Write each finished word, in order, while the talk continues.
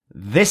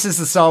This is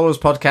the Star Wars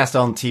podcast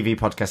on TV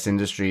Podcast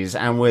Industries,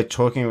 and we're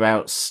talking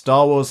about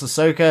Star Wars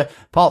Ahsoka,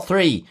 Part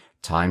 3,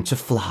 Time to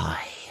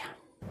Fly.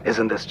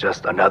 Isn't this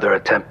just another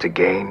attempt to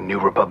gain New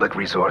Republic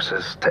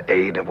resources to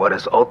aid in what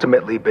has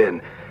ultimately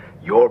been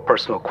your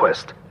personal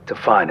quest to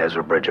find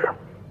Ezra Bridger?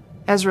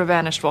 Ezra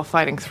vanished while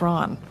fighting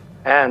Thrawn.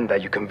 And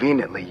that you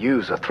conveniently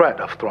use a threat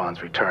of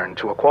Thrawn's return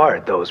to acquire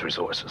those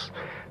resources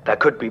that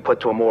could be put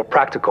to a more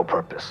practical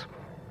purpose,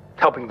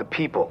 helping the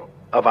people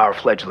of our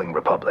fledgling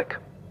republic.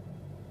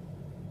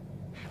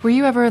 Were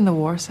you ever in the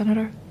war,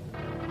 Senator?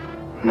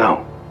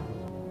 No.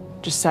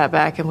 Just sat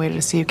back and waited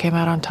to see who came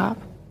out on top?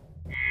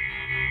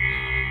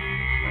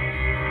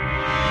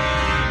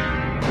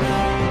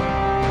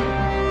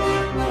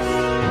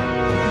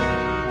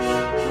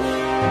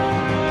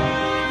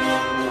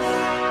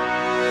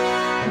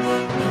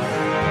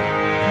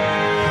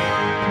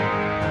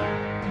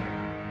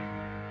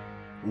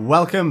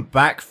 Welcome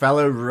back,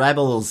 fellow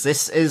rebels.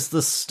 This is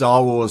the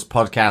Star Wars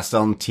podcast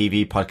on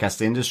TV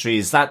Podcast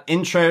Industries. That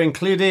intro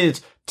included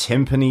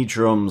timpani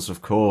drums,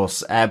 of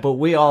course, but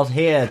we are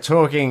here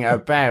talking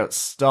about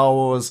Star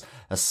Wars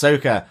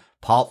Ahsoka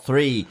Part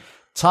 3,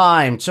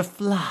 Time to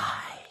Fly.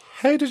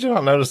 How did you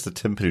not notice the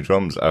timpani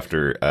drums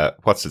after,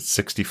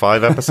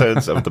 65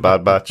 episodes of The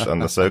Bad Batch on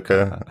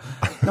Ahsoka?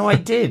 No, I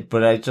did,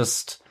 but I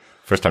just...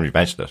 First time you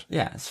mentioned it.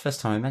 Yeah, it's the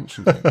first time I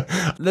mentioned it.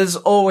 There's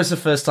always a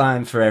first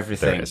time for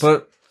everything,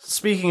 but...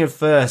 Speaking of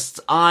first,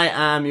 I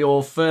am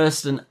your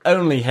first and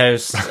only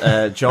host,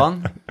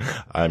 John.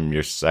 I'm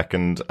your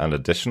second and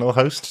additional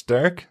host,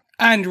 Derek.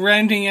 And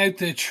rounding out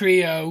the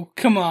trio,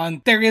 come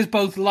on, there is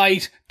both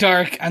light,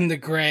 dark, and the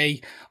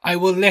grey. I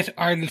will let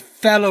our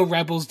fellow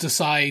rebels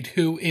decide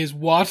who is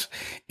what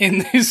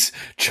in this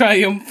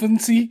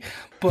triumphancy.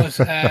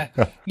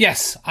 But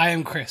yes, I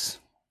am Chris.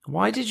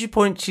 Why did you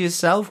point to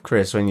yourself,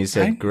 Chris, when you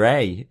said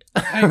grey?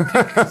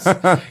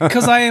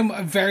 Because I am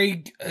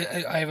I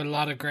have a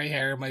lot of grey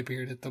hair in my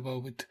beard at the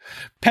moment.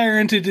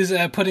 Parented is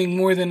putting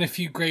more than a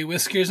few grey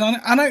whiskers on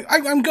it. And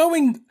I'm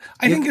going,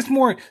 I think it's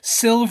more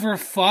silver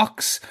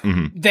fox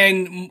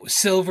than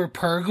silver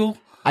purgle.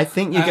 I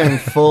think you're going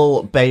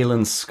full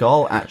Balin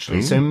Skull,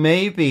 actually. So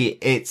maybe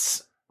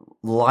it's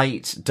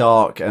light,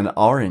 dark, and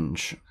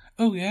orange.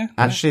 Oh, yeah.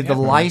 Actually, the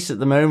light at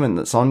the moment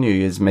that's on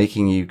you is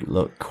making you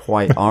look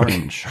quite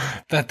orange.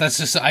 That's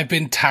just, I've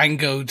been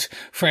tangoed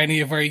for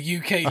any of our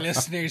UK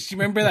listeners. Do you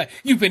remember that?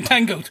 You've been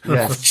tangoed.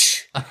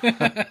 Yes.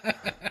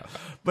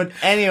 But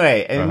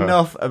anyway,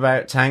 enough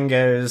about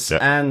tangos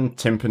and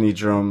timpani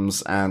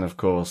drums and, of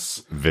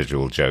course...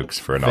 Visual jokes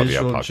for an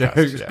audio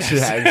podcast. Jokes.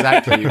 Yeah,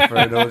 exactly, for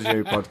an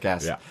audio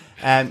podcast.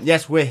 Yeah.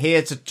 Yes, we're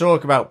here to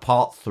talk about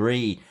Part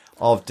 3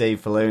 of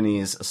Dave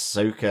Filoni's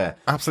Ahsoka.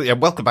 Absolutely.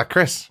 And welcome back,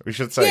 Chris, we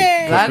should say.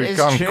 Yay! Because we've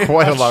gone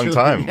quite a long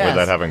time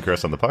without having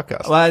Chris on the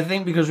podcast. Well, I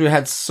think because we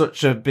had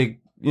such a big,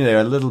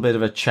 a little bit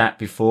of a chat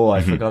before,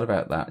 I forgot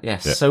about that.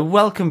 Yes. Yeah. So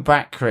welcome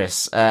back,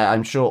 Chris.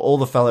 I'm sure all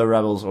the fellow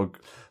rebels are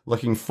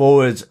looking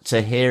forward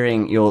to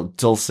hearing your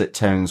dulcet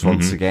tones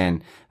once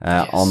again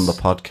on the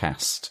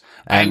podcast.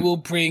 I will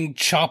bring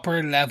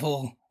chopper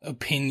level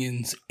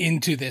opinions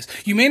into this.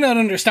 You may not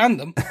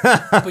understand them,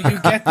 but you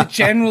get the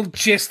general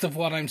gist of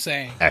what I'm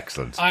saying.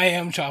 Excellent. I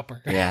am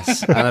Chopper.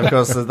 Yes, and of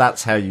course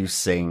that's how you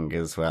sing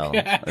as well,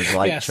 as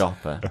like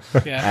Chopper.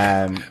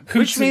 Yeah.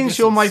 Which means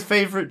you're my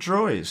favourite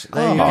droid.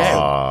 There you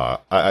go.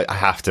 I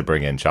have to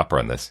bring in Chopper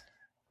on this.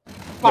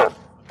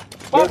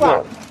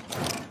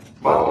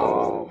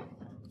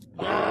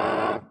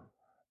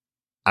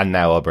 And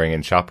now I'll bring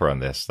in Chopper on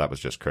this. That was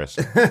just Chris.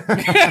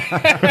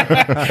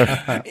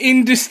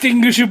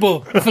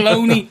 Indistinguishable.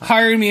 Filoni,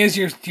 hire me as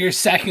your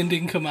second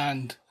in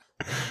command.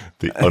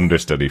 The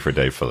understudy for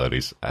Dave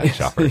Filoni's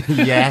Chopper.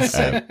 Yes,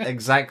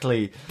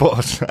 exactly.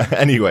 But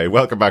anyway,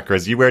 welcome back,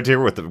 Chris. You weren't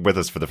here with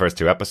us for the first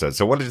two episodes.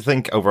 So what did you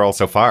think overall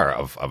so far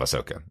of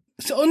Ahsoka?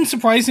 So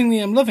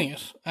unsurprisingly, I'm loving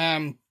it.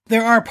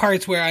 There are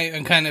parts where I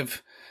am kind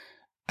of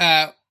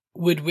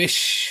would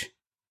wish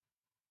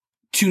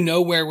to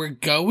know where we're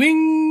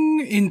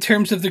going in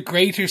terms of the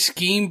greater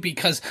scheme,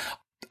 because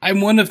I'm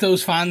one of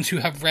those fans who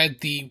have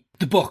read the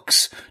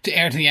books to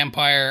Heir to the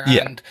Empire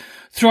and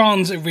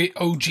Thrawn's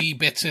OG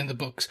bits in the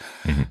books.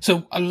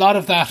 So a lot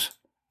of that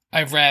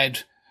I've read,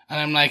 and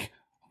I'm like,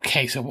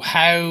 okay, so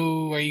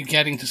how are you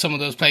getting to some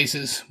of those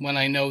places when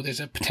I know there's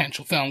a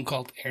potential film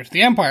called Heir to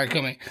the Empire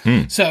coming?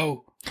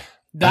 So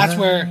that's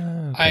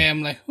where I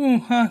am like,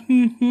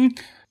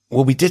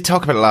 Well, we did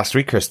talk about it last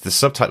week, Chris. The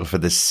subtitle for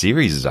this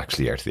series is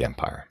actually Heir to the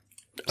Empire.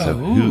 So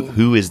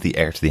who is the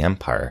heir to the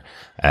Empire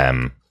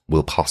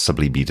will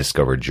possibly be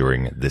discovered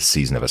during this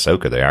season of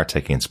Ahsoka. They are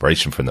taking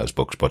inspiration from those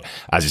books, but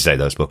as you say,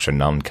 those books are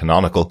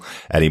non-canonical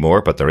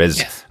anymore, but there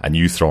is a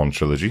new Thrawn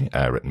trilogy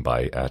written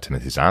by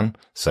Timothy Zahn.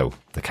 So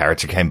the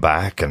character came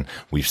back, and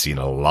we've seen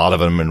a lot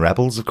of him in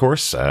Rebels, of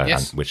course,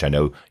 and, which I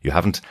know you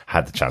haven't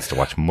had the chance to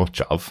watch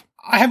much of.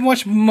 I haven't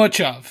watched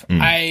much of.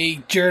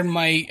 During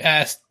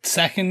my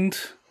second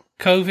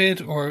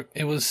COVID, or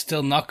it was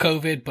still not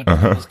COVID, but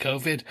it was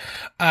COVID,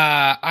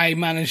 I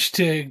managed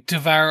to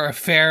devour a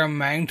fair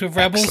amount of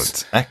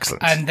Rebels.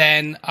 Excellent. And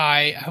then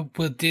I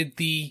did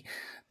the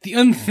the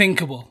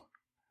unthinkable.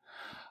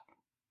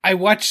 I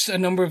watched a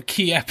number of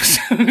key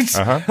episodes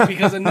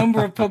because a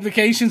number of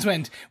publications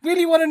went,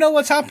 really want to know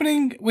what's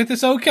happening with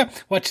Ahsoka?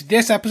 Watch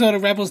this episode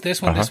of Rebels, this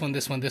one, this one,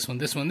 this one, this one,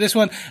 this one, this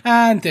one,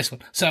 and this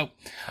one. So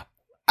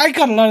I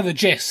got a lot of the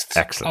gist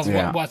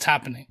of what's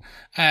happening.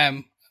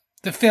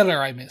 The filler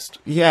I missed.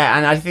 Yeah,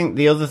 and I think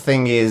the other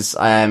thing is,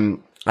 I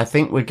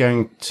think we're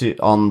going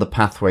on the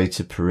pathway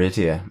to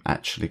Peridia,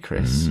 actually,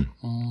 Chris.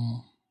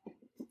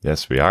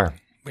 Yes, we are.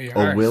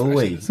 Or will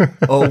we?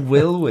 Or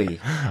will we?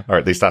 Or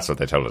at least that's what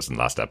they told us in the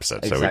last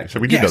episode. Exactly. So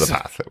we do know the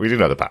path. We do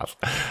know the path.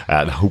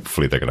 And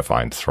hopefully they're going to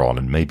find Thrawn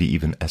and maybe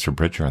even Ezra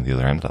Bridger on the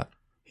other end of that.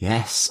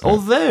 Yes.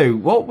 Although,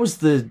 what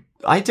was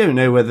I don't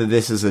know whether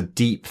this is a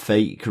deep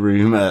fake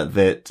rumor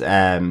that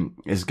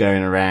is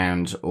going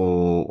around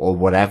or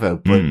whatever,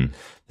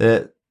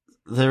 but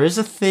there is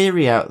a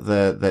theory out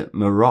there that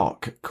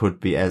Marok could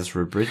be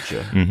Ezra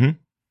Bridger. Mm-hmm.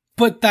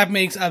 But that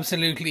makes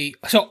absolutely...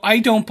 So I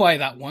don't buy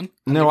that one.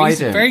 No, I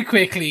don't. Very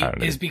quickly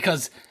is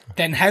because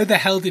then how the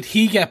hell did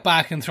he get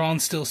back and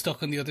Thrawn's still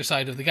stuck on the other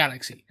side of the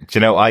galaxy? Do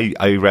you know,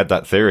 I read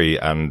that theory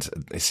and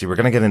see, we're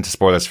going to get into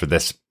spoilers for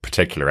this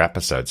particular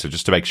episode. So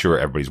just to make sure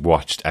everybody's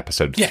watched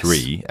episode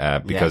 3,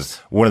 because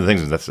one of the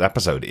things in this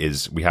episode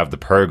is we have the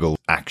Purrgil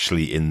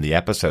actually in the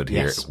episode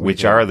here,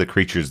 which are the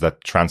creatures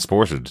that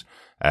transported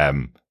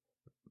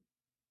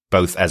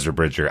both Ezra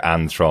Bridger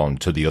and Thrawn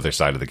to the other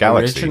side of the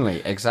galaxy.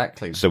 Originally,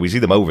 exactly. So we see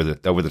them over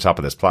the top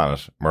of this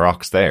planet.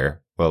 Marok's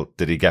there. Well,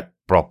 did he get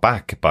brought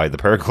back by the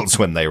Purrgils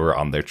when they were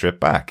on their trip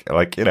back?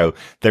 Like, you know,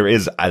 there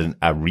is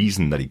a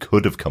reason that he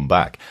could have come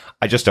back.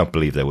 I just don't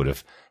believe they would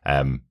have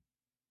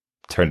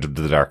turned him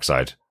to the dark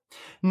side.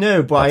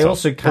 No, but I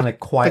also kind of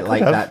quite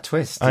like that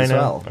twist as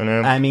well. I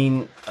know. I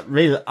mean,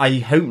 really, I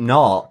hope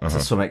not to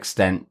some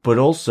extent, but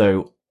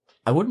also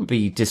I wouldn't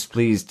be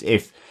displeased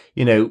if,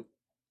 you know,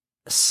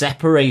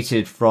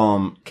 separated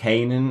from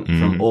Kanan,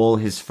 from all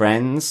his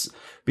friends,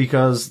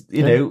 because,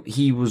 you know,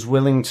 he was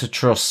willing to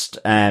trust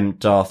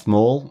Darth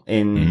Maul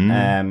in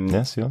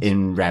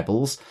in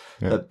Rebels,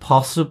 but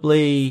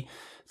possibly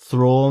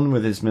Thrawn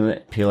with his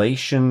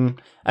manipulation.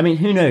 I mean,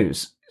 who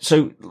knows?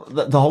 So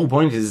the whole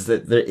point is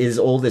that there is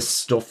all this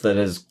stuff that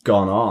has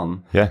gone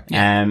on.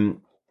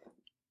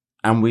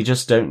 And we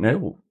just don't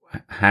know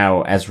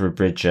how Ezra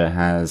Bridger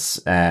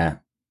has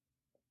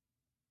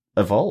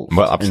evolved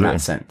in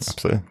that sense.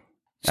 Absolutely.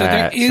 So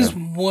there is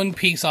one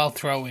piece I'll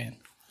throw in,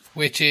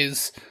 which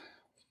is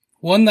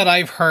one that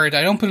I've heard,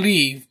 I don't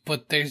believe,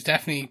 but there's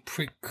definitely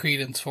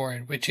credence for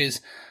it, which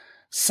is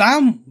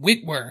Sam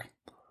Witwer,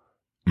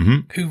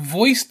 who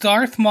voiced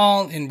Darth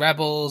Maul in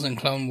Rebels and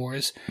Clone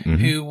Wars,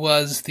 who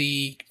was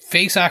the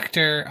face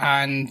actor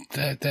and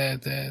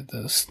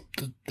the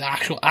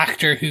actual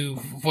actor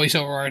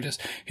voiceover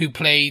artist who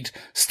played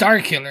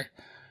Starkiller,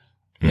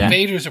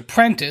 Vader's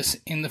apprentice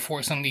in the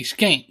Force Unleashed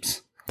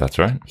games. That's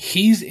right.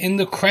 He's in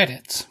the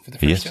credits for the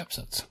first 2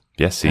 episodes.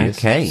 Yes, he is.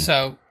 Okay.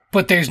 So,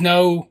 but there's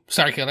no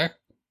Starkiller.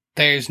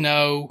 There's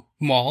no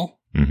Maul.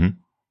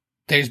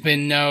 There's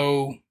been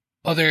no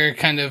other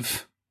kind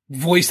of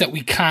voice that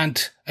we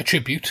can't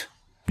attribute.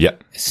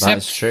 Yep. Except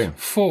That's true.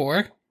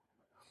 for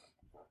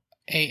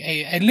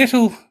a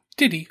little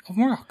ditty of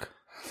Marok.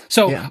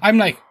 So I'm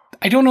like,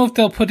 I don't know if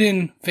they'll put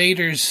in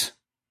Vader's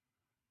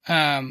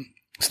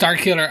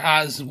Starkiller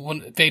as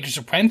Vader's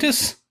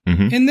apprentice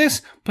in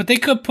this, but they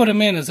could put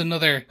him in as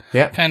another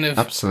kind of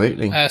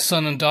absolutely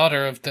son and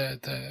daughter of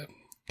the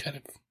kind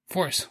of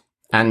Force.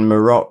 And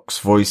Marok's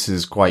voice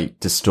is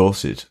quite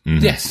distorted.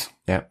 Yes.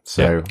 Yeah.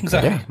 So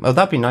exactly. Well,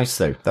 that'd be nice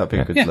though. That'd be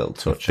a good little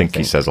touch. I think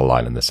he says a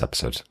line in this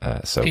episode.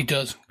 So he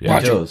does. Yeah,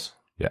 he does.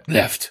 Yeah.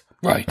 Left,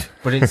 right.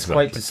 But it's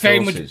quite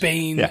distorted. Very much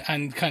Bane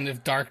and kind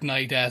of Dark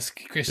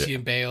Knight-esque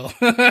Christian Bale.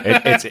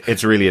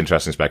 It's really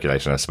interesting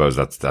speculation. I suppose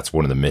that's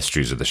one of the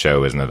mysteries of the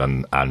show, isn't it?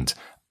 And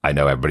I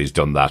know everybody's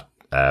done that.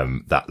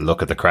 That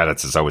look at the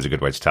credits is always a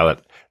good way to tell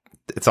it.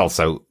 It's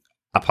also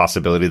a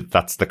possibility that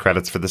that's the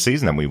credits for the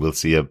season, and we will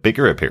see a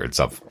bigger appearance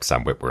of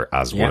Sam Witwer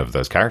as one of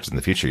those characters in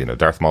the future. You know,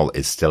 Darth Maul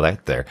is still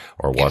out there,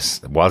 or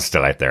was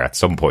still out there at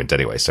some point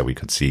anyway. So we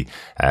could see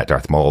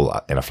Darth Maul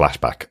in a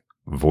flashback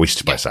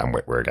voiced by Sam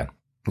Witwer again.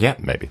 Yeah,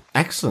 maybe.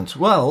 Excellent.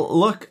 Well,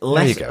 look,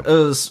 let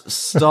us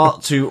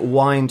start to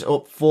wind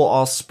up for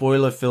our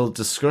spoiler-filled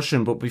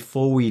discussion. But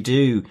before we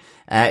do,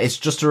 it's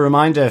just a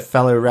reminder,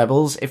 fellow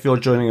rebels, if you're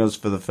joining us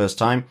for the first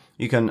time,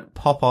 you can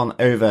pop on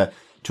over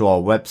to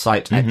our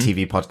website at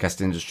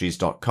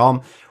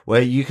tvpodcastindustries.com,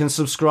 where you can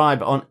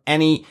subscribe on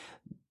any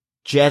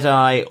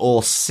Jedi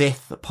or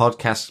Sith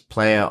podcast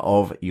player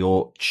of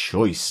your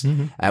choice.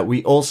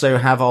 We also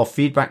have our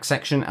feedback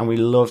section, and we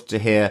love to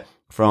hear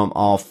from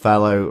our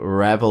fellow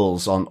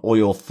rebels on all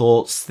your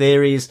thoughts,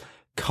 theories,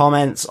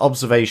 comments,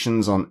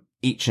 observations on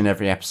each and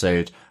every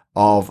episode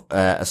of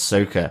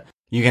Ahsoka.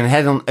 You can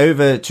head on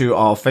over to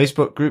our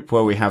Facebook group,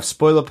 where we have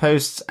spoiler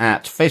posts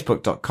at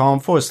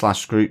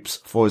facebook.com/groups/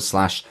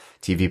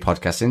 TV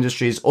Podcast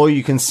Industries, or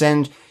you can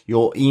send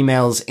your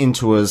emails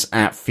into us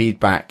at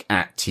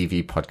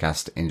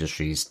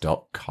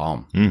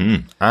feedback@tvpodcastindustries.com.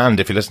 Mm-hmm. And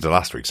if you listen to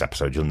last week's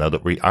episode, you'll know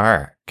that we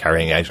are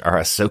carrying out our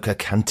Ahsoka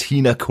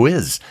Cantina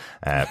quiz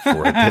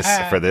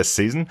for this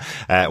season.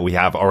 We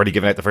have already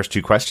given out the first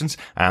 2 questions,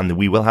 and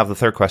we will have the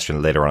 3rd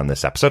question later on in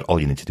this episode.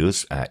 All you need to do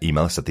is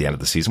email us at the end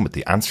of the season with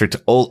the answer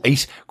to all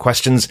 8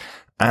 questions,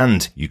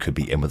 and you could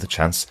be in with a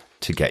chance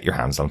to get your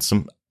hands on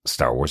some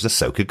Star Wars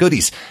Ahsoka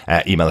goodies.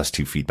 Email us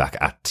to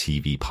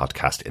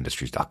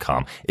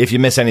feedback@tvpodcastindustries.com. If you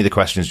miss any of the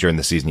questions during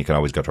the season, you can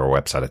always go to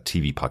our website at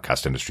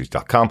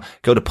tvpodcastindustries.com.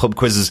 Go to pub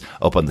quizzes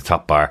up on the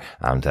top bar,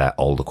 and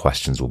all the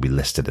questions will be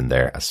listed in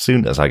there as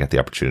soon as I get the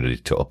opportunity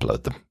to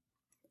upload them.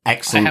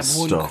 Excellent I have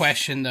one stuff.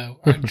 question though.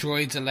 Are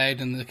droids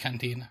allowed in the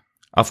cantina?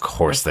 Of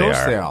course they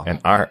are.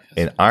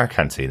 In our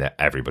cantina,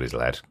 everybody's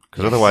allowed.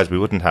 Because otherwise we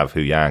wouldn't have Hu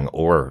Yang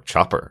or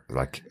Chopper.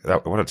 Like,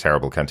 what a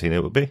terrible cantina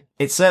it would be.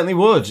 It certainly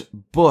would.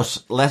 But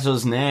let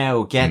us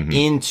now get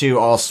into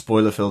our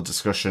spoiler-filled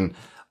discussion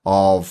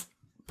of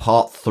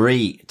Part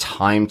 3,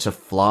 Time to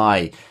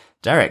Fly.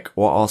 Derek,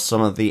 what are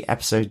some of the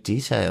episode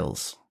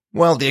details?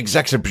 Well, the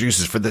executive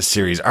producers for this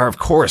series are, of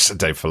course,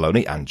 Dave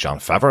Filoni and Jon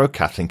Favreau,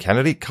 Kathleen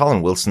Kennedy,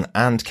 Colin Wilson,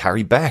 and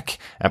Carrie Beck.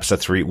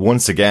 Episode 3,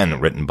 once again,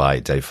 written by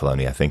Dave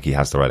Filoni. I think he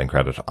has the writing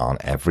credit on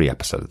every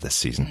episode of this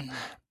season.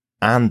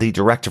 And the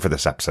director for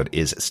this episode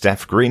is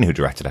Steph Green, who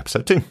directed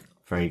episode 2.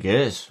 Very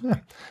good. Yeah.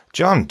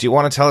 John, do you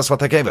want to tell us what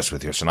they gave us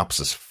with your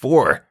synopsis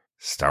for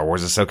Star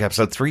Wars Ahsoka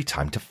Episode 3,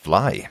 Time to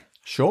Fly?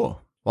 Sure.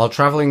 While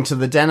travelling to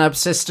the Deneb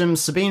system,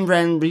 Sabine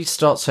Wren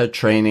restarts her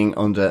training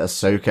under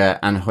Ahsoka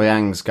and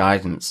Huyang's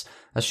guidance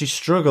as she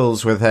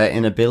struggles with her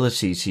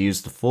inability to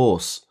use the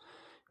Force.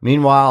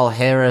 Meanwhile,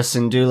 Hera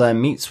Syndulla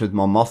meets with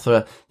Mon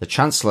Mothma, the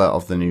Chancellor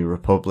of the New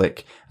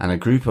Republic, and a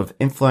group of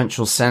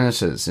influential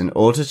senators in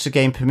order to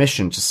gain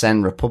permission to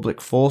send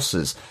Republic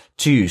forces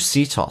to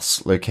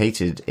Cetos,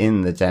 located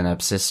in the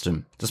Deneb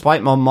system.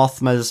 Despite Mon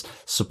Mothma's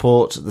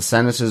support, the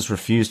senators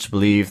refuse to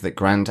believe that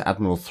Grand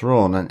Admiral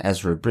Thrawn and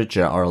Ezra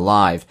Bridger are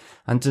alive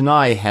and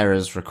deny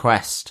Hera's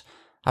request.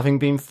 Having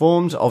been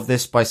informed of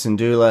this by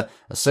Syndulla,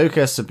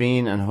 Ahsoka,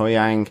 Sabine, and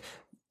Huyang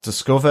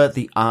discover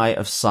the Eye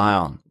of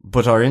Sion,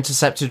 but are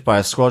intercepted by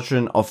a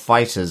squadron of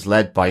fighters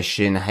led by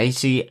Shin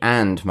Hati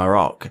and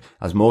Marok,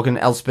 as Morgan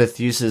Elsbeth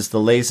uses the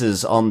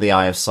lasers on the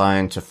Eye of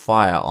Sion to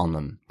fire on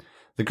them.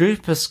 The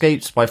group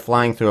escapes by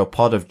flying through a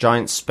pod of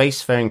giant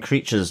spacefaring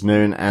creatures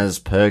known as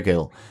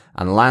Purgil,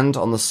 and land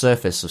on the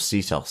surface of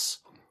Cetos.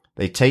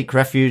 They take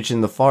refuge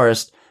in the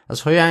forest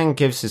as Huyang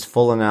gives his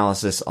full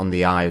analysis on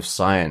the Eye of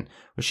Sion,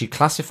 which he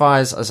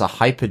classifies as a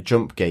hyper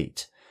jump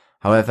gate.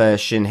 However,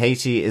 Shin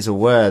Hati is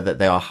aware that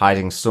they are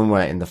hiding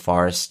somewhere in the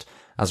forest.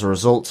 As a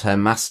result, her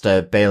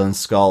master, Baylan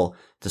Skoll,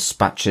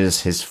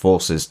 dispatches his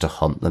forces to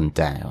hunt them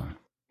down.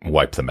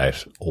 Wipe them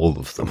out, all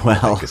of them,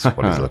 well, I think is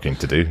what he's looking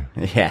to do.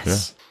 Yes. Yeah.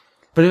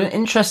 But an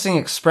interesting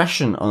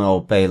expression on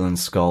old Baylan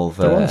Skoll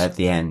at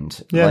the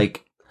end. Yeah.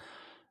 Like,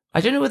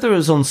 I don't know whether it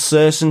was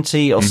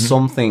uncertainty or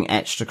something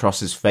etched across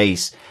his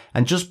face.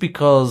 And just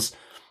because,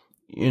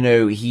 you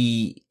know,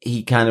 he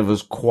kind of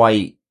was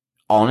quite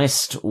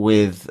honest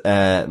with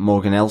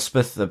Morgan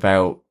Elsbeth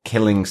about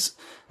killing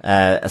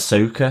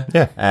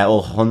Ahsoka,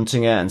 or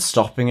hunting her and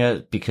stopping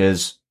her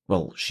because,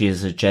 well, she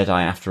is a Jedi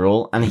after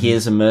all, and he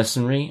is a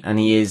mercenary, and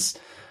he is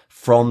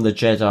from the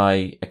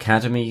Jedi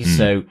Academy.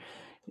 So,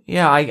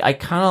 yeah, I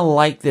kind of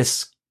like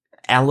this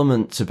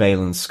element to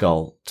Baylan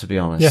Skoll, to be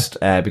honest,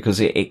 because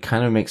it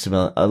kind of makes him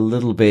a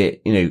little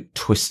bit, you know,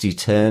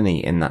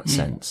 twisty-turny in that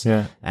sense.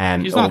 Yeah.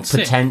 He's or not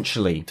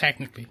potentially. Sith,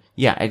 technically.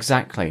 Yeah,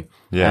 exactly.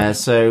 Yeah.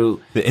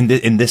 So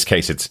in this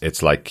case,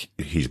 it's like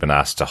he's been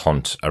asked to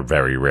hunt a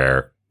very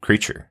rare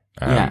creature.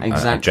 Yeah,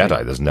 exactly. A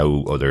Jedi. There's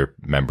no other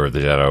member of the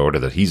Jedi Order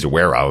that he's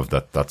aware of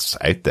that's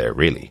out there,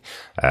 really.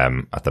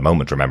 At the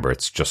moment, remember,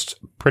 it's just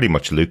pretty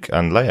much Luke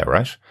and Leia,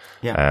 right?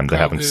 Yeah. They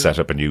haven't set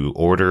up a new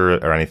order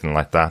or anything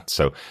like that.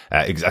 So,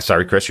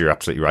 sorry, Chris, you're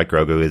absolutely right.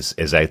 Grogu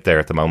is out there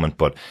at the moment,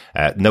 but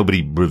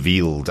nobody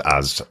revealed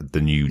as the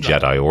new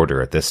Jedi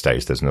Order at this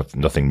stage. There's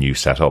nothing new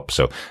set up,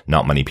 so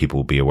not many people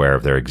will be aware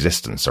of their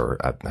existence or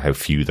how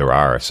few there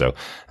are. So,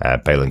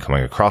 Baylan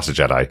coming across a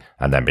Jedi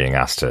and then being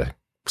asked to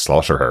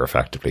slaughter her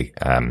effectively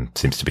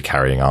seems to be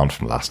carrying on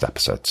from last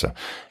episode. So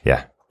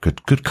yeah,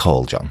 good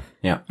call, John.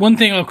 Yeah. One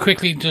thing I'll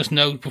quickly just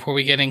note before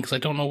we get in, because I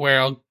don't know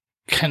where I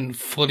can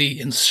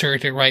fully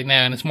insert it right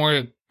now, and it's more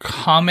a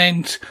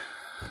comment.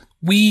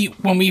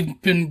 When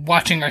we've been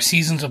watching our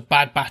seasons of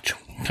Bad Batch,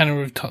 kind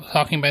of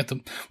talking about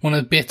them, one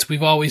of the bits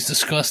we've always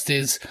discussed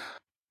is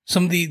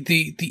some of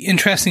the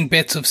interesting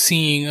bits of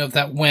seeing of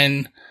that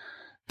when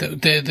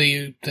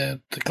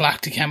the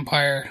Galactic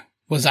Empire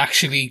was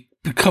actually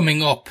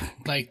becoming up,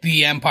 like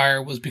the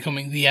Empire was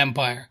becoming the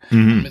Empire.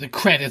 With the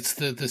credits,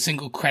 the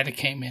single credit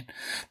came in.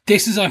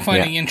 This is I'm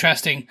finding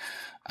interesting,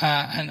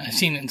 and I've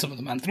seen it in some of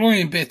the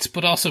Mandalorian bits,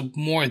 but also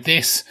more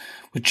this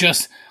with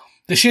just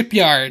the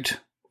shipyard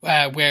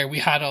where we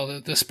had all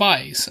the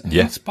spies,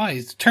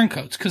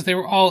 turncoats, because they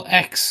were all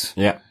ex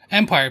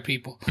Empire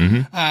people,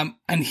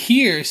 and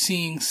here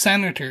seeing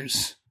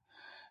senators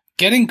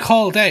getting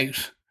called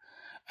out.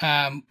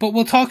 But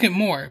we'll talk it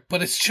more.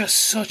 But it's just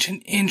such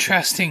an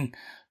interesting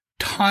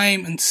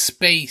time and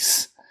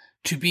space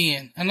to be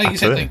in. And like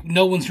Absolutely. you said, like,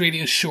 no one's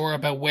really sure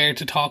about where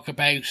to talk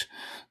about,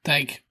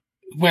 like,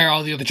 where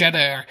all the other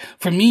Jedi are.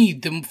 For me,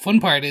 the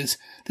fun part is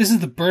this is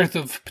the birth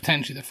of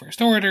potentially the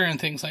First Order and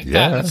things like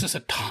that. It's just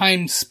a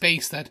time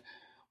space that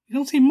we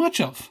don't see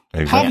much of.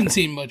 Exactly. Haven't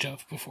seen much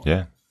of before.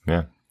 Yeah.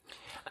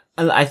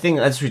 And I think,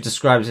 as we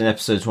described in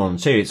episodes 1 and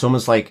 2, it's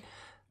almost like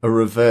a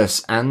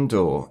reverse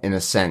Andor in a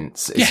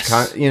sense. It's Yes.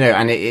 kind of,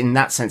 and in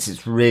that sense,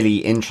 it's really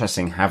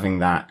interesting having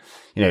that,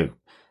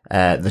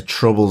 the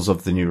troubles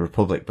of the New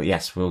Republic. But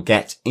yes, we'll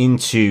get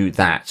into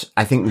that.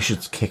 I think we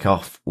should kick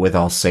off with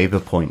our saber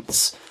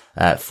points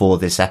for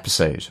this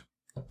episode.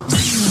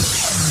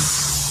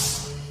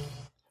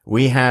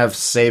 We have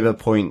saber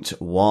point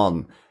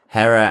 1,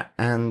 Hera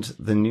and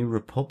the New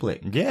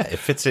Republic. Yeah, it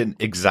fits in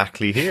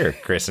exactly here,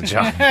 Chris and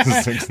John.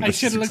 This is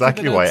should've looked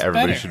exactly at the why notes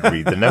everybody better. should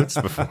read the notes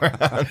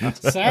beforehand.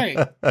 Sorry.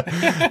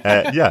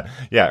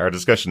 Our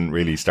discussion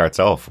really starts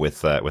off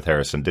with Hera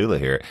Syndulla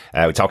here.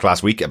 We talked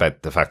last week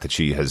about the fact that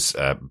she has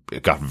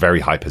got a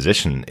very high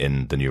position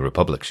in the New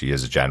Republic. She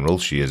is a general.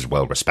 She is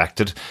well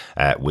respected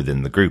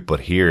within the group. But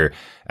here,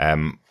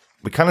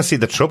 we kind of see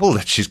the trouble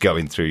that she's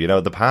going through.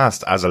 The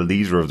past as a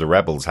leader of the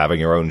rebels, having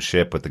her own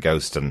ship with the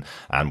Ghost and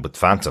with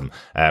Phantom,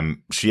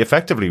 she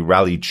effectively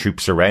rallied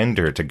troops around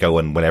her to go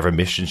on whatever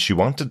mission she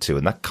wanted to.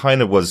 And that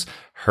kind of was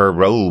her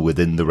role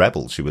within the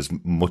rebels. She was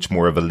much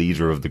more of a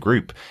leader of the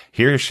group.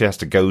 Here she has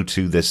to go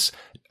to this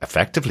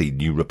effectively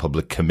New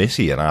Republic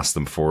committee and ask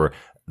them for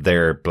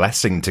their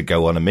blessing to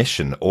go on a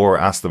mission, or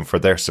ask them for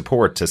their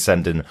support to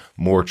send in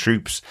more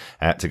troops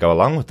to go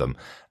along with them.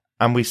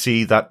 And we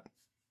see that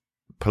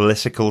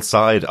political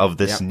side of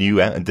this new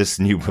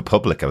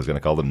republic. I was going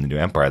to call them the new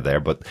empire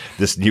there, but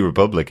this new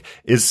republic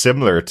is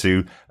similar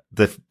to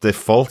the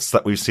faults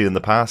that we've seen in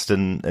the past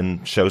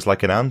in shows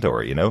like in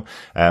Andor.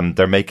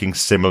 They're making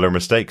similar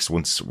mistakes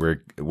once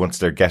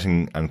they're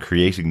getting and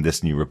creating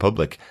this new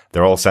republic.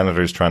 They're all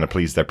senators trying to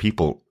please their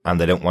people,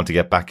 and they don't want to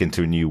get back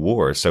into a new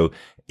war. So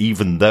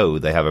even though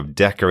they have a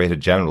decorated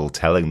general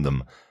telling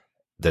them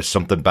there's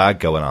something bad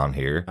going on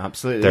here.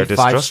 Absolutely. They're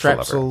 5 distrustful of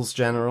her. Strepsils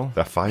general.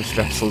 The 5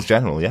 Strepsils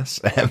general, yes.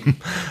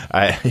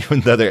 Even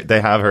though they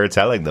have her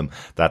telling them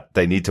that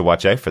they need to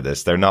watch out for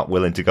this, they're not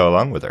willing to go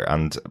along with her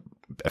and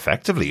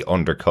effectively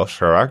undercut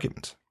her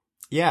argument.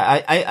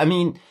 Yeah, I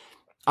mean,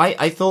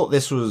 I thought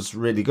this was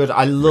really good.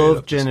 I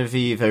loved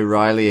Genevieve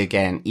O'Reilly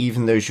again,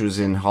 even though she was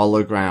in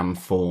hologram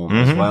form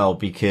as well,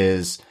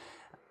 because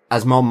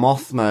as Mon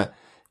Mothma,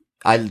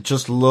 I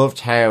just loved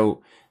how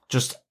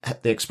just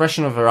the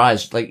expression of her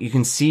eyes, like you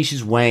can see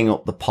she's weighing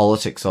up the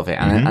politics of it.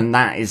 And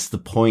that is the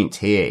point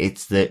here.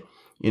 It's that,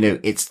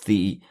 it's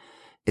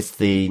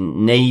the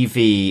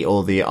Navy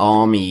or the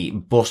Army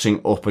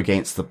butting up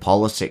against the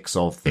politics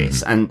of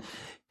this. And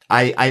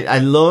I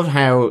love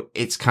how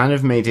it's kind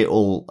of made it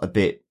all a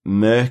bit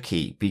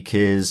murky,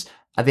 because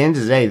at the end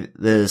of the day,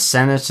 the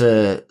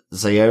Senator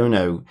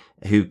Ziono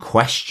who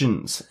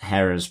questions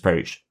Hera's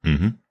approach,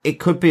 it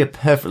could be a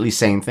perfectly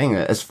sane thing.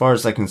 As far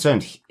as they're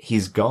concerned,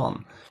 he's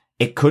gone.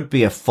 It could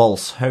be a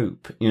false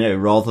hope,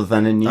 rather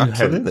than a new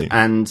Absolutely.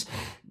 hope.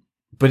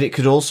 But it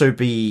could also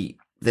be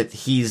that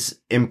he's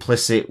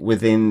implicit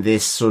within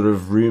this sort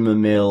of rumor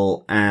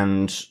mill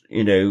and,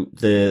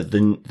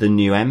 the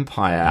new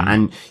empire.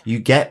 And you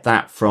get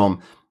that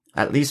from,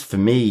 at least for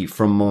me,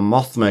 from Mon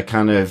Mothma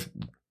kind of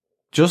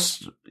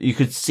just, you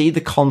could see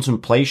the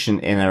contemplation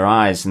in her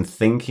eyes and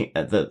thinking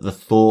the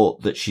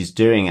thought that she's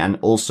doing. And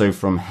also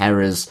from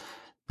Hera's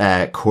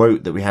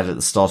quote that we had at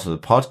the start of the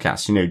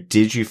podcast,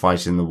 did you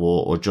fight in the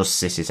war or just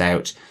sit it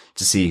out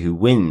to see who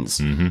wins?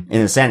 In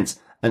a sense,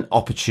 an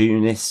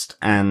opportunist,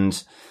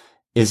 and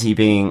is he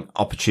being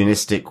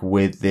opportunistic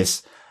with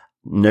this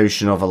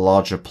notion of a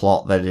larger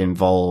plot that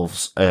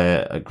involves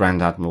a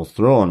Grand Admiral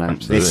Thrawn? And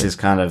Absolutely. This is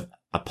kind of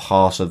a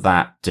part of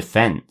that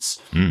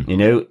defense,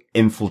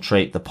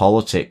 infiltrate the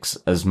politics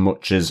as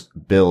much as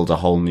build a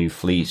whole new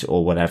fleet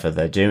or whatever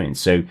they're doing.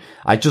 So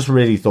I just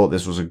really thought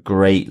this was a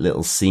great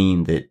little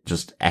scene that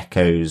just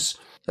echoes,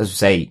 as I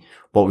say,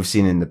 what we've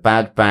seen in the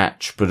Bad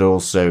Batch, but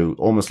also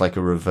almost like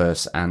a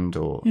reverse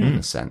Andor in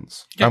a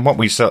sense. And what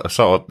we saw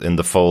in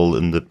the fall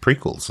in the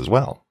prequels as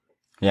well.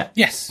 Yeah.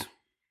 Yes.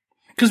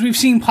 Because we've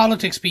seen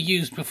politics be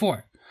used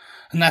before.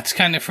 And that's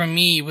kind of, for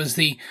me, was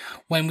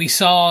when we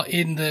saw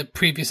in the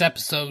previous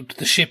episode,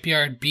 the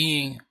shipyard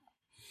being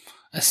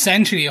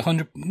essentially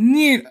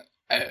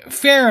a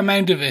fair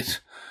amount of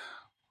it,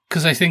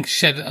 because I think she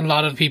said a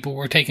lot of people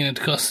were taken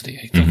into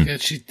custody. I think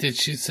that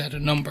she said a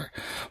number,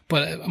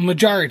 but a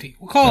majority,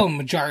 we'll call them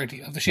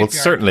majority of the shipyard.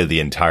 Well, certainly the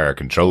entire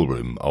control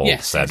room all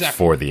set exactly.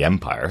 for the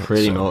Empire.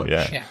 Pretty So, much.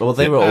 Yeah. Well,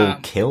 they were all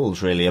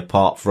killed, really,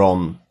 apart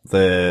from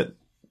their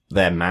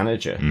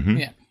manager.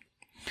 Yeah.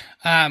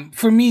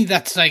 For me,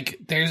 that's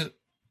like,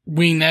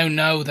 we now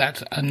know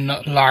that a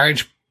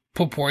large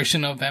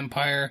proportion of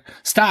Empire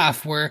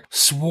staff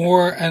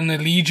swore an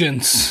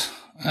allegiance,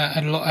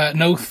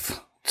 an oath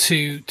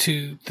to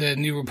the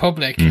New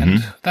Republic,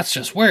 and that's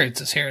just words,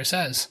 as Hera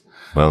says.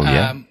 Well,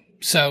 yeah.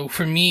 So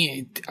for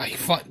me,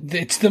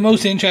 it's the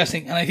most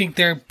interesting, and I think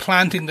they're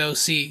planting those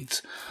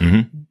seeds.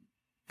 Mm-hmm.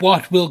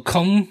 What will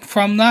come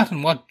from that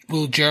and what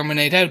will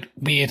germinate out,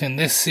 be it in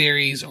this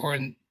series or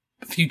in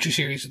future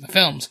series of the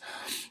films,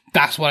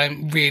 that's what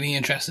I'm really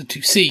interested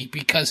to see,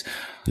 because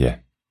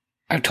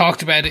I've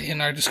talked about it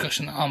in our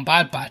discussion on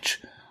Bad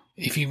Batch.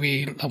 If you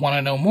really want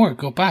to know more,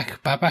 go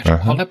back. Bad Batch,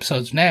 all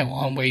episodes now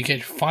on where you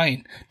get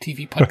fine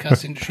TV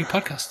podcast, industry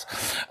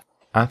podcasts.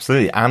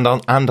 Absolutely. And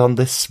on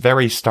this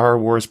very Star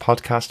Wars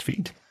podcast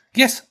feed.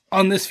 Yes,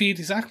 on this feed,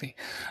 exactly.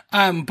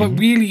 But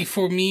really,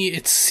 for me,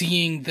 it's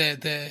seeing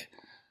the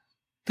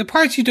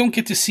parts you don't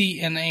get to see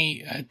in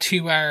a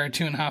 2-hour,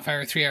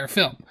 2.5-hour, 3-hour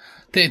film.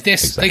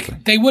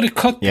 They would have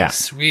cut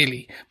this,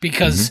 really,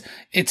 because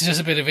it's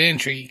just a bit of an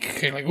intrigue.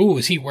 You're like, oh,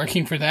 is he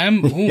working for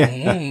them?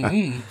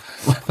 Ooh,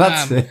 Well,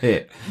 that's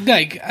it.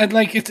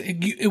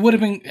 It would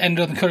have been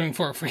ended up cutting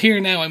for here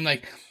now. I'm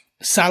like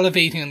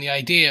salivating on the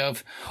idea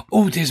of,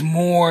 oh, there's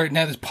more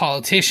now. There's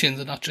politicians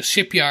and not just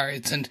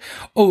shipyards, and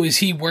oh, is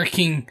he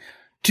working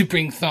to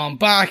bring Thawne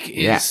back?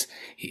 Is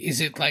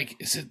it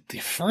the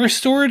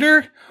First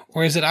Order,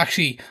 or is it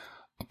actually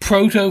a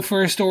proto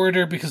First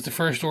Order, because the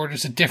First Order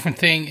is a different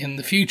thing in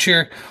the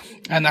future,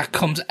 and that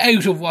comes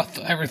out of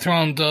whatever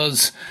Thrawn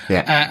does,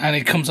 and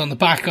it comes on the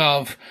back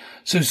of.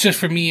 So it's just,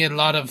 for me,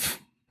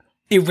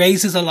 it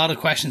raises a lot of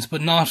questions,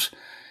 but not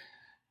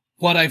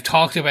what I've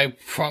talked about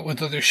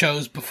with other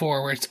shows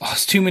before, where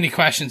it's too many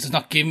questions. It's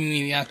not giving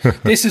me the answer.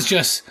 This is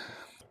just,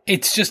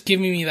 it's just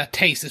giving me that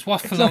taste. It's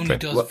what Filoni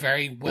does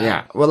very well.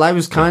 Yeah. Well, I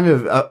was kind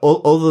of,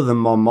 other than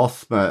Mon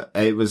Mothma,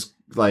 it was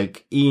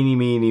like, eeny,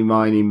 meeny,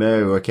 miny,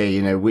 mo.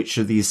 Okay, which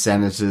of these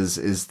senators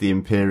is the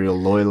imperial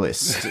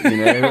loyalist?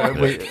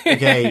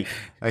 Okay.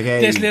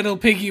 This little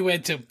piggy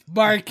went to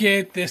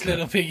market. This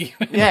little piggy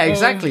went Yeah,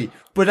 exactly.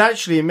 But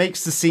actually, it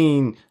makes the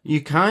scene,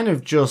 you kind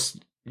of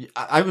just,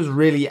 I was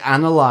really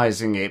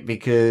analysing it,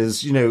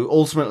 because,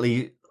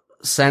 ultimately,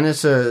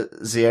 Senator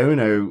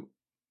Xiono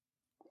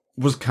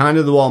was kind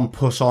of the one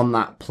put on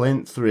that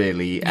plinth,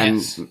 really,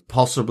 and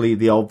possibly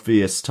the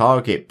obvious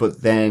target,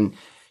 but then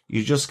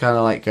you just kind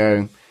of like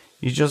going,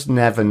 you just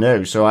never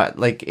know. So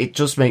it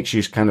just makes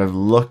you kind of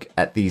look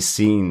at these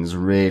scenes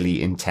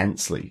really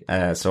intensely.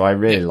 So I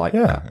really like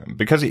that.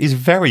 Because he's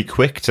very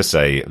quick to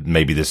say,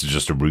 maybe this is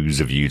just a ruse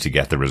of you to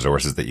get the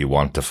resources that you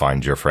want to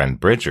find your friend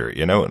Bridger,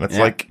 and it's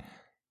like,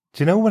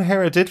 do you know what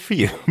Hera did for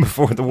you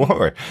before the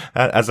war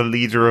as a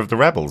leader of the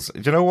rebels?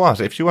 Do you know what?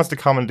 If she wants to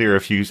commandeer a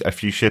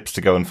few ships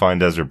to go and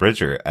find Ezra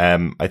Bridger,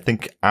 I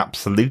think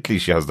absolutely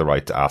she has the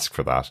right to ask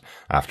for that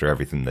after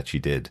everything that she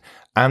did.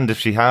 And if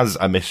she has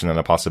a mission and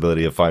a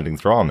possibility of finding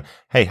Thrawn,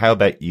 hey, how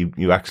about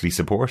you actually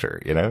support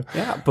her,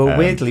 Yeah, but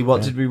weirdly,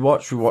 what did we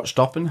watch? We watched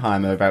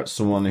Oppenheimer, about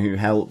someone who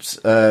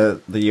helped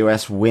the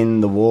US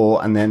win the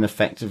war and then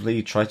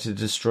effectively try to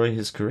destroy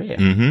his career.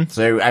 Mm-hmm.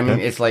 So, I mean,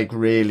 it's like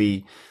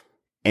really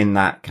in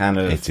that kind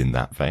of... It's in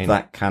that vein.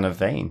 That kind of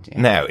vein.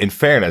 Yeah. Now, in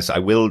fairness, I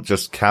will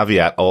just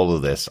caveat all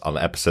of this on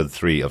episode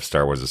 3 of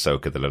Star Wars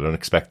Ahsoka, that I don't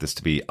expect this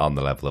to be on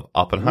the level of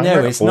Oppenheimer.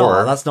 No, it's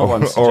not. That's not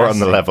what I'm suggesting. Or on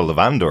the level of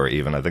Andor,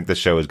 even. I think the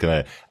show is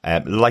going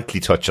to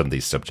likely touch on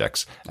these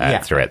subjects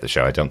throughout the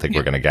show. I don't think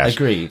we're going to get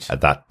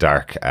that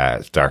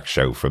dark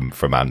show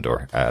from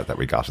Andor that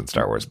we got in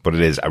Star Wars. But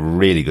it is a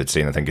really good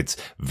scene. I think it's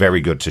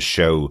very good to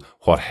show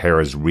what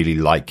Hera's really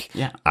like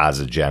as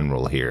a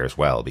general here as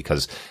well.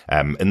 Because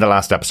in the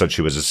last episode,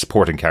 she was a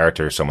supporting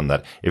character, someone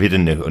that if you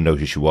didn't know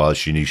who she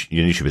was, you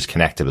knew she was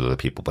connected with other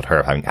people. But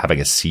her having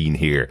a scene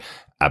here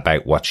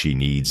about what she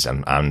needs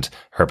and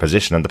her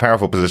position and the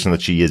powerful position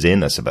that she is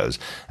in, I suppose,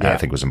 I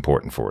think was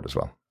important for it as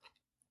well.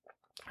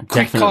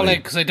 Quick call out,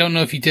 because I don't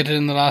know if you did it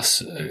in the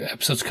last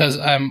episodes, because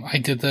I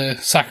did the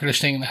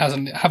sacrilege thing and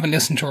haven't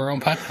listened to our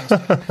own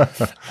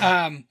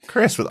podcast.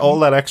 Chris, with all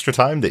that extra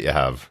time that you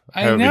have,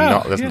 how have you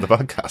not listened to the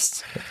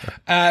podcasts?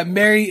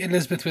 Mary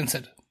Elizabeth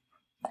Winstead,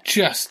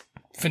 just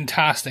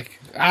fantastic.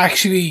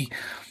 Actually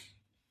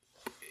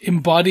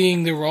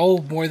embodying the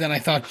role more than I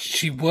thought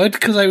she would,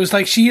 because I was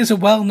like, she is a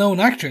well-known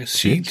actress.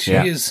 She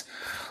is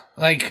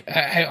like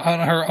on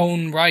her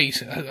own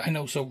right. I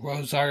know, so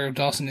Rosario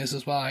Dawson is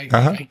as well. I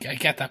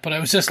get that, but I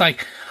was just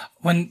like,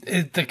 when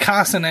the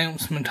cast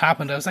announcement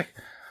happened, I was like,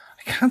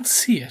 I can't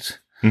see it.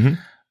 Mm-hmm.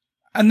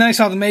 And then I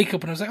saw the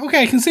makeup and I was like,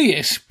 okay, I can see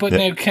it, but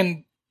now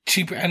can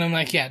she? And I'm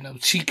like,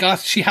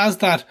 she has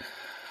that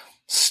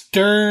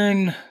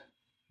stern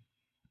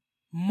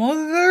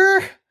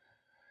mother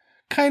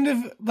kind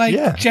of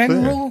like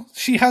general.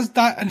 She has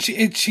that, and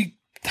she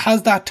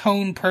has that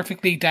tone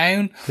perfectly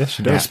down. Yes,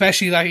 she does.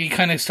 Especially like you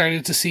kind of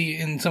started to see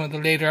in some of the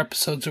later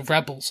episodes of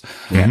Rebels,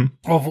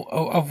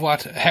 of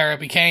what Hera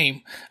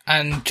became,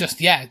 and just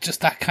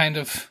that kind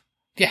of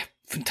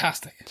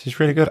fantastic. She's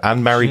really good,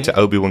 and married to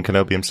Obi-Wan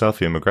Kenobi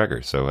himself, Ian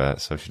McGregor.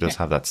 So she does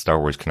have that Star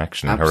Wars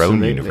connection in her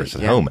own universe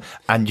at home.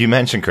 And you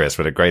mentioned, Chris,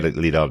 with a great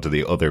lead on to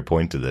the other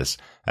point of this,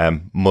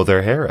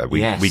 Mother Hera.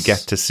 We get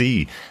to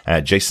see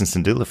Jason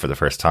Syndulla for the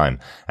first time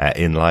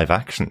in live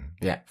action.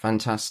 Yeah,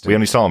 fantastic. We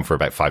only saw him for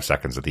about 5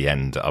 seconds at the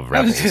end of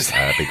Rebels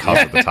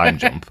because of the time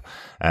jump.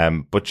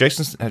 But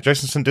Jason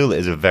Syndulla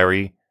is a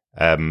very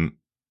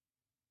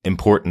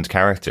important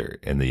character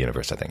in the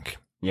universe, I think.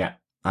 Yeah.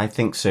 I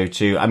think so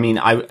too. I mean,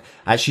 I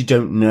actually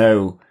don't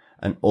know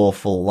an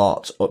awful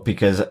lot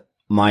because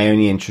my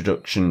only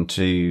introduction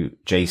to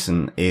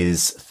Jason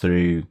is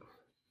through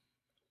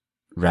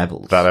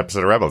Rebels. That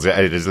episode of Rebels. Yeah,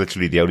 it is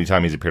literally the only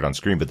time he's appeared on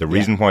screen. But the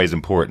reason why he's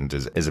important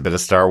is a bit of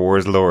Star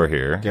Wars lore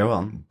here. Go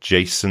on.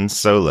 Jason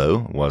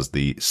Solo was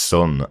the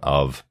son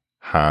of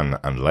Han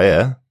and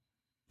Leia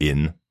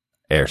in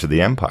Heir to the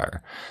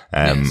Empire.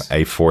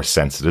 A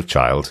Force-sensitive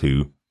child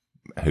who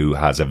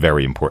has a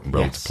very important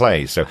role to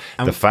play. So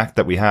the fact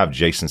that we have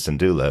Jason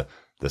Syndulla,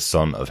 the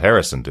son of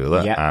Hera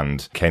Syndulla, and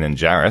Kanan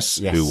Jarrus,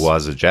 who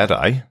was a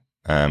Jedi,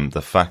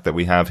 the fact that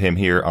we have him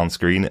here on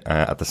screen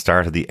at the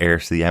start of the Heir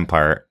to the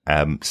Empire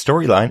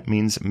storyline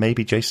means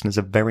maybe Jason is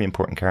a very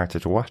important character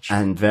to watch.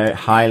 And very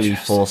highly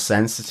Force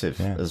sensitive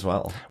as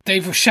well.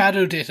 They've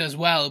foreshadowed it as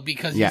well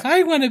because he's,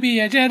 I want to be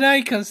a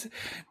Jedi because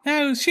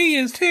now she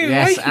is too.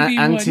 Yes, I can be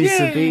one.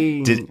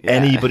 Sabine. Did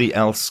anybody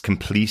else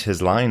complete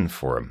his line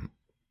for him?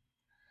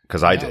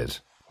 Because I did,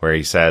 where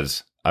he said,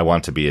 I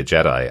want to be a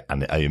Jedi,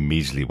 and I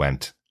immediately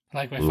went,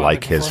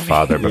 like his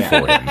father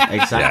before him.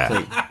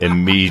 Exactly. Yeah,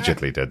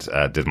 immediately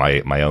did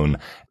my own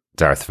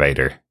Darth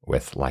Vader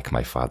with like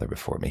my father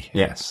before me.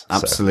 Yes,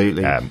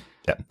 absolutely. So,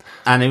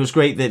 and it was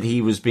great that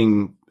he was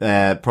being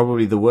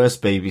probably the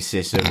worst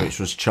babysitter, which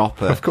was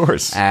Chopper. Of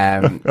course.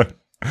 telling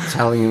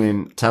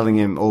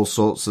him all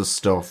sorts of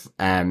stuff.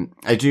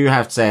 I do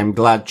have to say, I'm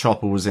glad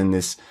Chopper was in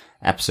this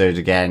episode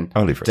again.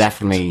 Only for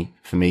definitely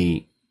for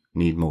me.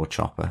 Need more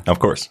Chopper. Of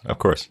course.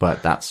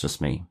 But that's just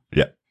me.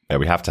 Yeah,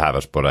 we have to have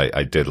it. But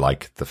I did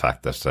like the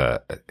fact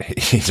that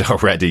he's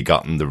already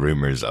gotten the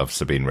rumors of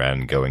Sabine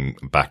Wren going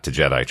back to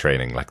Jedi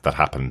training. Like that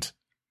happened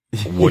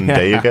one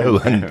day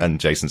ago, and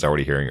Jason's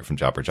already hearing it from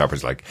Chopper.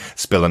 Chopper's like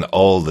spilling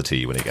all the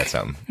tea when he gets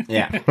home.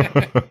 Yeah. Yeah,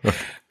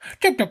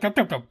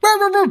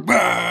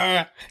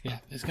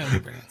 it's going to be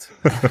brilliant.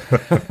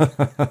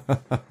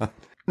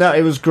 No,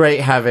 it was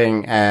great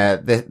having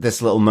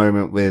this little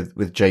moment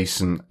with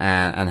Jason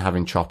and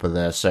having Chopper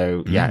there.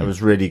 So yeah, it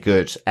was really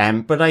good.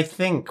 But I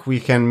think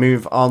we can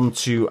move on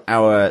to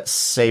our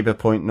saber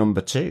point number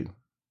 2.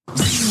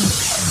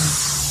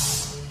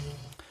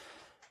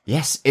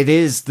 Yes, it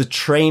is the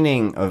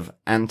training of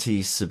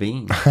Auntie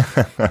Sabine.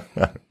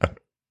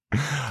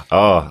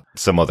 Oh,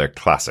 some other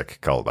classic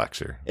callback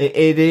here.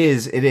 It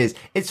is.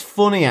 It's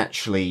funny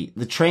actually.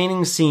 The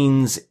training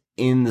scenes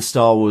in the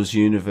Star Wars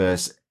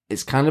universe.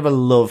 It's kind of a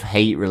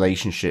love-hate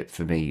relationship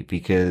for me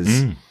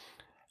because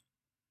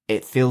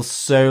it feels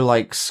so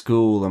like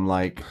school. I'm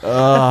like,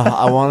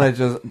 I want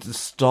to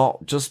just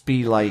stop, just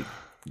be like,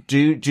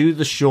 do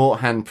the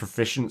shorthand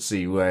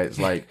proficiency where it's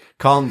like,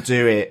 can't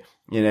do it,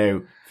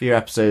 a few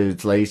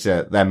episodes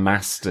later, they're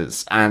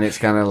masters. And it's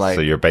kind of like.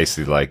 So you're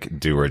basically like,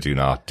 do or do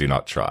not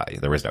try.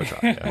 There is no try.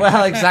 Yeah.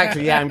 Well,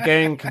 exactly. Yeah, I'm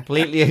going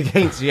completely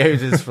against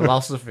Yoda's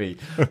philosophy.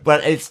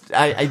 But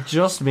I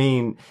just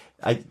mean,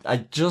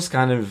 I just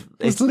kind of...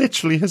 It's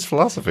literally his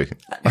philosophy.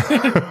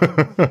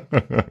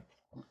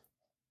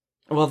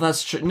 Well,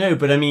 that's true. No,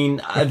 but I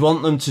mean, I'd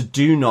want them to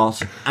do not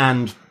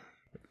and...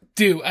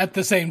 do at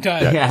the same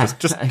time. Yeah,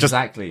 just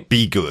exactly.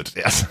 Be good.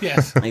 Yes.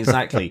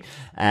 Exactly.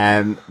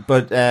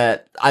 But I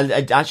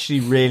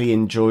actually really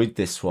enjoyed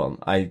this one.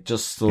 I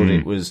just thought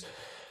it was...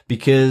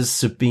 Because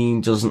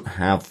Sabine doesn't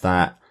have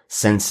that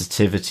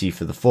sensitivity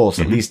for the Force,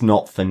 at least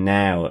not for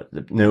now.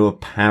 No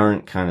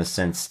apparent kind of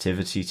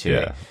sensitivity to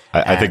it.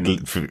 I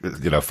think,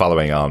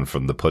 following on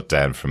from the put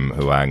down from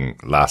Huang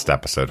last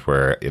episode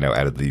where,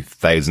 out of the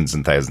thousands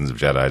and thousands of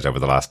Jedi over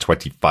the last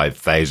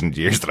 25,000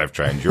 years that I've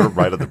trained, you're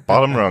right at the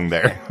bottom rung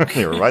there.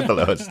 You're right the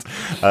lowest.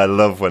 I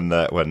love when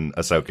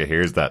Ahsoka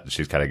hears that,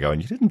 she's kind of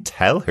going, you didn't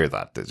tell her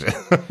that, did you?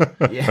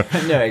 Yeah,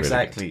 no,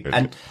 exactly. Really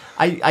and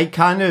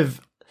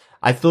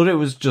I thought it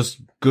was just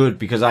good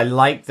because I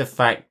like the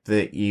fact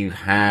that you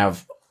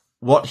have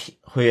what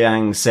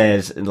Huyang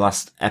says in the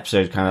last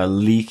episode kind of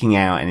leaking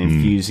out and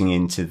infusing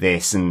into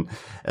this, and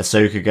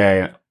Ahsoka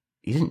going,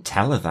 you didn't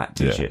tell her that,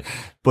 did you?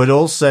 But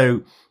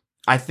also,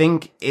 I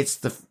think it's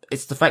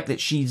the fact that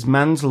she's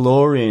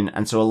Mandalorian,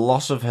 and so a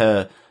lot of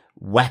her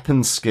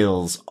weapon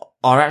skills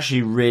are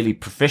actually really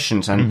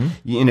proficient, and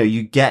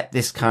you get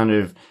this kind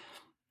of...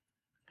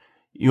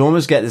 You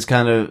almost get this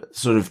kind of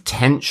sort of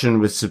tension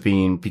with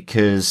Sabine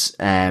because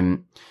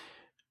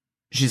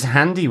she's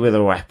handy with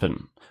a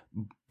weapon,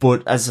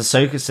 but as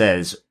Ahsoka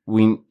says,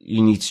 you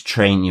need to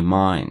train your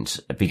mind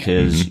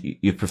because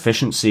your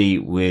proficiency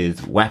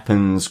with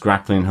weapons,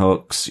 grappling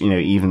hooks,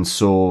 even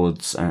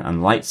swords and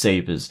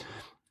lightsabers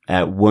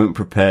won't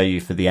prepare you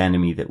for the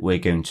enemy that we're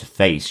going to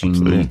face. You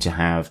need to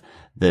have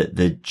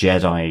the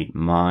Jedi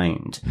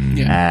mind,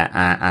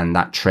 and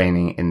that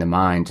training in the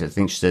mind. I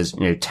think she says,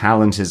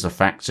 talent is a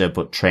factor,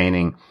 but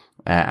training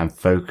and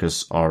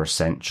focus are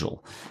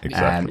essential.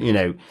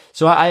 Exactly.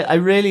 So I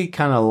really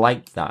kind of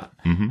like that,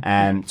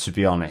 to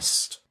be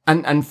honest.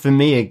 And for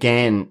me,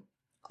 again,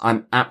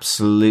 I'm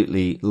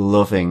absolutely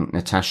loving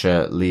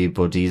Natasha Leigh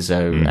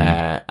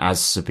Bordizzo as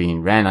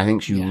Sabine Wren. I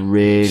think she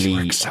really... She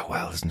works so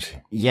well, doesn't she?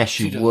 Yeah,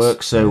 she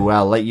works so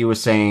well. Like you were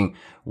saying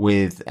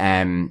with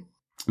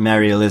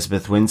Mary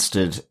Elizabeth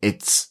Winstead,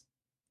 it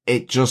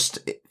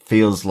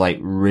feels like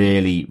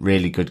really,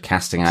 really good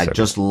casting. I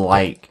just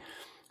like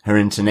her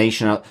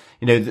intonation.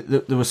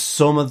 There was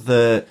some of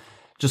the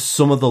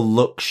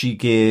look she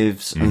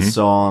gives and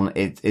so on.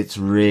 It's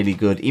really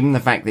good. Even the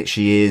fact that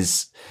she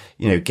is,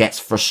 gets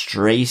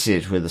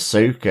frustrated with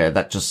Ahsoka,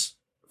 that just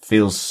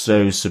feels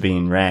so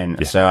Sabine Wren.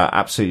 Yeah. So I'm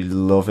absolutely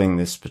loving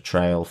this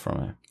portrayal from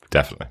her.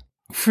 Definitely.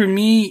 For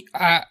me,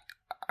 I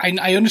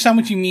understand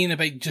what you mean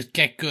about just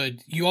get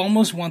good. You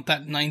almost want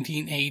that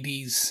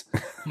 1980s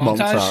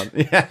montage.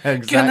 Yeah, exactly.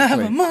 Gonna have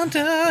a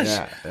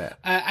montage. Yeah.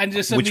 And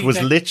just which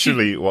was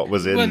literally what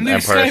was in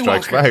Empire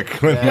Strikes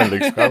Back when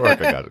Luke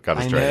Skywalker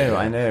got his training.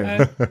 I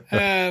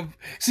know.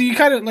 So you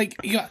kind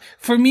of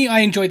for me, I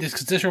enjoyed this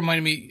because this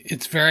reminded me,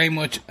 it's very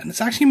much, and it's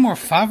actually more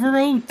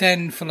Favreau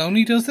than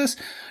Filoni does this.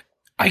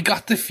 I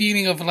got the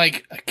feeling of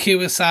like a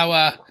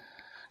Kurosawa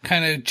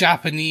kind of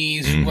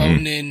Japanese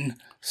Ronin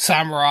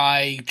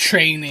samurai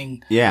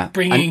training,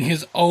 bringing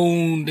his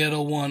own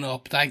little one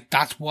up. Like,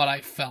 that's what I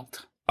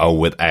felt. Oh,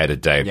 without a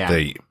doubt. Yeah.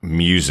 The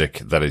music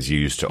that is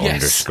used to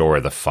underscore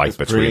the fight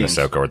between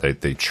Ahsoka, or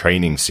the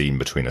training scene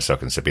between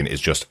Ahsoka and Sabine,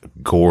 is just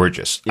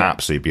gorgeous. Yeah.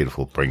 Absolutely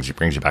beautiful. Brings you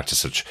back to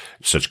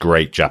such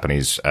great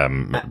Japanese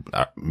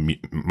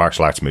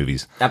martial arts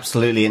movies.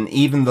 Absolutely. And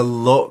even the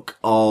look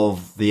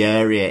of the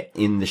area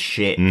in the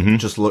ship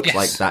just looks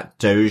like that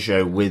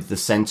dojo with the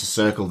center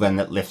circle then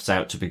that lifts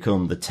out to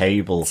become the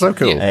table. So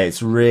cool.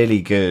 It's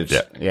really good.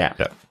 Yeah.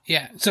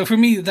 Yeah, so for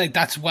me, like,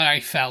 that's what I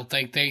felt.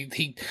 Like,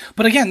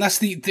 but again, that's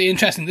the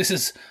interesting. This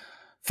is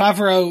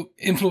Favreau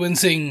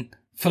influencing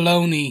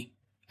Filoni,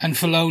 and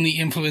Filoni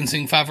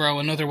influencing Favreau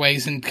in other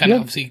ways. And kind of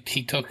obviously,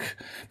 he took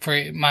for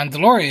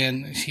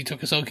Mandalorian, she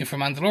took Ahsoka for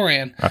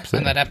Mandalorian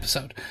in that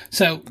episode.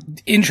 So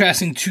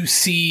interesting to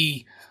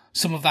see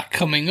some of that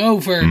coming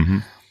over.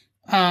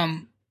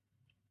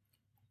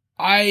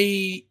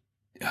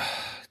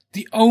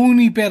 The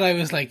only bit I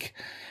was like,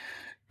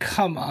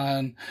 come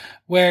on,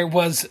 where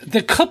was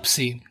the cup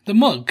scene, the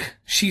mug?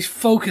 She's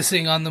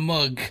focusing on the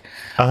mug,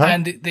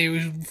 and they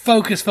were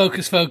focus,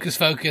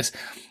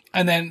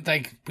 and then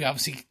like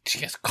she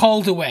gets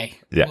called away.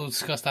 Yeah. We'll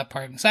discuss that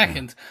part in a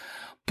second.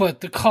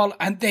 But the call,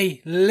 and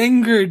they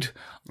lingered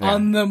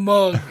on the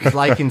mug. It's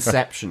like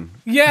Inception.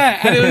 Yeah,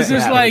 and it was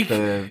just like,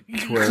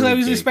 because I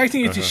was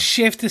expecting it to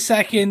shift a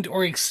second,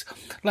 or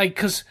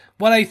because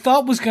what I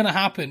thought was going to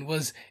happen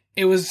was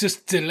it was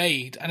just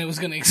delayed and it was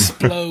going to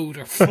explode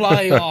or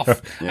fly off.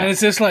 And it's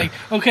just like,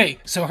 okay,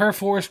 so her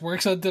force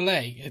works on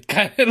delay. It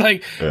kind of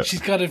like, she's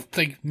got to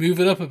like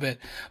move it up a bit.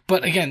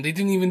 But again, they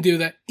didn't even do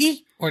that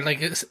or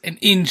like an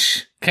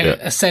inch, kind of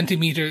a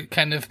centimeter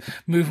kind of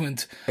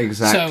movement.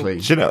 Exactly.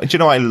 So, do you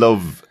know, I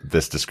love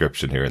this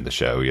description here in the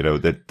show.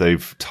 That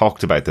they've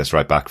talked about this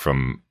right back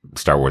from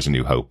Star Wars: A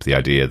New Hope. The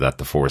idea that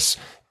the force,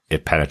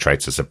 it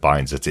penetrates us, it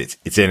binds us,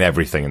 it's in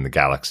everything in the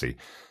galaxy.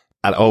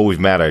 And we've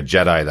met our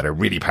Jedi that are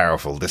really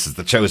powerful. This is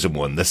the chosen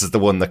one. This is the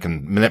one that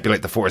can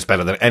manipulate the Force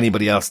better than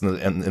anybody else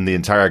in the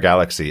entire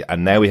galaxy.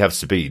 And now we have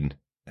Sabine,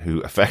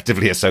 who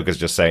effectively Ahsoka's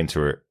just saying to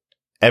her,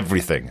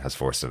 everything has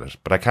Force in it,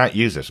 but I can't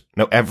use it.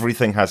 No,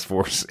 everything has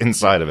Force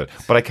inside of it,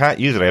 but I can't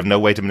use it. I have no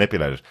way to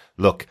manipulate it.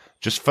 Look,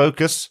 just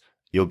focus.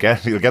 You'll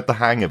get the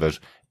hang of it.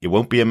 It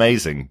won't be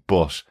amazing,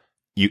 but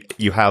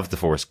you have the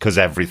Force because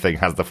everything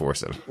has the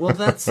Force in it. Well,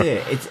 that's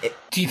it.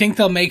 Do you think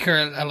they'll make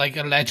her a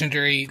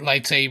legendary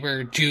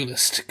lightsaber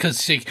duelist?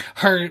 Because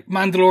her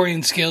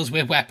Mandalorian skills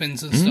with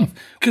weapons and stuff.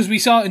 Because we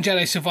saw in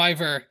Jedi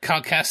Survivor,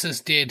 Cal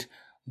Kestis did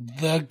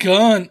the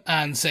gun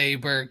and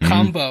saber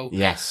combo.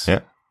 Yes.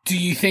 Yeah. Do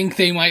you think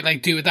they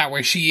might do it that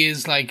where she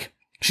is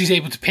she's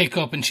able to pick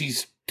up and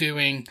she's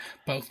doing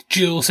both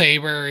dual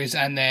sabers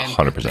and then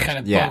 100%. kind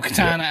of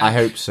Bo-Katan? I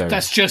hope so.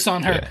 That's just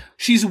on her. Yeah.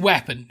 She's a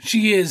weapon.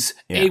 She is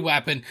a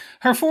weapon.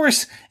 Her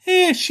force,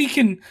 she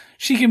can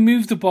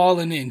move the ball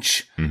an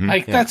inch.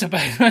 That's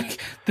about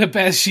the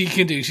best she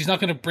can do. She's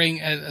not going to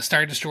bring a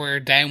Star Destroyer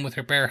down with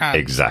her bare hands.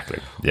 Exactly.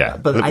 Yeah,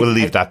 but we'll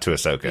leave that to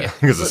Ahsoka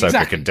because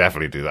Ahsoka can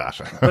definitely do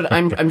that. But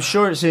I'm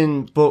sure it's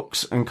in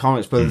books and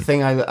comics. But the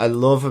thing I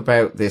love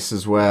about this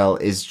as well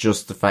is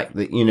just the fact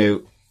that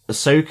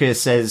Ahsoka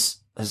says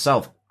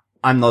herself,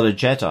 I'm not a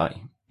Jedi,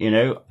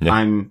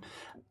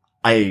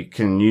 I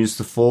can use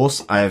the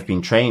Force, I have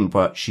been trained,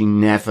 but she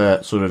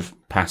never sort of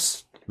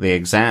passed the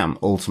exam,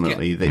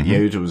 ultimately, that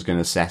Yoda was going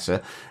to set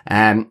her.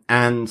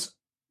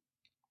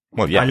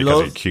 Well, yeah,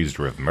 because he accused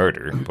her of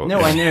murder. But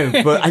no, I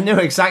know, but I know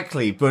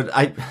exactly, but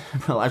I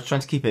was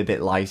trying to keep it a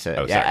bit lighter.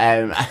 Oh,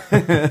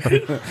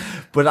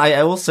 but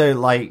I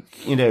also where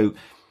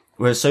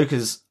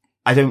Ahsoka's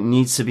I don't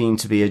need Sabine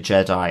to be a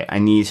Jedi. I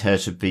need her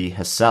to be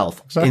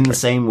herself in the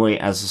same way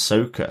as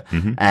Ahsoka.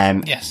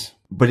 Yes.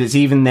 But it's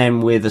even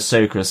then with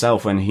Ahsoka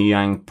herself when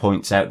Huyang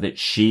points out that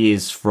she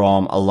is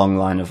from a long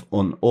line of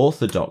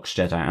unorthodox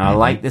Jedi. And I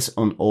like this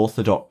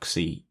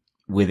unorthodoxy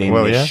within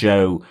this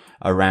show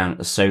around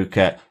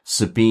Ahsoka,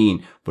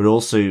 Sabine, but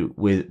also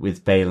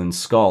with Baylan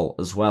Skoll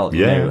as well.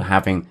 You know,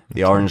 having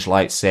the orange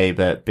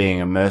lightsaber,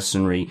 being a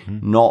mercenary,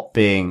 not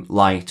being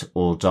light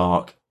or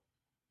dark.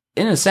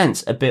 In a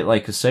sense, a bit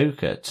like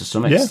Ahsoka to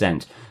some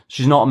extent.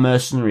 She's not a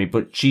mercenary,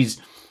 but she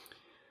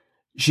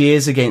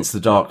is against the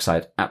dark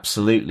side,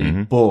 absolutely.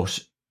 But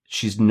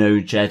she's no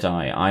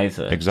Jedi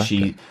either.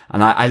 Exactly.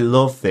 I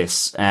love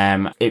this.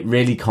 It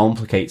really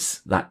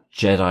complicates that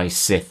Jedi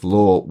Sith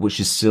lore, which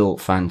is still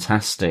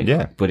fantastic.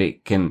 Yeah. But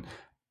it can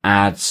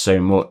add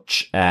so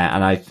much.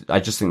 And I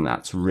just think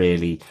that's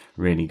really,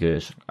 really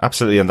good.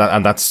 Absolutely.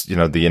 And that's, you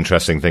know, the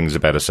interesting things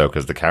about Ahsoka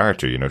as the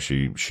character. You know,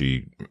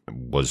 she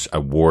was a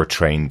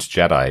war-trained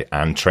Jedi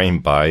and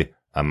trained by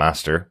a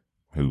master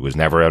who was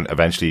never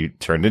eventually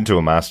turned into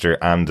a master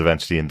and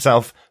eventually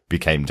himself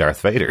became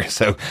Darth Vader.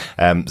 So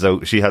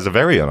she has a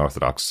very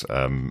unorthodox,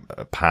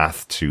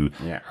 path to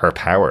her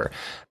power.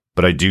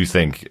 But I do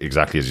think,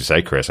 exactly as you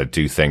say, Chris, I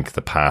do think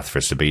the path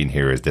for Sabine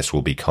here is this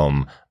will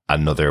become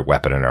another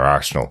weapon in her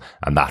arsenal.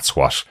 And that's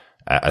what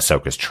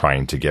Ahsoka's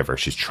trying to give her.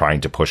 She's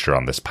trying to push her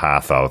on this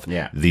path of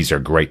these are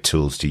great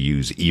tools to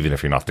use, even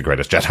if you're not the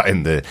greatest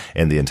Jedi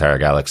in the entire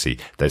galaxy.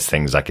 There's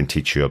things I can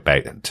teach you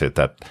about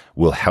that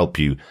will help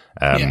you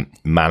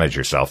manage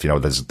yourself. You know,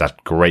 there's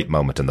that great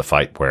moment in the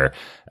fight where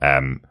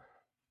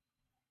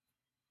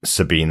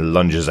Sabine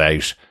lunges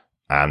out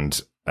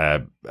and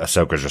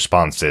Ahsoka's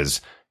response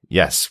is,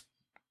 yes,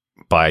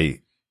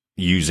 by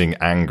using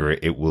anger,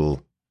 it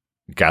will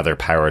gather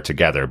power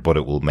together, but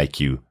it will make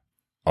you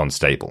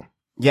unstable.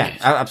 Yeah,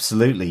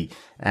 absolutely.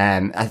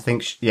 I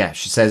think,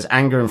 she says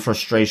anger and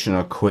frustration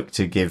are quick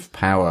to give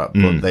power,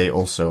 but they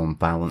also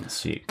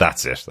unbalance you.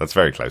 That's it. That's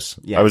very close.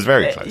 Yeah. I was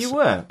very close. You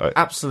were.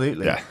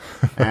 Absolutely.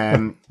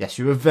 Yeah. Yes,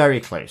 you were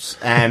very close.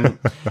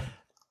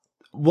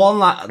 One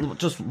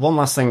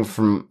last thing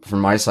from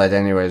my side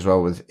anyway as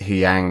well with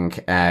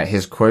Huyang.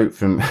 His quote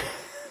for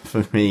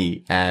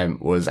me,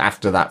 was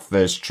after that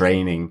first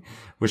training,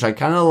 which I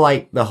kind of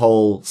like the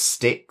whole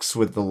sticks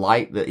with the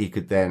light that he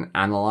could then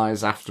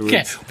analyze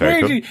afterwards.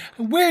 Yeah,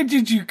 where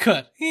did you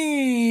cut?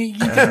 You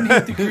didn't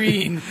hit the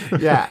green.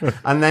 Yeah,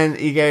 and then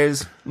he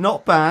goes,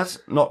 not bad,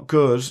 not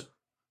good,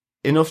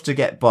 enough to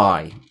get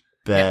by,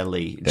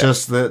 barely. Yeah.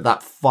 Just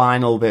that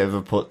final bit of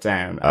a put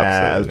down.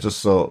 I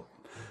just thought,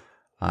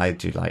 I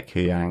do like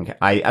Huyang.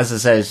 As I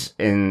said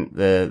in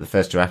the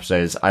first two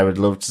episodes, I would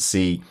love to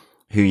see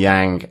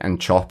Huyang and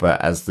Chopper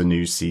as the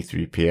new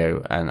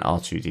C-3PO and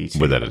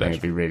R2-D2. Without a doubt.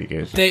 It'd be really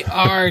good. They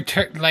are,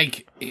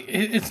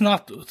 it's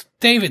not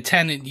David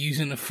Tennant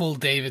using a full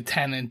David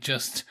Tennant,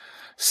 just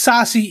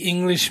sassy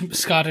English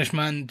Scottish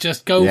man,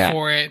 just go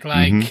for it.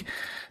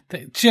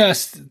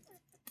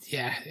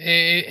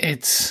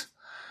 It's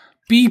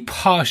be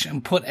posh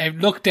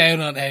and look down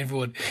on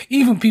everyone,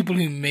 even people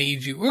who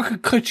made you or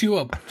could cut you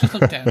up. Just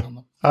look down on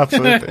them.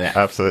 Absolutely,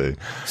 absolutely.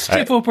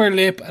 Stiff upper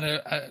lip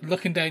and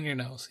looking down your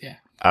nose. Yeah.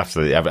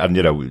 Absolutely. And,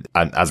 you know,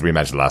 and as we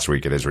mentioned last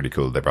week, it is really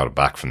cool they brought it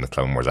back from the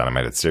Clone Wars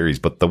animated series.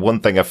 But the one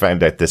thing I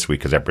found out this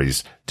week, because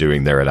everybody's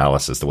doing their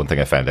analysis, the one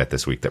thing I found out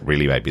this week that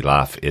really made me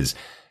laugh is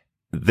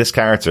this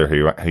character,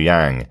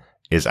 Huyang,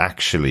 is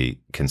actually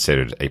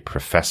considered a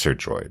professor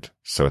droid.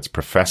 So it's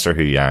Professor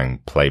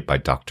Huyang played by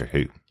Doctor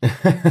Who,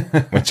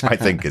 which I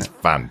think is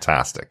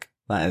fantastic.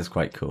 That is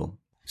quite cool.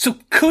 So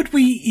could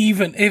we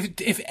even,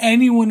 if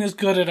anyone is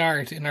good at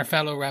art in our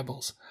fellow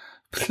rebels,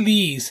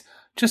 please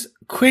just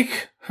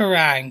quick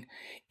harangue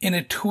in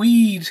a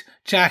tweed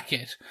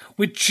jacket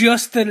with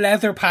just the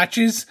leather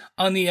patches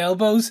on the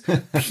elbows,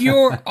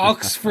 pure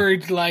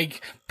Oxford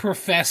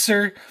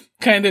professor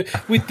kind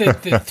of with the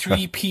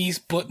 3-piece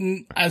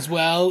button as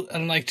well,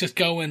 and just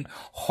going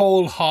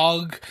whole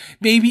hog,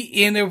 maybe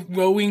in a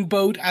rowing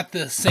boat at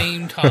the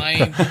same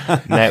time.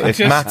 Now, if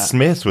Matt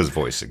Smith was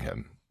voicing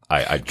him,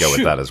 I'd go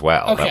with that as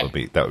well.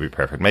 Okay. That would be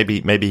perfect.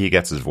 Maybe he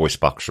gets his voice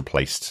box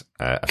replaced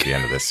at the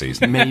end of this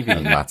season. Maybe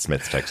and Matt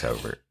Smith takes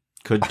over.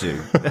 Could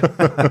do.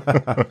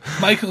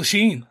 Michael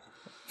Sheen.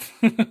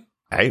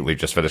 Hey, we've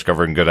just finished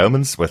covering Good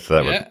Omens with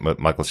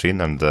Michael Sheen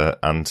and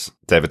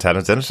David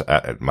Tennant in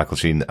it. Michael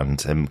Sheen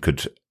and him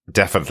could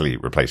definitely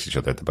replace each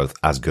other. They're both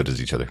as good as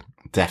each other.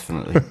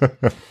 Definitely.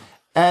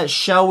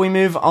 Shall we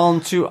move on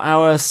to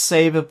our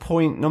saber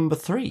point number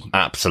 3?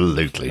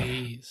 Absolutely.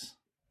 Please.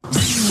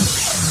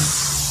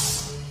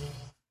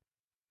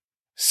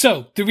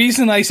 So, the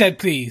reason I said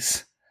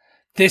please,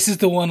 this is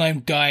the one I'm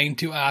dying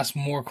to ask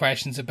more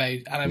questions about,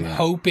 and I'm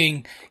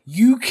hoping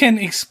you can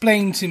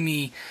explain to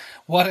me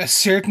what a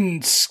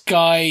certain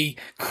sky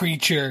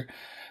creature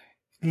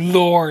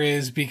lore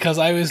is, because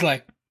I was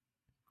like,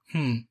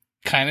 kind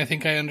of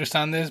think I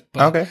understand this,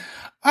 but okay.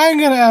 I'm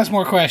going to ask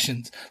more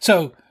questions.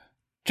 So,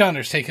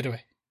 Johners, take it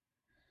away.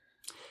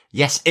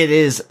 Yes, it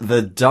is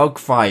the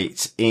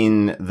dogfight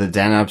in the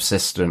Denab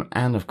system.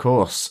 And of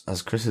course,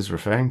 as Chris is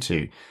referring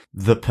to,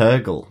 the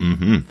Purgle.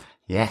 Mm-hmm.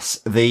 Yes,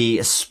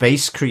 the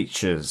space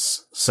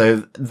creatures.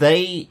 So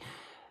they,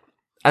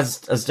 as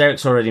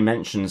Derek's already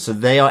mentioned, so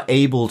they are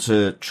able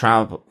to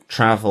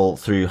travel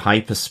through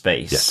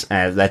hyperspace. Yes.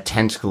 Their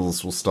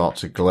tentacles will start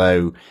to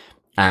glow,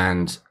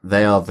 and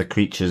they are the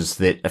creatures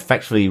that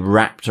effectively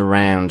wrapped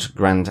around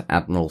Grand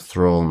Admiral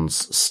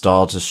Thrawn's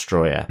Star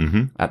Destroyer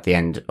at the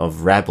end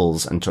of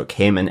Rebels and took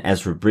him and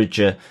Ezra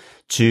Bridger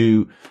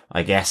to,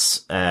 I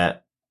guess,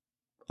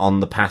 on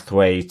the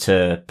pathway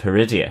to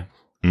Peridia.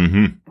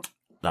 Mm-hmm.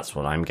 That's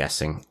what I'm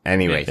guessing.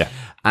 Anyway. Yeah.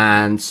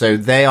 And so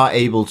they are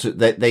able to,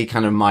 they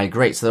kind of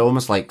migrate. So they're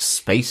almost like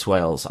space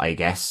whales, I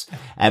guess.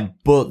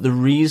 But the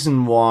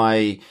reason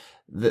why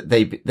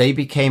they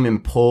became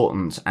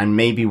important, and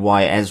maybe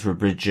why Ezra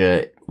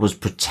Bridger was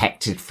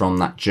protected from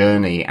that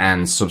journey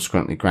and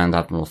subsequently Grand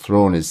Admiral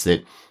Thrawn, is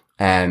that,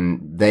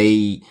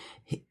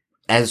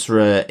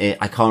 Ezra,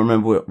 I can't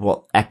remember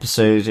what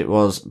episode it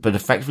was, but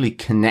effectively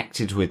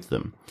connected with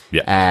them.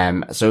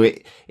 Yeah. So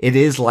it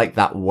is like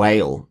that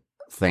whale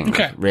thing,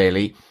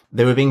 really.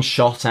 They were being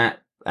shot at,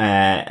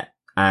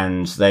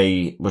 and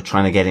they were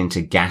trying to get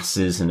into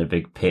gases in a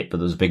big pit, but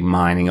there was a big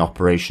mining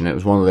operation. It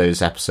was one of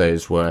those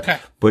episodes where,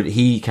 but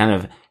he kind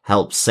of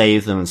helped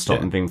save them and stop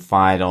them being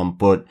fired on.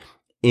 But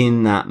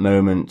in that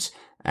moment,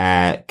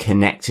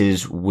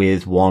 connected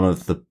with one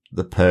of the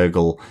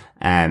Purgle,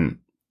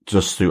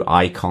 just through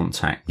eye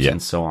contact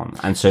and so on.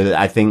 And so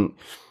I think,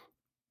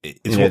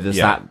 there's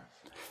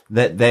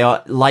that they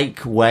are like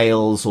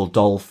whales or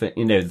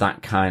dolphin,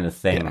 that kind of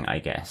thing, I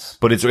guess.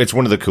 But it's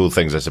one of the cool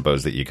things, I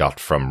suppose, that you got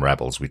from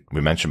Rebels.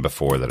 We mentioned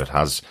before that it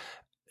has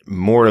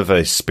more of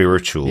a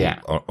spiritual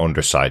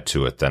underside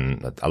to it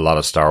than a lot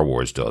of Star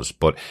Wars does.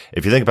 But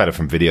if you think about it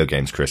from video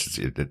games, Chris,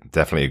 it's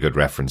definitely a good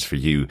reference for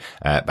you,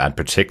 and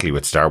particularly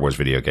with Star Wars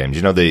video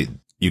games.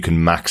 You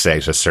can max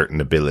out a certain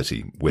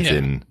ability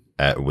within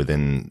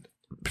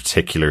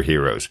particular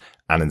heroes.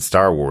 And in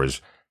Star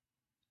Wars,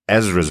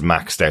 Ezra's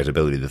maxed out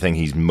ability, the thing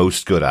he's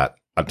most good at,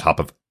 on top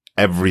of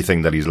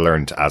everything that he's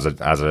learned as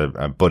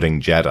a budding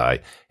Jedi,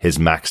 his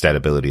maxed out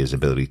ability is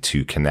ability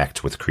to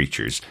connect with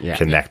creatures,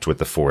 connect with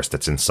the Force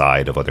that's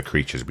inside of other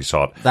creatures. We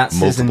saw it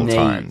multiple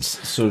times.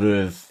 Sort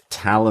of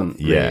talent,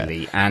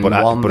 really, and but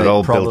it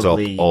all built up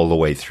all the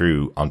way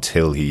through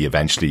until he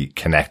eventually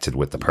connected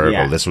with the Purgle.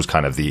 Yeah. This was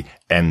kind of the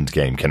end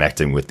game,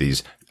 connecting with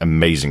these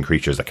amazing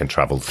creatures that can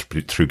travel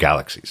through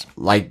galaxies.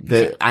 Like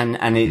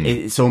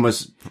it's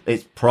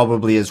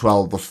probably as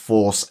well the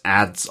Force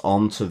adds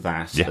onto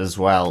that as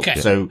well. Okay.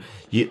 So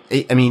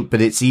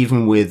but it's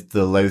even with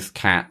the Loth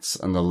Cats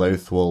and the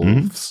Loth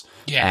Wolves.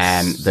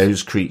 Yes.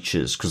 Those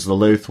creatures, because the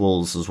Loth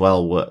Wolves as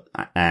well were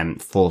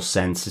Force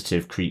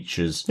sensitive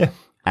creatures. Yeah.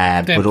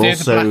 They're but the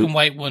also black and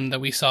white one that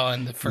we saw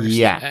in the first,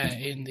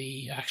 in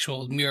the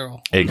actual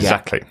mural.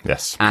 Exactly.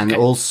 Yes. And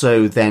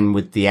also then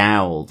with the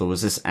owl, there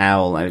was this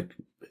owl,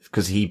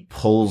 because he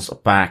pulls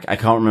back. I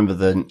can't remember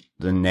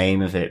the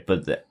name of it,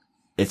 but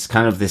it's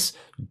kind of this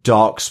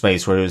dark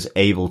space where he was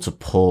able to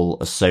pull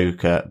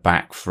Ahsoka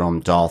back from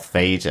Darth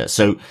Vader.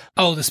 So,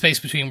 the space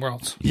between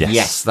worlds.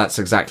 Yes, that's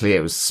exactly it.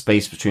 It was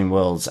space between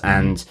worlds,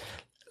 and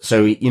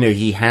so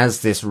he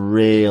has this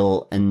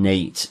real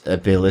innate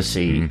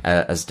ability,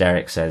 as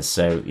Derek says.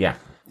 So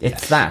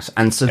it's that,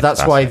 and so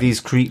that's why these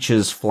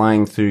creatures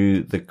flying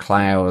through the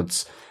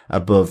clouds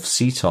above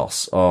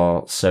Cetos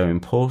are so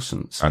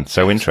important and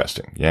so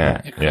interesting.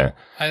 Yeah.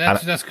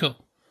 That's cool.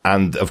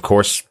 And of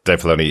course,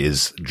 Dave Filoni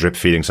is drip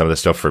feeding some of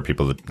this stuff for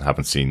people that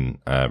haven't seen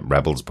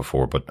Rebels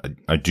before. But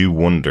I do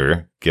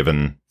wonder,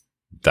 given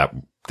that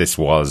this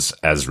was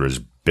Ezra's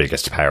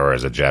biggest power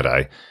as a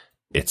Jedi,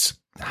 it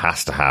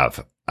has to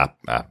have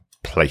a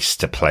place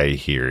to play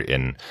here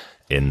in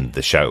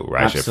the show,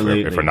 right?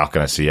 Absolutely. If we're not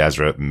going to see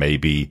Ezra,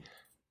 maybe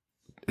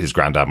his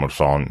Grand Admiral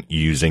Thrawn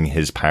using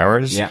his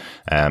powers. Yeah.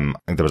 I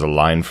think there was a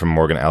line from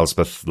Morgan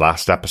Elsbeth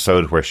last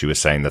episode where she was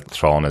saying that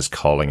Thrawn is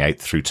calling out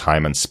through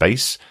time and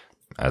space.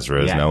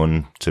 Ezra is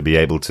known to be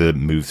able to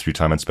move through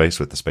time and space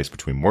with the space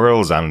between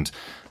worlds and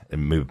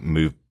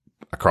move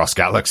across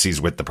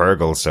galaxies with the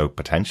Purgle. So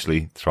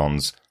potentially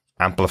Thrawn's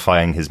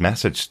amplifying his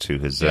message to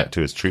his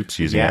troops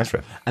using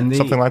Ezra. And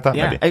something like that,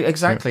 maybe.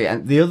 Exactly.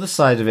 And the other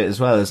side of it as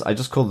well is, I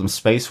just call them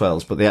space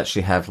whales, but they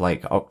actually have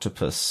like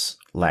octopus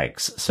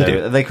legs.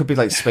 So they could be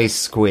like space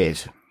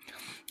squid.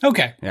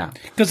 Okay. Yeah.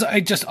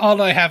 Because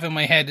all I have in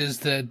my head is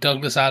the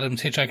Douglas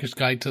Adams Hitchhiker's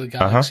Guide to the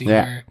Galaxy,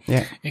 where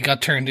it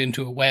got turned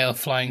into a whale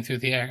flying through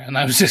the air. And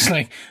I was just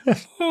like,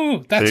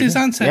 oh, that's his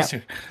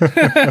ancestor.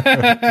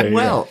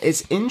 Well,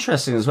 it's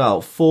interesting as well,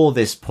 for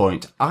this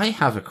point, I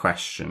have a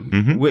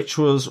question, which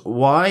was,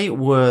 why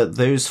were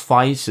those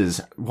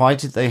fighters, why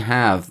did they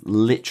have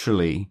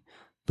literally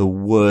the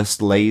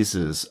worst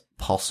lasers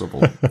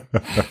possible?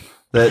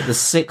 The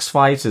 6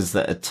 fighters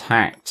that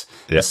attacked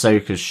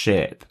Ahsoka's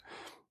ship.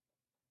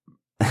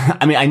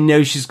 I mean, I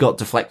know she's got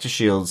deflector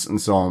shields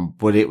and so on,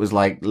 but it was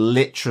like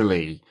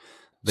literally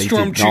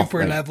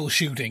Stormtrooper level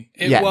shooting.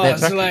 It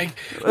was like,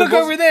 look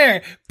over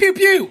there, pew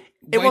pew.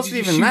 It why wasn't did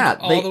you even shoot that.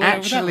 all the way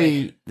over that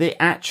way? They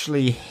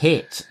actually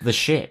hit the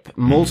ship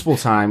multiple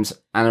times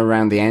and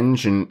around the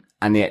engine,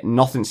 and yet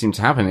nothing seemed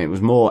to happen. It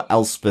was more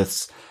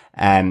Elspeth's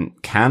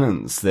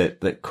cannons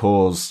that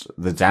caused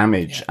the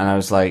damage. Yeah. And I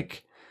was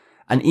like,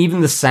 and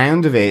even the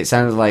sound of it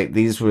sounded like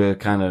these were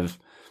kind of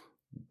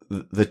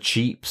the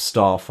cheap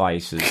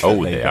starfighters.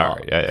 Oh, that they got,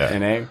 are. Yeah. You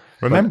know?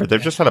 Remember,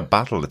 they've just had a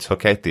battle that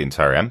took out the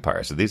entire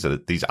empire. So these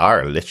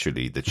are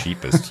literally the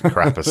cheapest,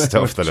 crappiest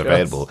stuff that's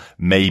available.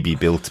 Maybe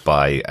built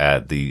by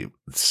the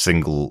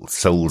single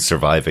sole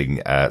surviving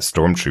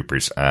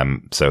stormtroopers.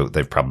 So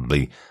they've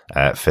probably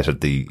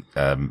fitted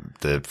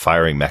the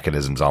firing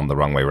mechanisms on the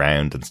wrong way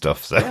round and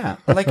stuff. So. Yeah,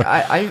 like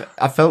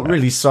I felt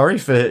really sorry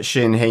for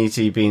Shin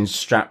Haiti being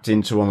strapped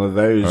into one of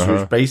those,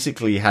 which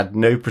basically had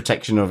no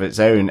protection of its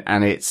own,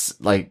 and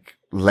its like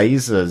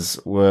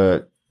lasers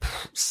were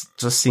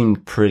just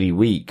seemed pretty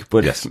weak.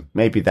 But yes.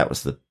 Maybe that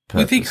was the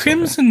purpose. With the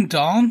Crimson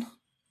Dawn,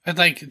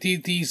 like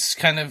these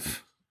kind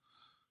of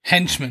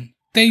henchmen,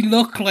 they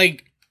look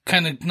like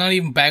kind of not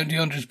even bounty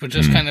hunters, but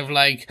just kind of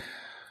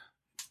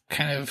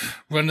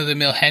run of the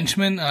mill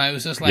henchmen. And I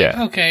was just like,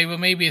 okay, well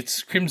maybe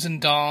it's Crimson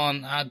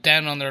Dawn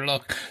down on their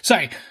luck.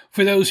 Sorry,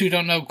 for those who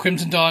don't know,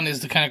 Crimson Dawn is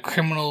the kind of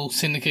criminal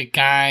syndicate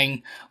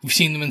gang. We've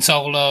seen them in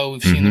Solo.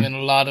 We've seen them in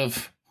a lot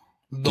of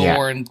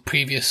lore and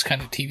previous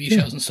kind of TV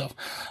shows and stuff.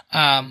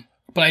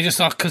 But I just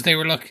thought because they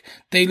looked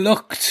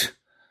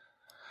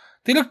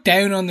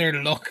down on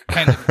their luck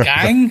kind of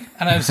gang,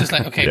 and I was just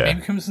like, okay,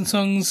 maybe Crimson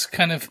Sons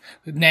kind of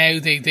now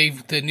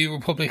they've the New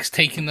Republic's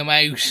taken them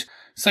out.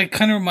 It's like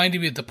kind of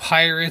reminded me of the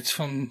pirates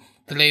from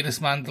the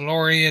latest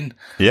Mandalorian.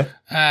 Yeah.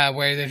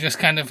 Where they're just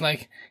kind of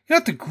like, you're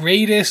not the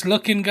greatest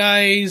looking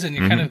guys, and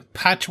you're kind of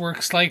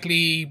patchwork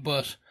slightly,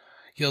 but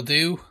you'll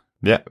do.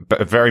 Yeah,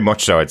 but very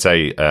much so. I'd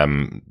say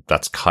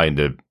that's kind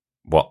of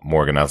what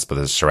Morgan Elspeth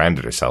has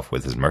surrounded herself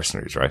with as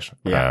mercenaries, right?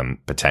 Yeah.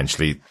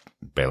 Potentially,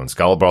 Bale and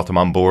Skull brought them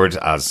on board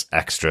as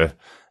extra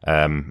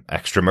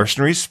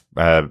mercenaries.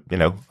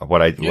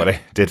 What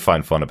I did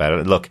find fun about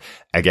it. Look,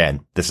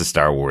 again, this is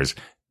Star Wars.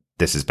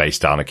 This is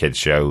based on a kids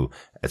show.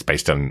 It's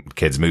based on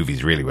kids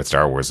movies, really, with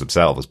Star Wars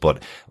themselves.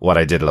 But what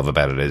I did love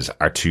about it is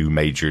our two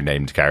major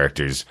named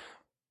characters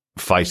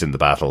fight in the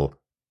battle,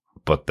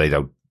 but they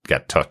don't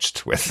get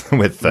touched with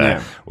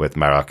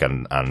Marok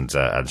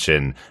and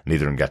Shin.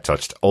 Neither of them get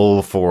touched.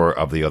 All four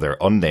of the other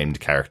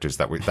unnamed characters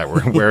that were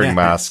wearing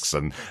masks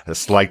and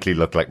slightly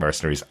looked like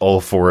mercenaries,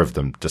 all four of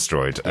them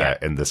destroyed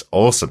in this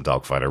awesome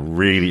dogfight. I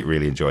really,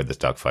 really enjoyed this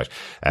dogfight.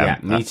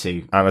 Me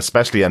too. And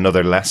especially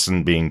another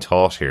lesson being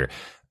taught here.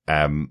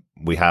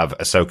 We have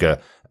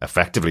Ahsoka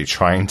effectively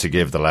trying to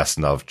give the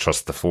lesson of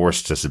trust the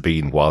Force to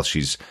Sabine while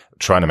she's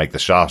trying to make the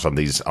shot on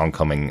these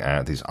oncoming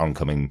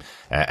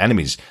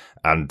enemies.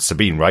 And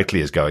Sabine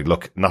rightly is going,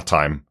 look, not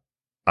time.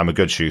 I'm a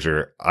good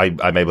shooter.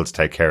 I'm able to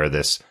take care of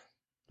this.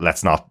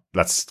 Let's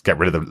get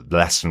rid of the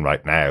lesson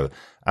right now.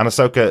 And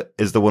Ahsoka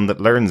is the one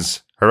that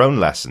learns her own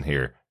lesson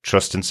here.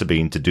 Trust in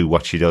Sabine to do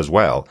what she does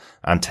well,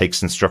 and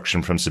takes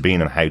instruction from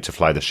Sabine on how to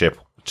fly the ship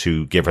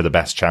to give her the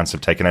best chance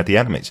of taking out the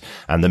enemies.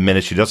 And the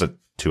minute she does it,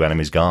 two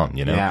enemies gone,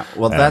 you know? Yeah,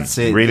 well, that's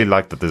it. Really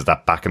like that there's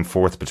that back and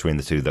forth between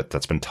the two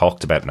that's been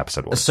talked about in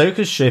episode 1.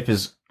 Ahsoka's ship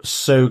is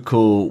so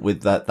cool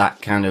with that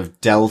kind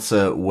of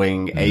delta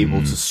wing able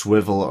to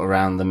swivel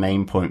around the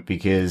main point,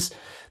 because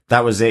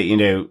that was it, you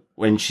know,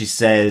 when she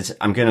said,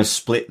 I'm going to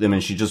split them,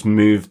 and she just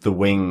moved the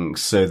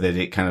wings so that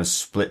it kind of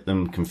split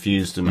them,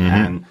 confused them,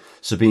 and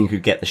Sabine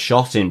could get the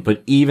shot in.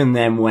 But even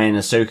then, when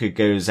Ahsoka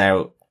goes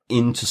out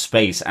into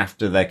space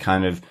after they're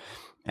kind of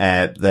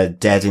they're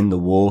dead in the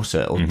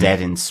water, or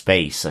dead in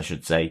space, I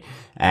should say.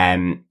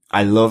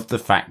 I love the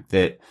fact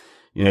that,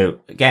 you know,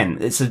 again,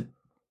 it's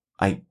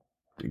I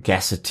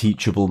guess a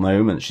teachable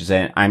moment. She's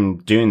saying, I'm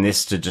doing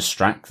this to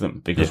distract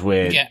them because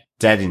we're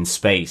dead in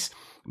space.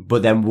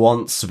 But then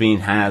once Sabine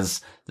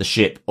has the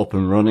ship up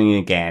and running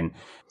again,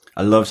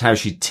 I loved how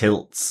she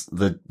tilts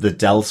the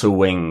delta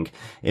wing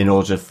in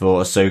order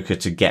for Ahsoka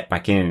to get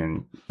back in.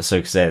 And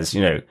Ahsoka says,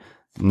 you know,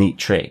 neat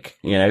trick,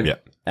 you know? Yeah.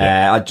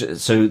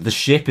 So the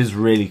ship is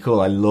really cool.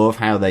 I love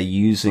how they're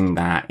using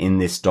that in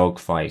this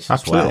dogfight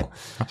as well.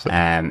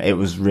 Absolutely. It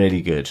was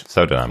really good.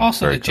 So dynamic.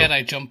 Also, very the cool.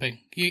 Jedi jumping.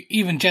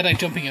 Even Jedi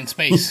jumping in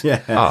space. Yeah.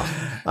 Cool.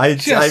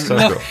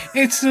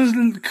 It's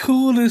the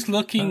coolest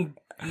looking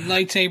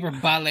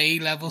lightsaber ballet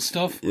level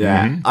stuff.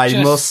 Yeah,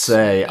 I must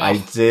say, I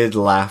did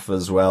laugh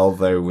as well,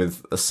 though,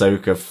 with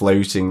Ahsoka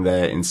floating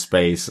there in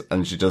space,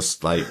 and she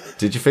just like,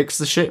 did you fix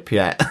the ship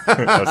yet?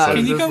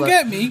 Can you come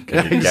get me?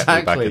 Can you get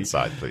me back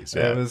inside, please?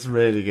 Yeah. It was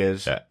really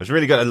good. Yeah, it was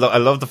really good. I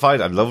love the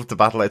fight. I loved the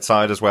battle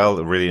outside as well.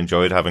 I really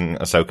enjoyed having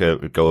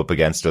Ahsoka go up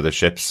against other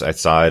ships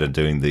outside and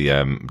doing the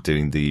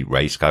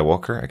Rey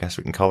Skywalker, I guess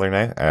we can call her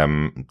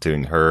now,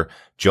 doing her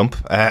jump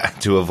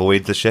to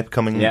avoid the ship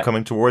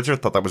coming towards her. I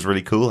thought that was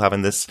really cool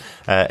having this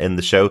in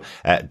the show.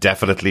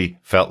 Definitely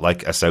felt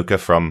like Ahsoka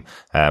from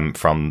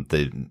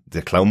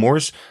the Clone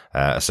Wars.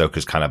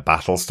 Ahsoka's kind of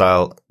battle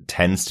style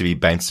tends to be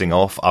bouncing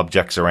off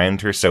objects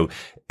around her, so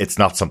it's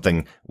not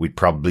something we'd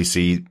probably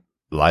see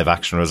live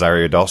action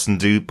Rosario Dawson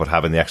do, but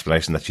having the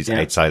explanation that she's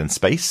outside in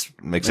space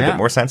makes a bit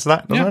more sense of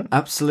that, doesn't it?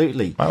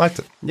 Absolutely. I liked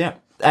it. Yeah.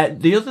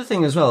 The other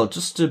thing as well,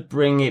 just to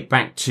bring it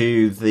back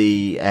to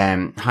the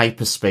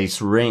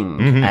hyperspace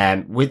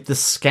ring, with the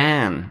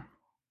scan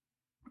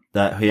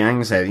that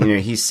Huyang said,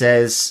 he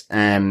says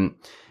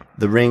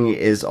the ring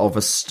is of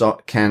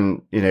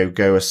can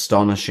go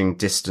astonishing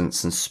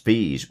distance and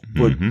speed,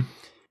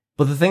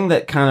 but the thing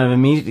that kind of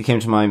immediately came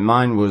to my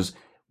mind was,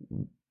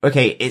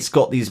 okay, it's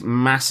got these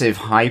massive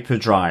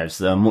hyperdrives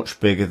that are much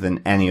bigger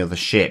than any other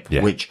ship,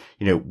 which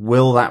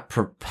will that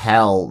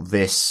propel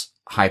this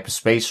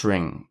hyperspace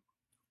ring?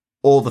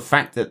 Or the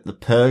fact that the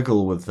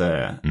Purgle were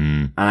there,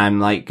 and I'm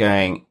like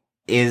going,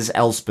 is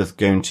Elspeth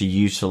going to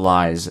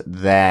utilize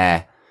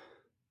their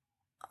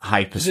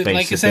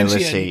hyperspace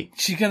ability?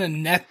 She's going to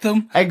net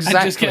them exactly,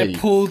 and just get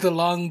pulled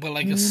along by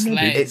like a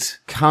sled. It's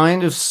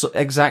kind of,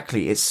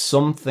 exactly, it's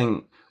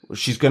something,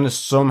 she's going to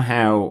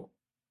somehow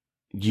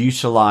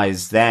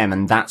utilize them,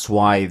 and that's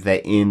why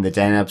they're in the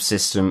Deneb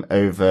system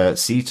over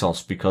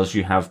Cetos, because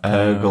you have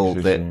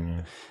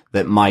Purgle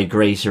that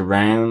migrate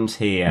around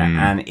here,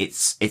 and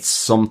it's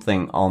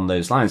something on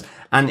those lines.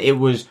 And it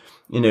was,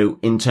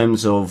 in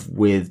terms of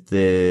with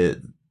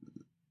the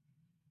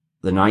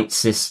Night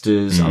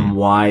Sisters and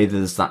why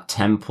there's that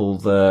temple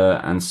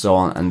there and so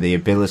on, and the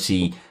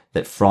ability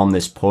that from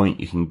this point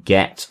you can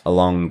get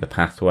along the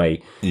pathway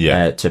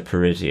to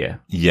Peridia.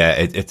 Yeah,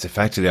 it's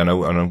effectively, I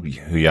know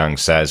Huyang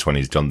says when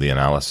he's done the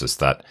analysis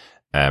that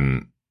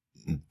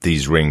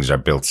these rings are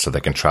built so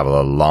they can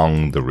travel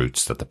along the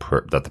routes that the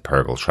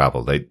Purgle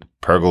travel.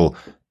 Purgle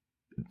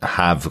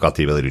have got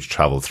the ability to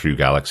travel through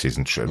galaxies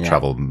and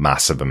travel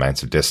massive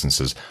amounts of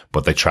distances,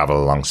 but they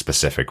travel along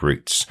specific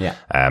routes. Yeah.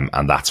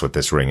 And that's what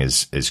this ring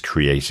is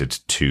created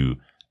to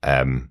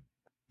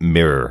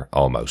mirror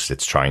almost.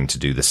 It's trying to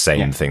do the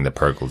same thing that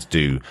Purgles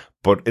do.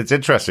 But it's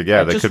interesting,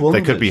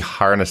 they could be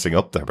harnessing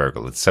up the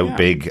Purgle. It's so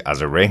big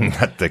as a ring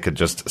that they could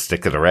just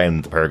stick it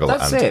around the Purgle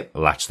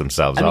latch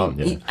themselves on.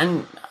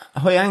 And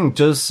Huyang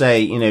does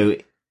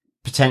say,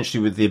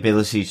 potentially with the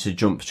ability to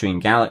jump between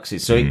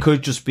galaxies. So it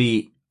could just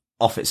be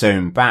off its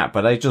own bat.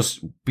 But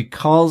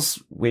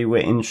because we were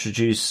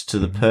introduced to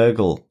the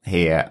Purgle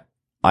here,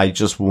 I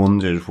just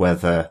wondered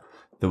whether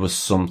there was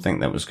something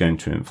that was going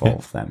to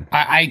involve them.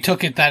 I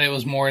took it that it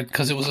was more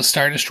because it was a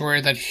Star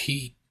Destroyer that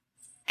he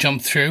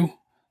jumped through.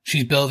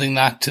 She's building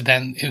that to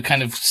then, it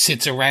kind of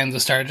sits around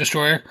the Star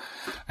Destroyer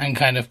and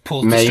kind of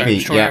pulls the Star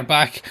Destroyer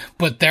back.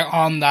 But they're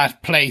on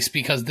that place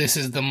because this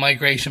is the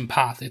migration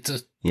path. It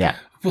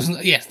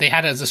wasn't, yes, they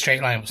had it as a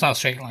straight line. It's not a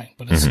straight line,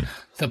 but it's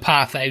the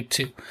path out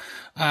to.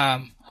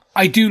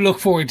 I do look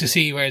forward to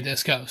see where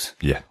this goes.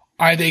 Yeah.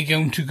 Are they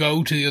going to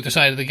go to the other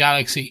side of the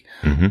galaxy?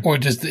 Or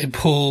does it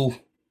pull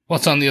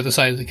what's on the other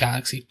side of the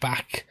galaxy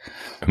back?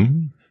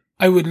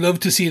 I would love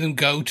to see them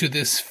go to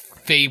this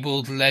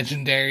fabled,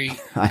 legendary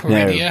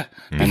Peridia,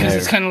 because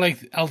it's kind of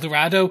like El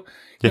Dorado.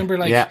 Remember,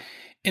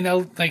 in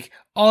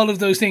all of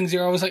those things,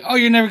 you're always like, oh,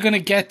 you're never going to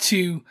get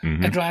to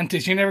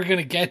Atlantis. You're never going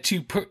to get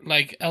to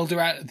El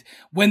Dorado.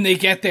 When they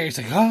get there, it's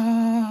like,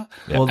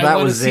 Well, that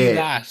was it.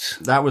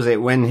 That was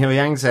it. When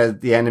Huyang said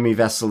the enemy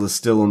vessel is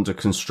still under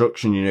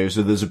construction,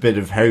 so there's a bit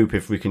of hope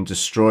if we can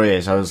destroy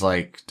it. I was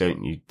like,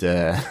 don't you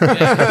dare.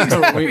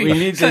 Exactly. we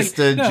need this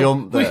to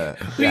jump there.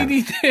 We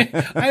need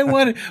to, I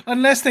want it,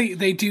 unless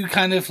they do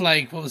kind of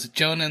like, what was it,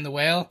 Jonah and the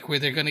Whale, where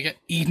they're going to get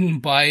eaten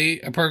by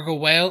a Purgle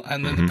whale,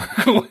 and then the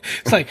Purgle,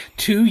 it's like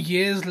 2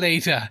 years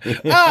later,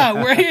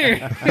 we're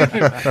here.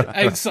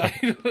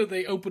 Outside,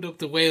 they open up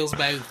the whale's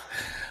mouth.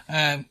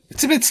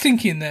 It's a bit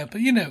stinky in there,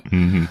 but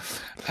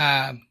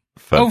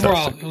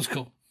overall, it was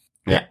cool.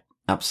 Yeah,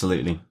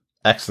 absolutely.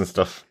 Excellent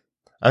stuff.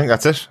 I think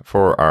that's it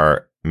for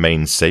our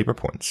main saber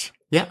points.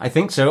 Yeah, I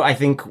think so. I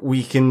think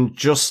we can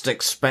just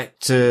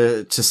expect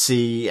to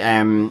see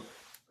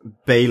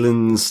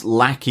Balin's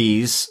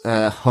lackeys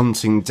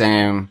hunting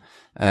down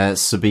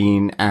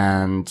Sabine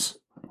and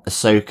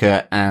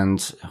Ahsoka and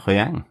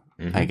Huyang,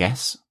 I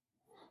guess.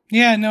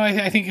 Yeah, no,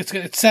 I think it's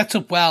good. It sets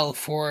up well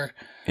for.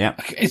 Yeah.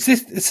 It's a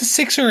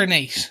 6 or an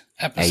 8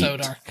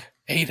 episode arc.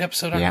 8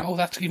 episode arc. Yeah. Oh,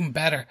 that's even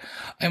better.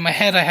 In my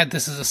head, I had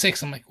this as a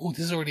 6. I'm like, oh, this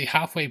is already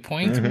halfway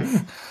point.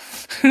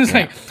 It's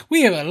like,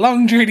 we have a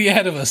long journey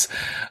ahead of us.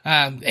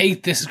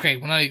 8, this is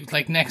great. When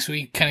next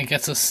week kind of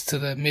gets us to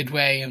the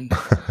midway and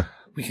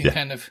we can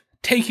kind of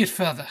take it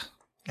further.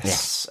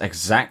 Yes,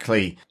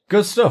 exactly.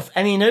 Good stuff.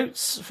 Any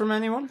notes from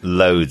anyone?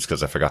 Loads,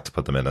 because I forgot to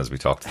put them in as we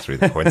talked through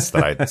the points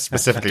that I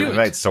specifically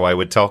made, so I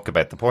would talk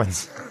about the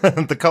points.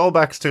 The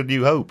callbacks to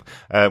New Hope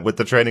with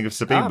the training of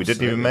Sabine. We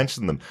didn't even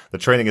mention them. The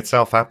training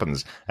itself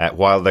happens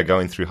while they're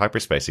going through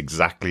hyperspace,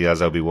 exactly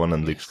as Obi-Wan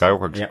and Luke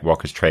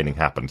Skywalker's training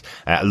happened.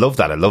 I love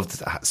that. I loved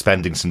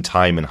spending some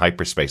time in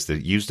hyperspace. They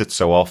used it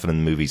so often in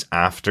the movies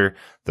after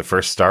the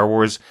first Star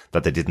Wars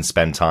that they didn't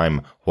spend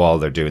time while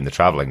they're doing the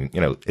traveling.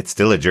 It's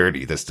still a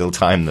journey. There's still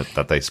time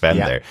that they spend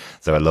there.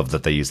 So I love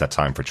that they use that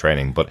time for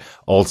training. But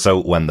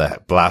also when the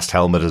blast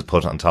helmet is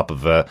put on top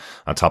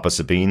of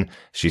Sabine,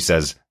 she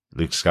says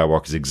Luke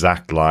Skywalker's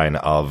exact line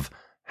of,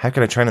 how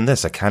can I train in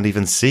this? I can't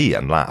even see,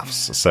 and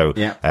laughs. So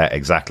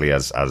exactly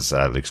as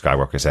Luke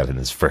Skywalker said in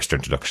his first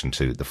introduction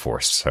to the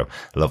Force. So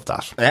love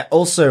that.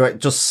 Also,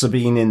 just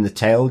Sabine in the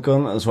tail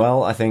gun as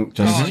well. I think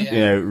just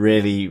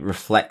really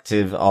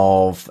reflective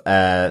of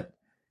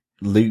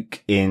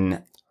Luke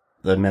in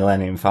the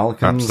Millennium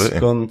Falcon's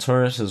gun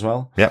turret as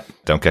well. Yep,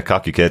 don't get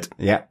cocky, kid.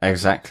 Yeah,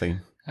 exactly.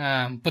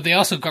 But they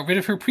also got rid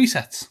of her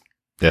presets.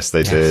 Yes,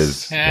 they did.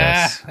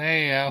 Yeah, there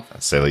you go.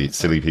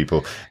 Silly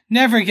people.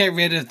 Never get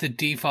rid of the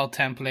default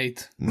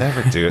template.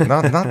 Never do it.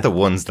 Not the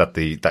ones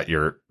that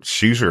your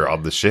shooter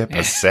on the ship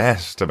has set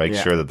to make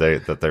sure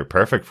that they're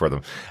perfect for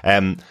them.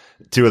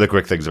 Two other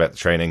quick things about the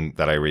training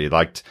that I really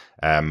liked.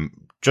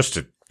 Just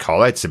to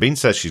call out, Sabine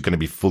says she's going to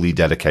be fully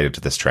dedicated to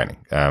this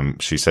training.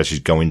 She says she's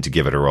going to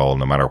give it her all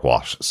no matter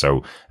what.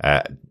 So,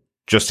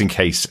 just in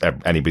case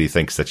anybody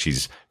thinks that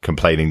she's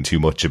complaining too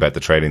much about the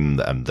training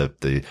and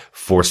the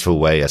forceful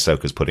way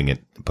Ahsoka's putting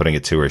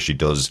it to her, she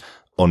does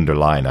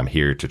underline, I'm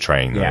here to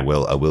train. Yeah.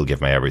 I will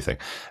give my everything.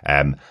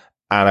 And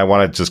I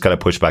want to just kind of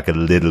push back a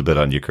little bit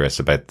on you, Chris,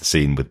 about the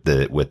scene with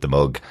the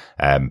mug,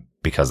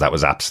 because that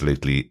was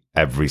absolutely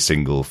every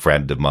single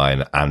friend of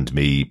mine and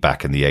me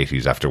back in the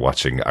 80s after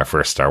watching our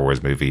first Star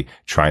Wars movie,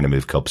 trying to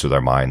move cups with our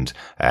mind.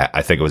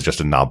 I think it was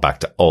just a nod back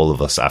to all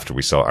of us after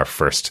we saw our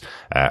first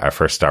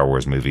Star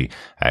Wars movie,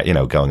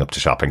 going up to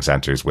shopping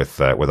centers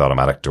with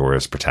automatic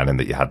doors, pretending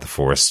that you had the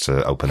Force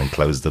to open and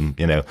close them,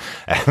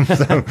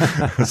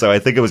 So I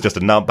think it was just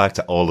a nod back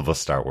to all of us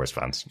Star Wars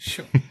fans.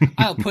 Sure.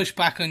 I'll push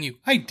back on you.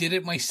 I did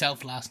it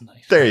myself last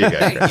night. There you go.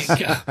 There you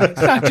go.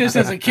 It's not just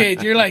as a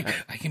kid. You're like,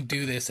 I can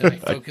do this and I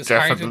focus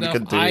hard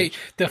enough.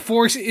 The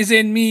Force is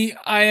in me.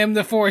 I am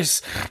the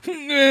Force.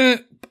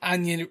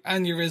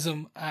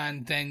 Aneurysm,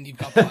 and then you've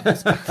got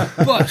bodies. But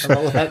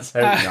let's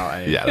hope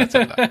not. Yeah, let's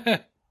hope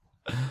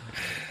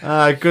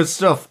not. Good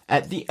stuff.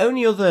 The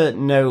only other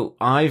note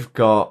I've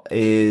got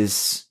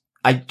is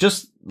I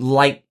just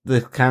like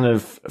the kind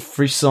of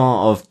frisson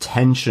of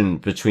tension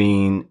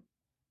between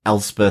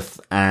Elspeth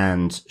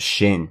and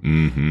Shin.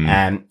 Mm-hmm.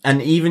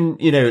 And even,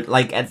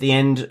 like at the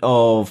end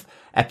of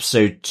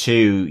episode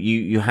 2,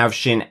 you have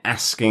Shin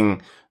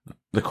asking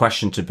the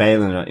question to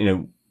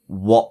Baylan,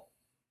 what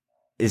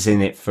is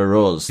in it for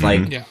us?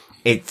 Mm-hmm. Like,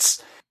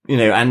 it's,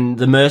 and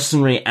the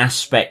mercenary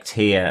aspect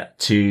here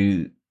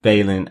to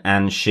Baylan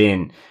and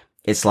Shin,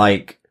 it's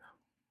like,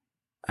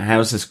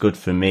 how's this good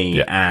for me?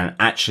 Yeah. And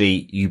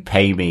actually, you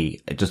pay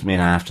me. It doesn't mean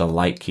I have to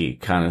like you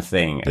kind of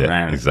thing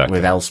around exactly.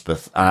 with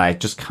Elspeth. I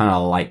just kind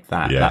of like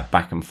that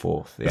back and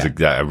forth. Yeah.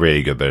 There's a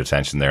really good bit of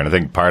tension there. And I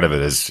think part of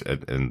it is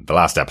in the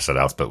last episode,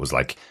 Elspeth was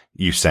like,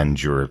 you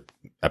send your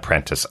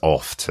apprentice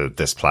off to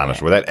this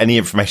planet without any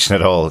information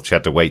at all. She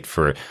had to wait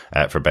for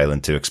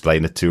Baylan to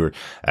explain it to her.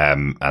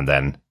 And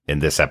then in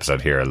this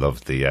episode here, I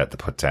love the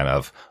put down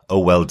of, oh,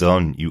 well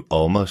done. You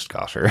almost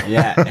got her.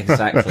 Yeah,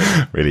 exactly.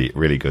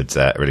 really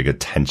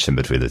good tension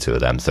between the two of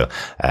them. So,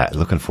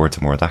 looking forward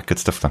to more of that good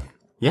stuff then.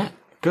 Yeah,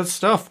 good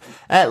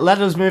stuff. Let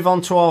us move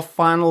on to our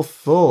final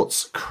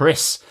thoughts.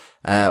 Chris,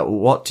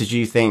 what did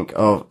you think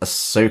of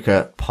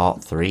Ahsoka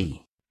Part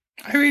 3?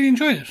 I really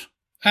enjoyed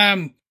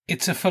it.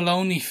 It's a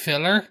Filoni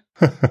filler.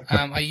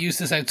 I used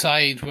this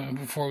outside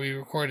before we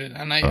recorded,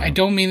 and I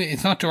don't mean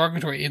it's not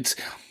derogatory.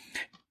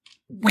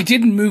 We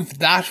didn't move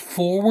that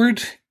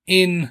forward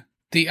in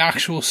the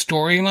actual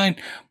storyline,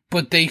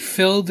 but they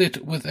filled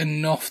it with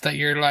enough that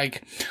you're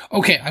like,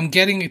 okay, I'm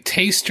getting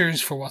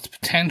tasters for what's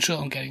potential.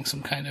 I'm getting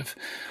some kind of,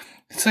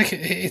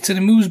 it's an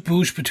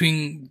amuse-bouche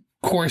between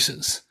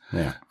courses.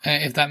 Yeah.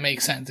 If that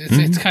makes sense.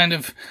 It's kind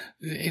of,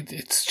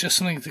 it's just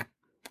something to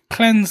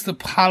cleanse the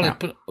palate,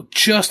 but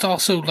just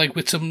also like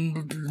with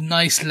some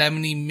nice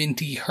lemony,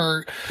 minty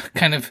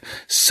kind of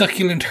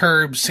succulent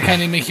herbs to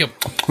kind of make you,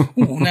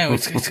 ooh, now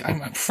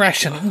I'm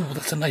fresh and ooh,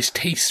 that's a nice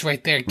taste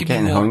right there. Give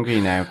getting me more.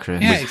 hungry now,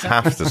 Chris. Yeah, We exactly.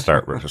 have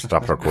to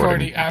stop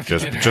recording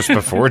just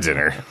before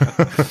dinner.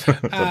 It's a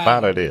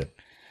bad idea.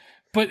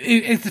 But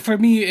for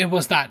me, it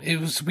was that. It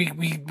was,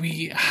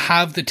 we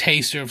have the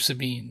taster of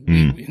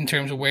Sabine in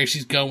terms of where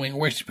she's going,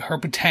 her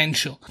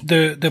potential,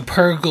 the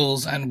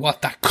Purgles and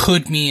what that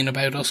could mean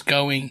about us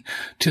going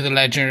to the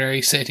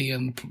legendary city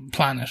and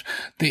planet,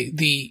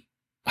 the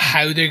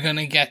how they're going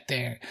to get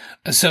there,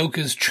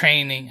 Ahsoka's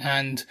training,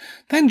 and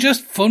then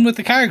just fun with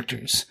the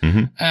characters.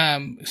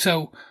 Mm-hmm.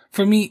 So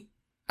for me,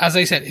 as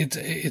I said,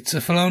 it's a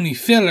Filoni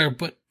filler,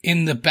 but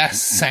in the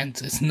best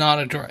sense. It's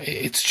not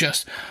it's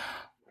just,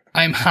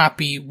 I'm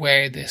happy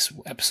where this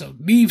episode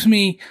leaves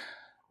me.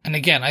 And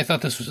again, I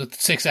thought this was a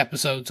 6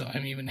 episodes, so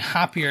I'm even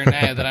happier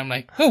now that I'm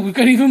like, oh, we've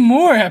got even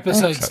more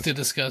episodes to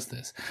discuss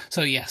this.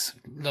 So yes,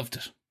 loved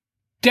it.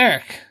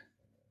 Derek,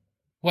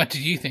 what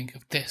did you think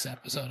of this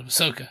episode of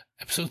Ahsoka,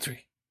 episode 3?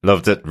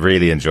 Loved it.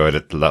 Really enjoyed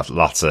it.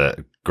 Lots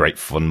of great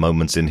fun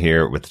moments in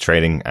here with the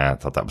training. I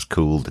thought that was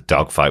cool. The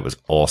dogfight was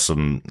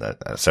awesome.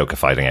 Ahsoka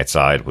fighting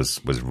outside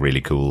was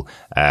really cool.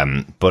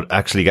 But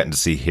actually getting to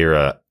see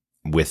Hera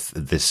with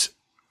this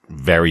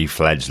very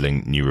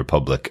fledgling New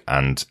Republic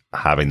and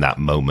having that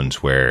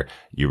moment where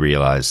you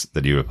realize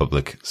the New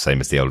Republic, same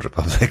as the Old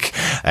Republic,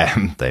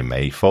 they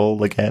may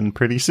fall again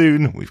pretty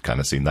soon. We've kind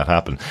of seen that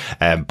happen.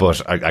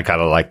 But I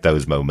kind of like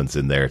those moments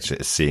in there,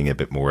 seeing a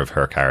bit more of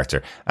her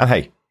character. And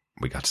hey,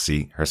 we got to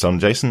see her son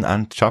Jason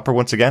and Chopper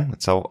once again.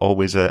 It's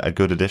always a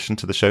good addition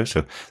to the show.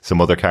 So some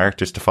other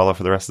characters to follow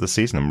for the rest of the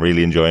season. I'm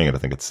really enjoying it. I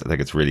think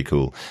it's really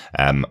cool.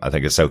 I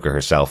think Ahsoka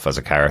herself as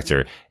a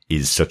character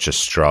is such a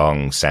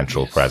strong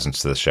central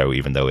presence to the show,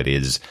 even though it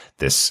is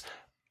this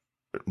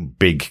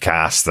big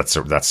cast that's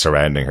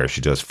surrounding her.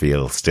 She does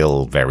feel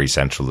still very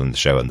central in the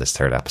show in this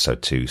third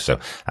episode too. So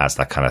as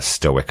that kind of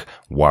stoic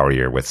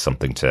warrior with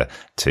something to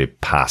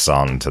pass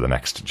on to the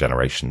next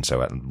generation.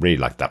 So I really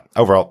like that.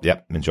 Overall,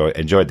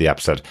 enjoyed the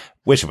episode.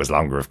 Wish it was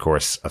longer, of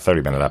course. A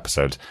 30-minute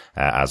episode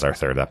as our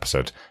third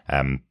episode.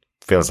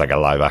 Feels like a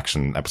live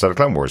action episode of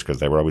Clone Wars because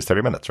they were always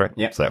 30 minutes, right?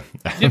 Yeah. So,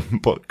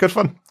 but good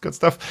fun, good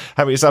stuff.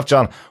 How about yourself,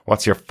 John?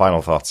 What's your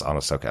final thoughts on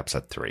Ahsoka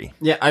episode 3?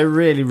 Yeah, I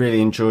really,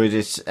 really enjoyed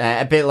it.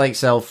 A bit like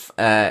self,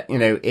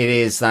 it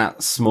is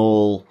that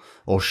small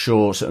or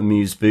short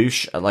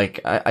amuse-bouche. Like,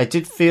 I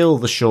did feel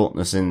the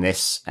shortness in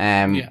this,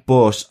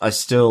 but I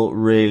still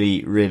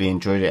really, really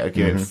enjoyed it. I'd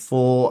give it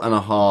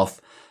 4.5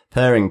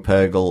 purring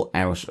Purgle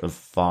out of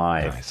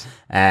 5. Nice.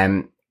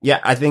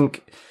 I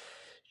think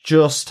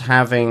just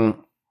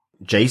having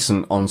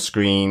Jason on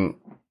screen,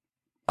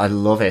 I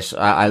love it.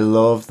 I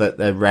love that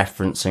they're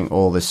referencing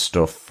all this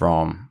stuff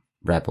from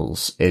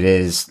Rebels. It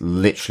is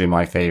literally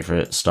my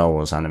favorite Star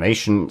Wars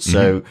animation.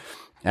 So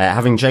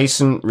having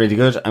Jason, really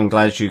good. I'm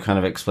glad you kind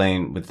of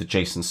explained with the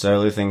Jason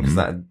Solo thing because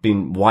that had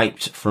been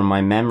wiped from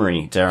my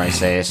memory, dare I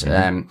say it.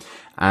 And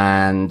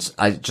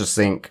I just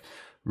think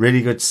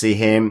really good to see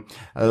him.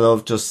 I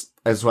love just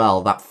as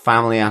well that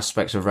family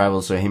aspect of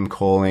Rebels, so him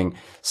calling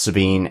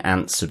Sabine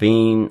Aunt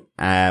Sabine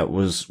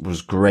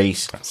was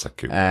great. That's so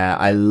cool.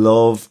 I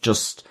love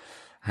just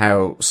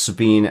how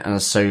Sabine and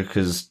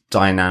Ahsoka's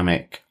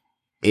dynamic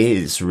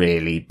is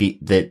really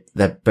that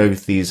they're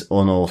both these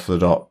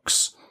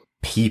unorthodox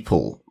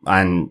people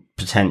and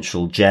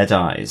potential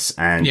Jedis,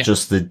 and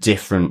just the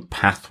different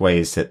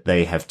pathways that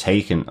they have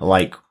taken,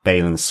 like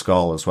Baylan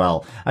Skoll as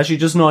well. Actually,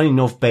 just not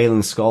enough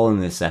Baylan Skoll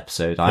in this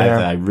episode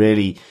either. I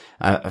really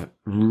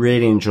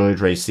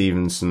enjoyed Ray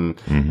Stevenson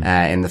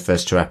in the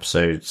first 2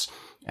 episodes,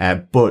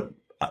 but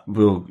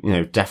we'll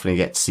definitely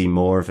get to see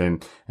more of him,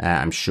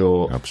 I'm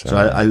sure. So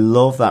I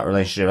love that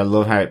relationship. I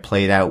love how it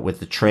played out with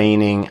the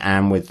training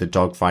and with the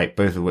dogfight,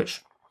 both of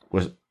which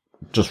was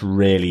just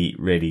really,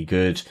 really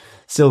good.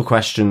 Still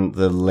question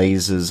the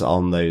lasers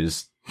on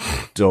those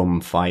dumb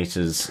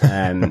fighters.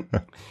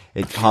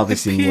 It hardly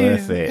seemed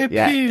worth it.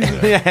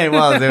 Yeah,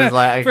 well, there was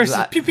like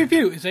versus pew pew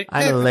pew. Is it?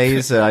 I had a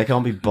laser. I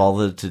can't be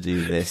bothered to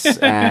do this.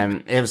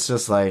 It was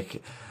just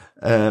like,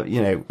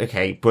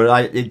 okay,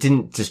 but it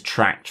didn't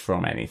distract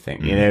from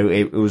anything.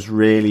 It was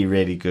really,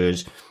 really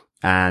good.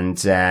 And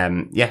so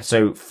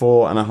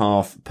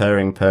 4.5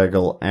 purring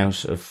Purgle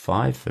out of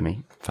 5 for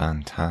me.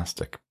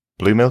 Fantastic.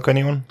 Blue milk,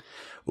 anyone?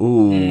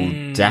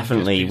 Ooh,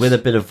 definitely. With a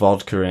bit of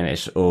vodka in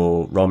it,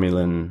 or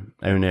Romulan.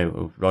 Oh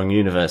no, wrong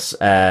universe.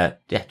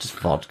 Just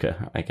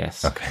vodka, I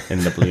guess. Okay.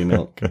 In the blue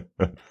milk.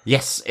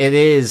 Yes, it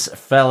is,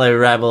 fellow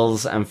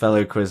rebels and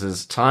fellow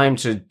quizzers. Time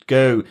to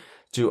go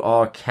to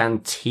our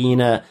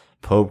Cantina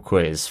pub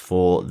quiz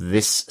for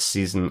this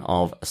season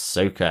of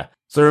Ahsoka.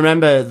 So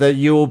remember that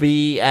you will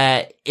be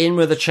in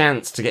with a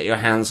chance to get your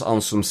hands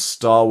on some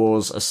Star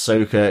Wars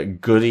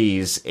Ahsoka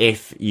goodies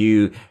if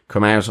you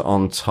come out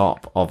on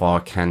top of our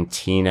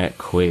Cantina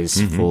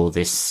quiz for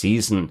this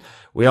season.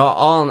 We are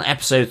on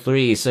episode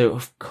 3, so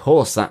of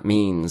course that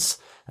means,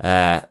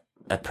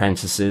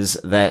 apprentices,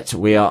 that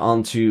we are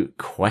on to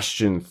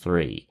question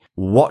 3.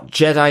 What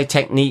Jedi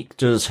technique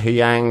does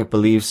Huyang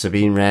believe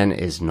Sabine Wren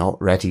is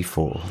not ready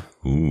for?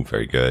 Ooh,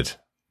 very good.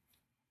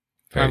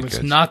 I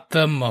was not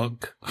the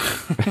mug.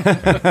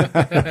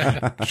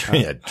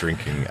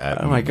 Drinking.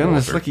 Oh my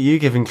goodness, water. look at you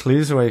giving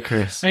clues away,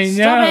 Chris. I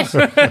know.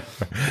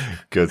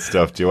 Good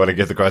stuff. Do you want to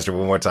get the question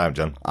one more time,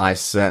 John? I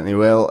certainly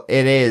will.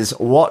 It is,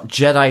 what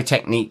Jedi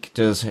technique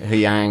does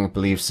Huyang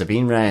believe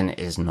Sabine Wren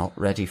is not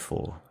ready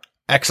for?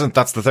 Excellent.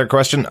 That's the third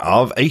question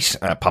of 8.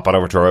 Pop on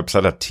over to our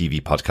website at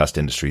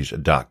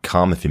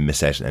tvpodcastindustries.com if you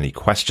miss out on any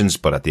questions.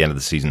 But at the end of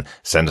the season,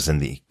 send us in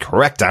the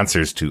correct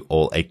answers to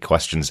all 8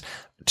 questions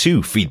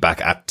to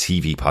feedback at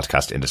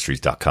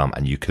tvpodcastindustries.com,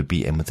 and you could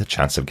be in with a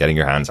chance of getting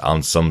your hands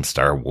on some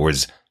Star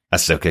Wars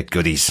Ahsoka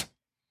goodies.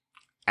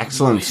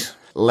 Excellent.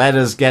 Let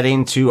us get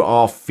into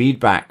our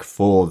feedback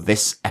for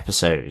this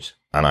episode.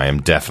 And I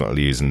am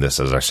definitely using this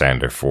as our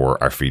sounder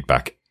for our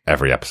feedback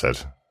every episode.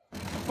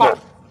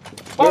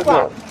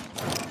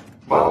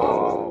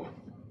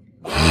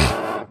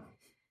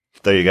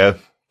 There you go.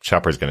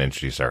 Chopper's going to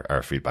introduce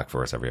our feedback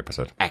for us every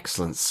episode.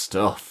 Excellent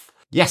stuff.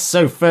 Yes,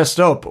 so first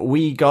up,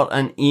 we got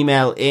an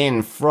email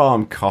in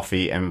from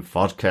Coffee and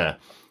Vodka.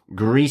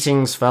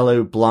 Greetings,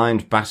 fellow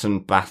blind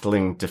baton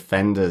battling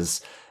defenders.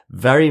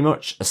 Very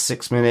much a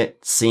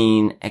 6-minute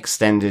scene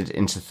extended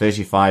into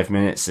 35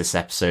 minutes this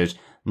episode.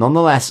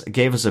 Nonetheless, it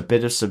gave us a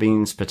bit of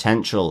Sabine's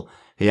potential,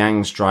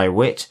 Huyang's dry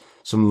wit,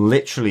 some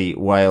literally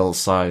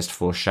whale-sized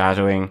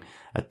foreshadowing,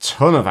 a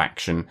ton of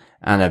action,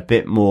 and a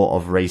bit more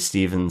of Ray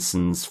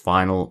Stevenson's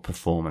final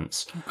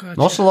performance. Gotcha.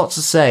 Not a lot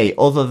to say,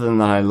 other than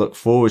that I look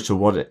forward to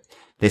what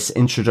this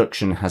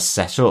introduction has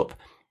set up.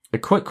 A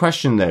quick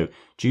question though,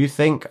 do you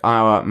think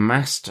our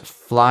masked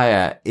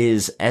flyer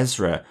is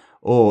Ezra,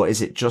 or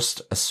is it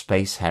just a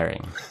space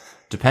herring?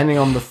 Depending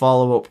on the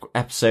follow-up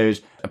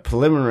episode, a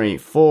preliminary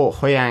 4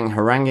 Huyang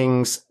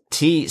haranguings,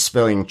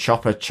 tea-spilling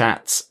chopper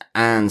chats,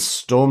 and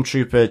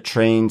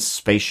stormtrooper-trained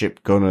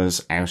spaceship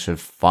gunners out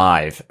of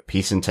 5.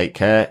 Peace and take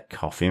care,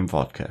 coffee and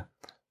vodka.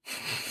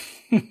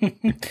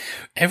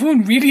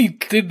 Everyone really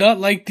did not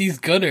like these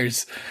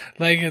gunners.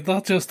 Like, it's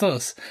not just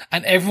us.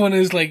 And everyone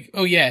is like,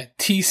 oh yeah,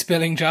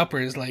 tea-spilling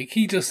choppers. Like,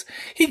 he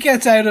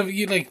gets out of,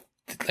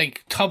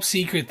 like top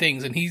secret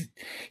things, and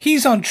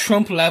he's on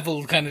Trump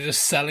level, kind of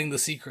just selling the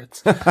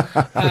secrets.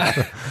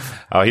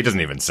 Oh, he doesn't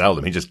even sell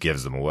them; he just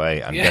gives them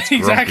away and gets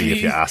grumpy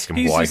if you ask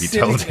him why he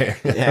told you.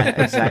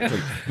 Yeah,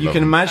 exactly. You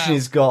can imagine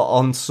he's got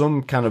on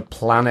some kind of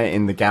planet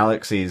in the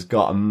galaxy. He's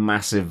got a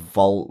massive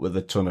vault with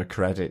a ton of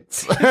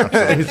credits.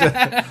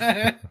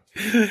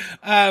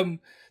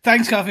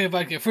 Thanks, Coffee and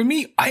Vodka. For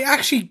me, I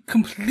actually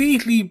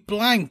completely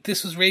blanked.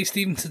 This was Ray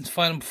Stevenson's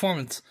final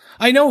performance.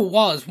 I know it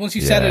was. Once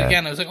you said it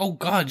again, I was like, oh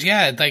god,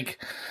 yeah.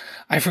 Like,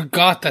 I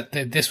forgot that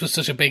this was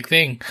such a big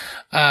thing,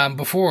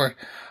 before.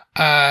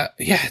 Yeah,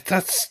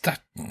 that's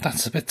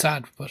a bit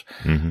sad, but,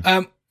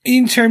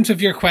 in terms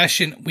of your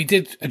question, we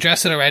did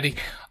address it already.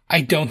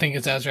 I don't think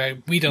it's Ezra.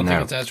 We don't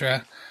think it's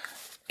Ezra.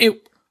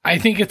 I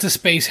think it's a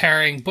space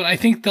herring, but I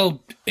think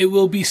it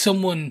will be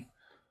someone,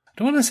 I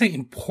don't want to say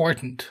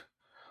important,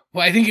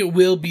 but I think it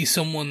will be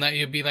someone that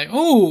you'll be like,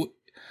 oh,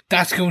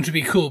 that's going to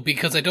be cool,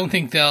 because I don't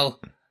think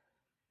they'll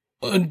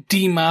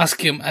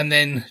demask him and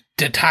then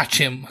detach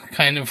him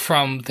kind of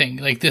from thing.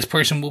 Like, this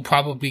person will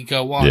probably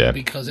go on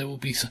because it will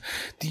be,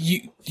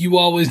 you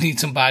always need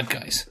some bad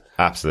guys.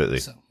 Absolutely.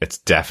 So. It's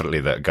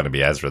definitely going to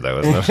be Ezra, though,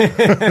 isn't it?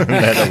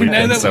 Now that we've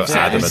been so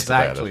adamant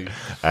about it.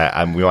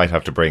 And we might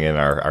have to bring in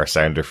our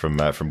sounder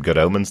from Good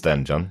Omens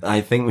then, John.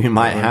 I think we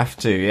might have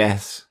to,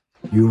 yes.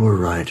 You were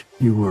right.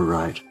 You were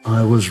right.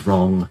 I was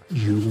wrong.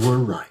 You were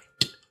right.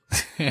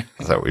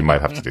 So we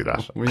might have to do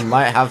that. We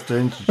might have to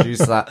introduce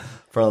that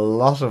for a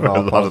lot of our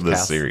podcasts. A lot of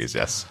this series,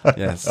 yes.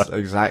 Yes,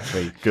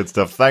 exactly. Good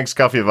stuff. Thanks,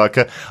 Coffee and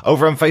Vodka.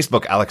 Over on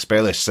Facebook, Alex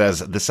Baelish says,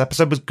 this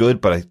episode was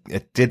good, but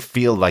it did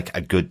feel like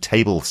a good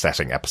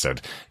table-setting episode.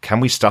 Can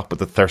we stop with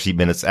the 30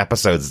 minutes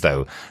episodes,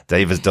 though?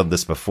 Dave has done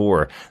this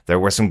before. There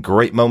were some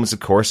great moments, of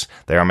course.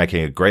 They are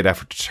making a great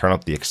effort to turn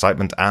up the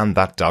excitement, and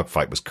that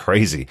dogfight was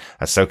crazy.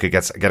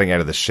 Ahsoka getting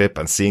out of the ship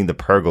and seeing the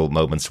Purgle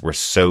moments were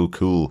so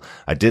cool.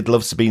 I did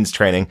love Sabine's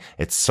training.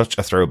 It's such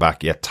a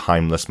throwback yet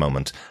timeless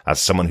moment. As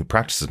someone who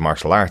practices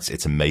martial arts,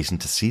 it's amazing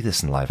to see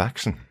this in live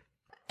action.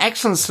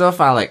 Excellent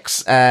stuff,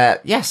 Alex.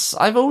 Yes,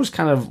 I've always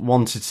kind of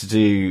wanted to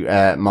do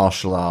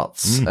martial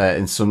arts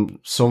in some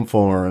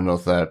form or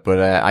another, but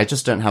I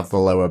just don't have the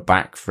lower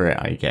back for it,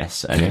 I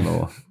guess,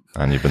 anymore.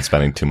 And you've been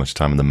spending too much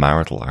time in the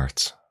marital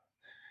arts.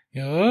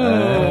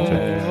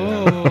 Oh.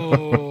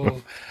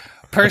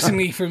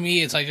 Personally, for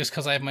me, it's like just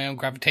because I have my own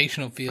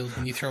gravitational field.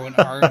 When you throw an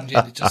orange in,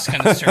 it just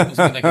kind of circles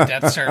me like a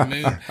Death Star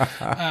moon.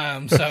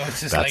 So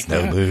it's just that's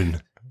no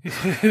moon.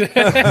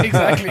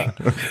 Exactly.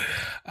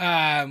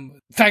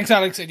 Thanks,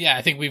 Alex. And yeah,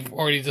 I think we've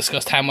already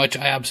discussed how much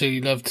I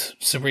absolutely loved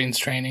Sabine's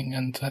training,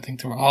 and I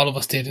think all of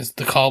us did, is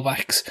the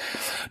callbacks.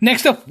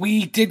 Next up,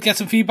 we did get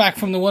some feedback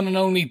from the one and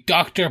only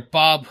Dr.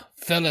 Bob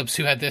Phillips,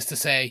 who had this to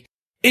say: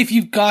 if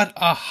you've got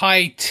a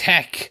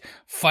high-tech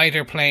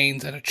fighter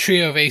planes and a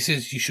trio of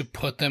aces, you should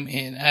put them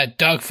in a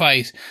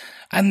dogfight.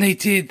 And they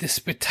did this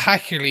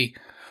spectacularly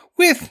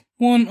with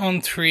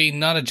 1-on-3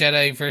 Not a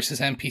Jedi versus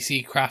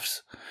NPC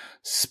crafts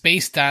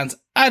space dance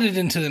added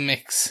into the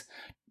mix.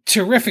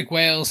 Terrific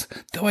whales,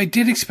 though I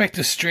did expect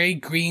a stray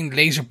green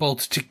laser bolt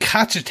to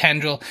catch a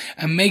tendril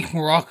and make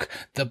Marok,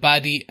 the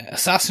baddie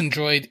assassin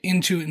droid,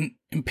 into an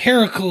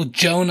empirical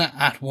Jonah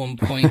at one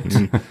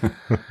point.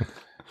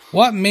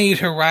 What made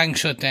her rang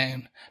shut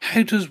down?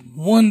 How does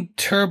one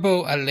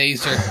turbo a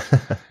laser?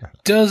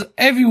 Does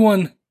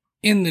everyone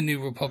in the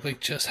New Republic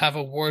just have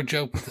a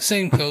wardrobe with the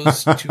same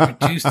clothes to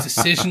reduce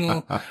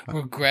decisional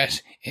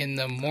regret in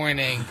the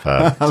morning?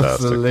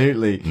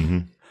 Absolutely. Mm-hmm.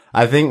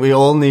 I think we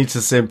all need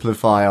to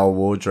simplify our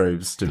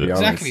wardrobes, to be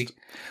honest. Exactly.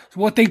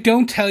 What they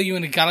don't tell you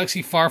in a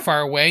galaxy far, far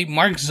away,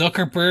 Mark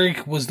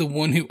Zuckerberg was the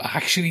one who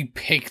actually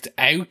picked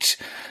out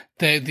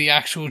the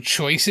actual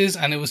choices,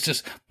 and it was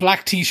just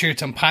black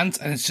t-shirts and pants,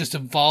 and it's just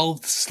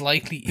evolved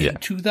slightly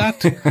into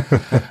that.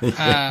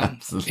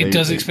 It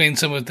does explain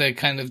some of the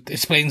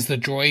explains the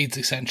droids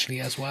essentially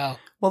as well.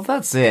 Well,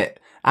 that's it.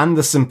 And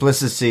the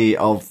simplicity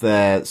of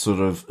their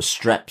sort of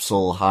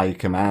Strepsil high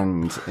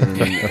command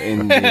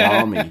in the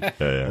army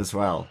as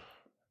well.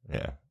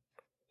 Yeah.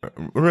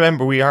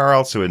 Remember, we are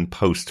also in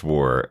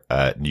post-war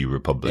New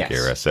Republic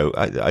era, so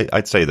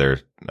I'd say they're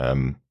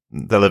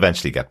they'll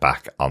eventually get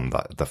back on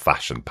the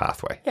fashion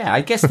pathway. Yeah,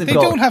 I guess they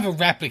don't have a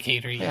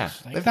replicator yet.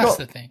 Yeah, That's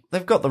the thing.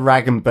 They've got the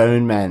Rag and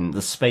Bone Men,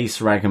 the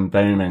space Rag and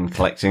Bone Men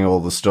collecting all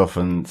the stuff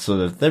and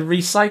sort of, they're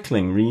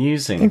recycling,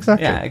 reusing.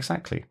 Exactly. Yeah,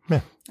 exactly.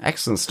 Yeah.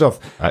 Excellent stuff.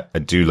 I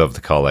do love the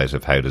call out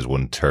of how does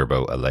one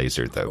turbo a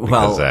laser, though,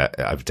 because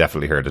I've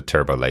definitely heard of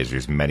turbo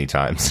lasers many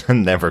times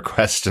and never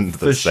questioned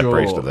the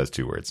separation of those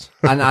two words.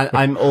 And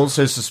I'm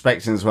also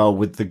suspecting as well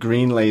with the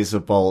green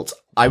laser bolt,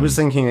 I was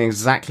thinking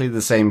exactly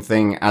the same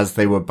thing as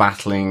they were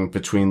battling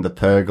between the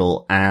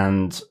Purgle,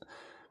 and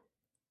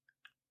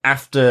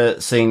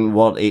after seeing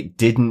what it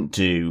didn't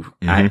do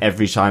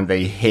every time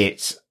they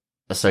hit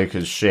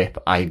Ahsoka's ship,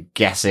 I'm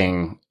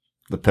guessing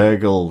the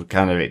Purgle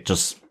it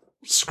just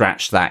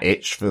scratch that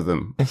itch for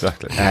them.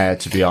 Exactly.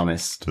 To be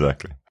honest.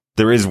 Exactly.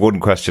 There is one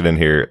question in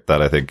here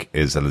that I think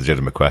is a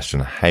legitimate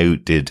question. How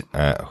did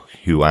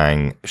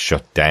Huang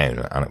shut down?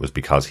 And it was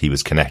because he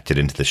was connected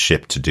into the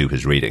ship to do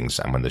his readings.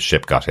 And when the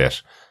ship got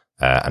hit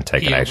and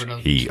taken out,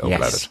 he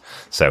overloaded. Yes.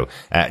 So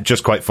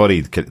just quite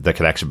funny, the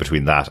connection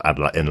between that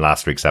and in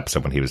last week's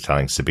episode when he was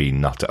telling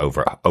Sabine not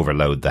to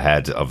overload the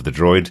head of the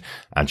droid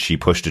and she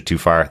pushed it too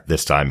far.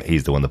 This time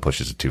he's the one that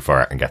pushes it too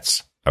far and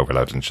gets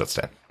overloaded and shuts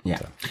down. Yeah.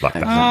 So,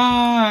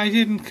 I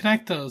didn't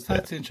connect those.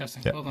 That's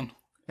interesting. Yeah. Well done.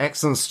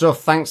 Excellent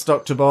stuff. Thanks,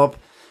 Dr. Bob.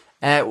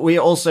 We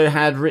also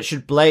had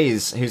Richard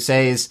Blaze, who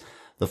says,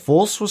 the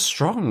Force was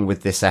strong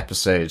with this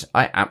episode.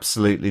 I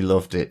absolutely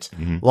loved it.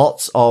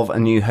 Lots of A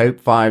New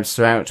Hope vibes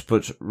throughout,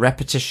 but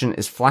repetition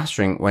is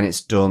flattering when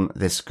it's done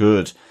this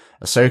good.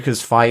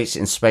 Ahsoka's fight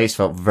in space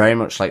felt very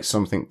much like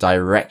something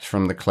direct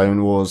from the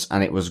Clone Wars,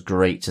 and it was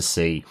great to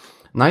see.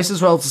 Nice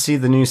as well to see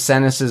the new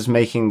senators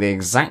making the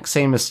exact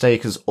same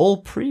mistake as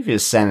all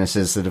previous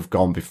senators that have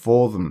gone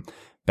before them,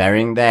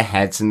 burying their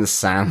heads in the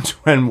sand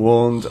when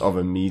warned of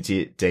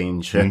immediate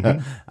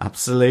danger.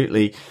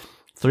 Absolutely.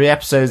 3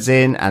 episodes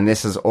in, and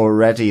this is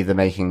already the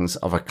makings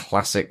of a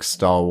classic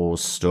Star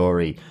Wars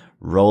story.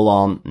 Roll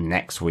on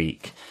next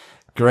week.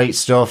 Great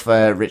stuff,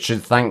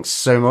 Richard. Thanks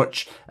so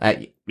much.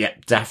 Yeah,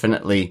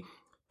 definitely.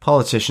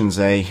 Politicians,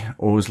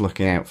 always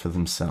looking out for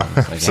themselves,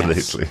 I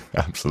Absolutely.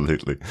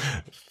 Absolutely.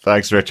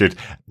 Thanks, Richard.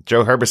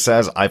 Joe Herbert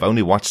says, I've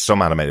only watched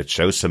some animated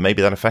shows, so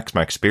maybe that affects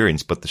my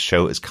experience, but the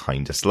show is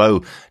kinda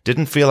slow.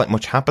 Didn't feel like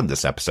much happened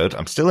this episode.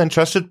 I'm still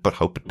interested, but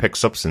hope it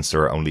picks up since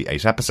there are only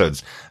 8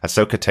 episodes.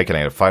 Ahsoka taking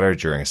out a fighter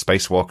during a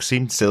spacewalk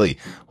seemed silly.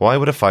 Why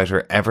would a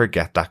fighter ever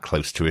get that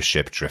close to a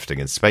ship drifting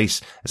in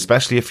space?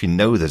 Especially if you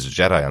know there's a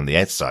Jedi on the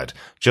outside.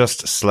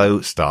 Just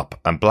slow, stop,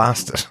 and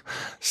blast it.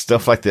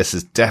 Stuff like this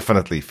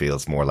definitely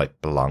feels more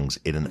like belongs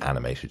in an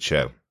animated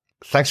show.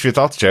 Thanks for your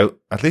thoughts, Joe.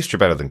 At least you're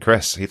better than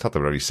Chris. He thought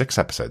there were only 6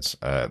 episodes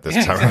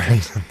this time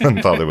around and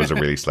thought there was a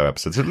really slow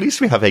episode. So at least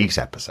we have 8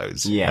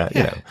 episodes. You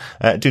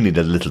know, do need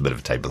a little bit of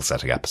a table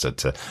setting episode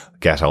to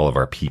get all of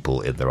our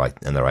people in the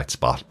right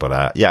spot. But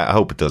I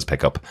hope it does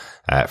pick up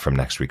from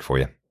next week for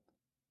you.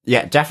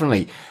 Yeah,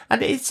 definitely.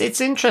 And it's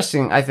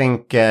interesting, I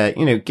think,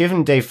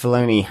 given Dave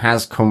Filoni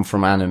has come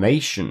from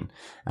animation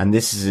and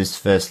this is his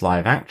first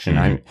live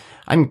action,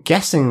 I'm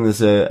guessing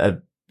there's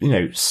a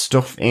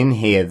stuff in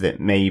here that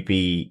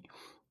maybe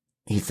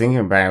he's thinking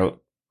about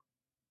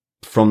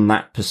from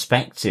that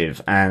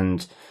perspective.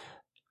 And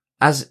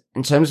as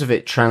in terms of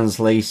it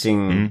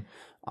translating,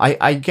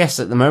 I guess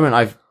at the moment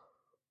I've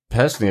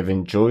personally have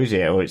enjoyed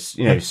it, or it's,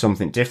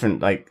 something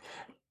different. Like,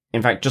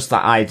 in fact, just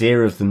that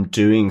idea of them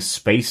doing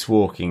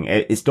spacewalking,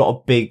 it's not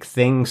a big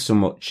thing so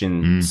much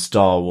in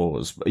Star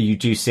Wars, but you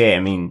do see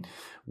it.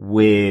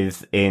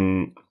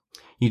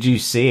 You do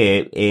see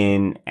it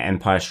in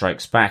Empire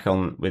Strikes Back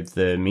with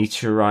the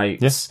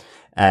meteorites. Yes.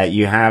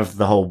 You have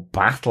the whole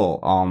battle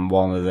on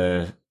one of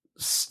the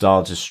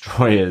Star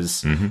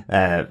Destroyers,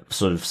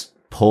 sort of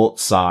port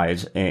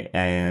side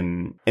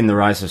in The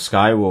Rise of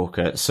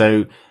Skywalker.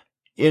 So,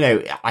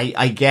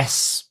 I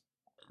guess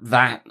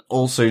that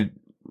also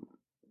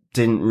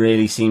didn't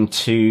really seem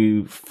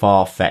too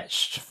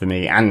far-fetched for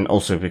me. And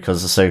also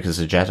because Ahsoka's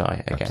a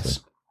Jedi, I guess.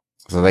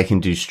 So they can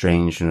do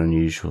strange and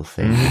unusual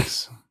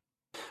things.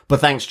 But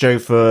thanks, Joe,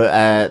 for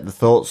the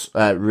thoughts.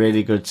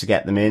 Really good to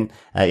get them in.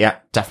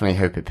 Definitely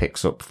hope it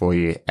picks up for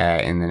you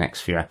in the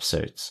next few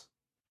episodes.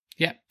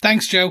 Yeah,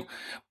 thanks, Joe.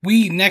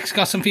 We next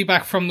got some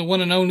feedback from the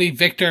one and only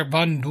Victor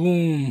Von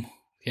Doom.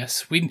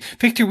 Yes,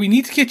 Victor, we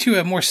need to get you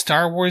a more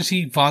Star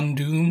Warsy Von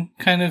Doom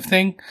kind of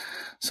thing.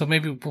 So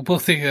maybe we'll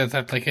both think of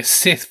that like a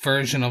Sith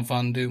version of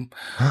Von Doom.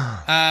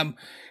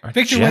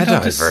 Victor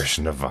Jedi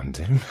version of Von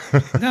Doom.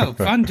 No,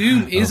 Von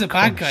Doom is a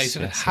bad guy,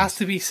 so it has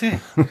to be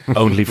Sith.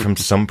 Only from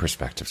some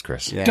perspectives,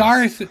 Chris. Yes.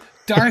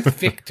 Darth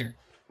Victor.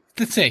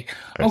 Let's say.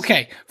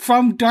 Okay,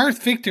 from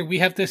Darth Victor, we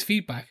have this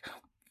feedback.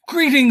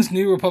 Greetings,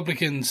 New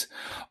Republicans.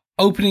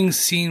 opening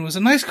scene was a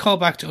nice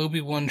callback to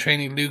Obi-Wan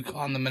training Luke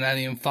on the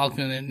Millennium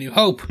Falcon in New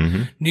Hope.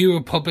 New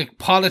Republic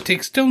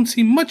politics don't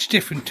seem much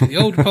different to the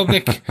Old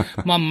Republic.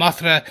 Mon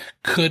Mothma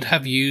could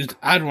have used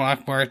Admiral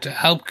Akbar to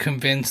help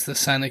convince the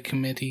Senate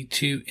committee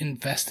to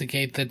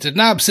investigate the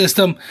Denab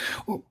system,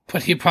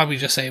 but he'd probably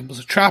just say it was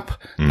a trap.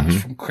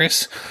 That's from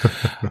Chris.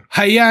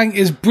 Hayang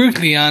is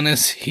brutally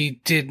honest.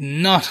 He did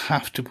not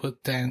have to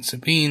put down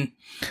Sabine.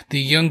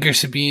 The younger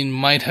Sabine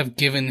might have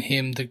given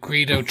him the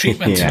Greedo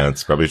treatment. Yeah,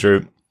 that's probably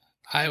true.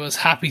 I was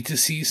happy to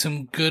see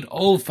some good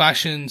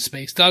old-fashioned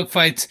space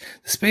dogfights.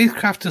 The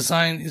spacecraft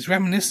design is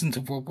reminiscent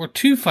of World War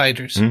II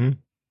fighters.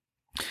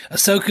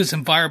 Ahsoka's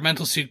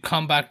environmental suit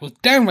combat was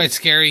downright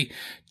scary.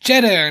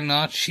 Jedi or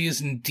not, she is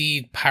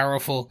indeed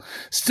powerful.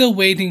 Still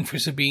waiting for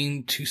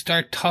Sabine to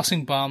start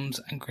tossing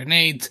bombs and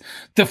grenades.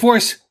 The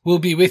Force will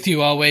be with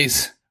you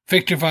always.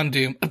 Victor Von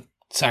Doom.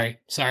 Sorry.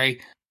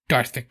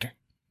 Darth Victor.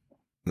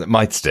 It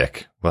might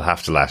stick. We'll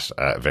have to let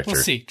Victor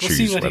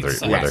choose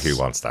whether he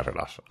wants that or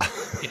not.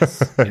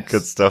 Yes.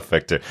 Good stuff,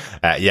 Victor.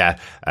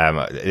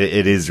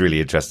 It is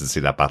really interesting to see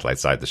that battle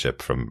outside the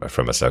ship from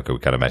Ahsoka. We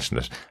kind of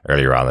mentioned it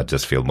earlier on. It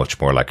does feel much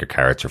more like a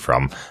character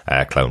from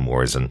Clone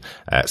Wars, and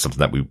something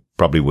that we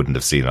probably wouldn't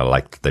have seen. I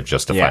like that they've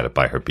justified it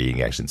by her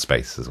being out in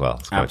space as well.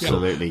 It's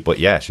Absolutely. Cool. But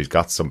yeah, she's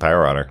got some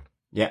power on her.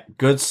 Yeah,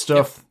 good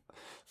stuff.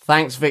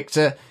 Thanks,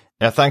 Victor.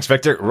 Thanks,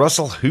 Victor.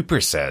 Russell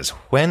Hooper says,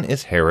 when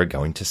is Hera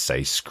going to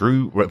say,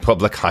 screw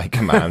Republic High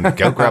Command,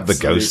 go grab the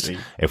ghost?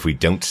 If we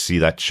don't see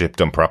that ship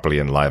done properly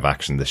in live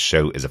action, the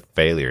show is a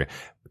failure.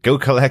 Go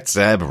collect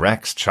Zeb,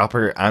 Rex,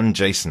 Chopper, and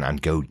Jason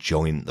and go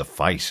join the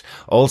fight.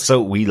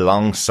 Also, we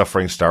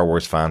long-suffering Star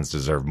Wars fans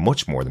deserve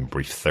much more than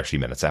brief 30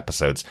 minutes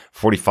episodes.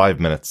 45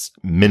 minutes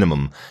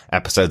minimum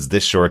episodes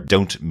this short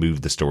don't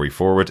move the story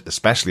forward,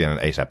 especially in an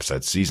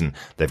 8-episode season.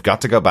 They've got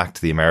to go back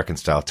to the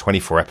American-style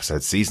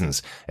 24-episode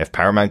seasons. If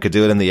Paramount could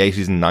do it in the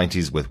 80s and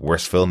 90s with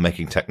worse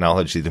filmmaking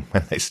technology than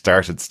when they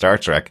started Star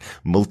Trek,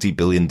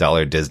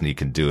 multi-billion-dollar Disney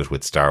can do it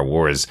with Star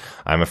Wars.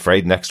 I'm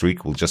afraid next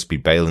week will just be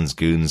Balin's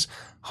goons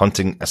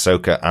hunting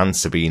Ahsoka and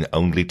Sabine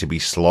only to be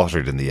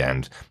slaughtered in the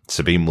end.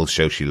 Sabine will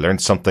show she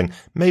learned something,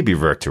 maybe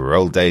revert to her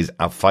old days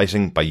out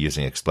fighting by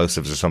using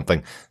explosives or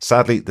something.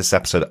 Sadly, this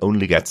episode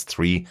only gets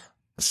 3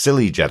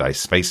 silly Jedi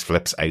space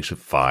flips out of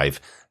 5.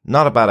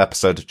 Not a bad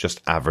episode,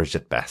 just average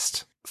at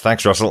best.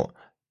 Thanks, Russell.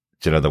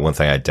 Do you know the one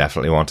thing I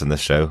definitely want in this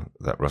show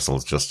that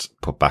Russell's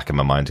just put back in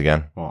my mind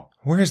again? What?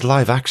 Where's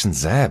live action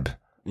Zeb?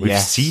 We've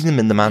seen him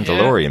in The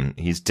Mandalorian.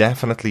 Yeah. He's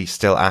definitely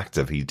still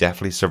active. He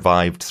definitely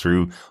survived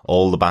through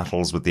all the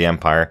battles with the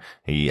Empire.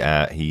 He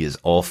is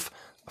off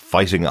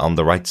fighting on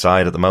the right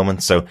side at the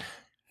moment. So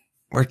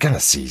we're going to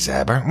see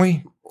Zeb, aren't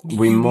we?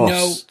 We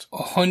must. No,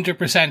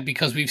 100%,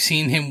 because we've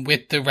seen him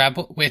with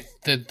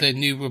the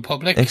New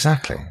Republic.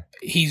 Exactly.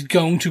 He's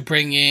going to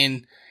bring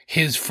in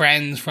his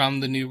friends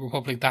from the New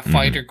Republic, that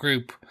fighter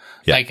group.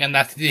 Yeah. And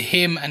that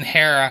him and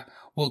Hera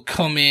will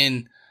come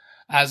in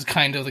as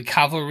kind of the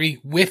cavalry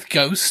with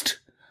Ghost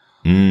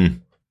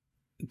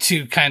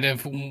to kind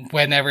of,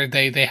 whenever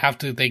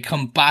they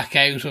come back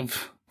out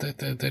of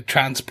the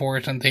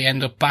transport and they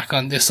end up back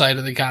on this side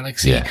of the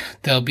galaxy,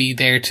 they'll be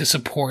there to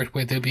support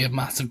where there'll be a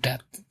massive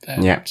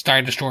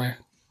Star Destroyer.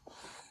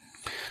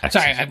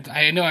 Excellent.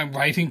 Sorry, I know I'm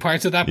writing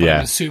parts of that, but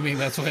I'm assuming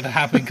that's going to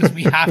happen because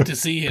we have to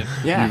see him.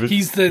 Yeah.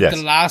 He's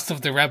the last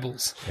of the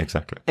rebels.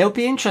 Exactly. It'll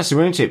be interesting,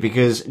 won't it?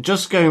 Because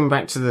just going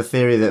back to the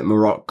theory that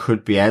Marok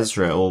could be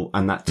Ezra,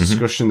 and that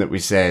discussion that we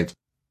said,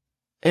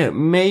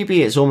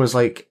 maybe it's almost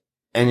like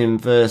an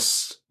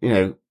inverse,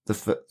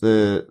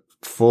 the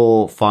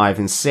 4, 5,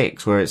 and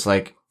 6, where it's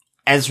like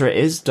Ezra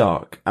is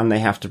dark and they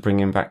have to bring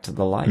him back to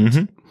the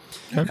light.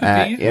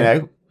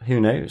 Who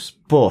knows?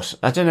 But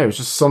I don't know. It's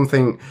just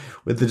something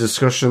with the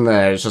discussion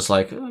there. It's just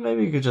like,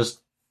 maybe you could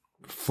just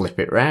flip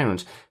it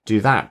round,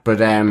 do that. But,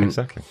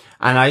 exactly.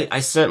 And I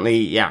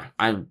certainly,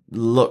 I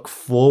look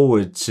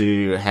forward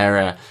to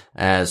Hera,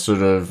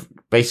 sort of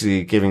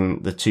basically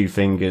giving the 2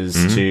 fingers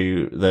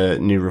to the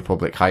New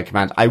Republic High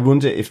Command. I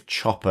wonder if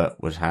Chopper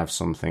would have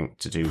something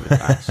to do with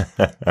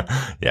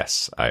that.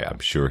 Yes, I'm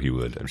sure he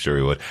would.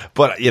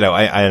 But,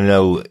 I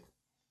know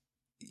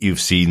you've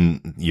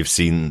seen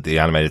the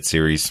animated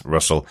series,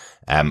 Russell.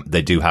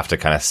 They do have to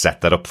kind of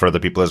set that up for other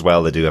people as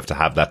well. They do have to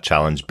have that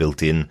challenge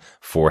built in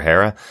for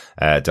Hera,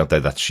 don't they?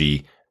 That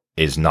she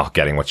is not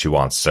getting what she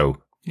wants. So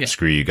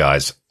screw you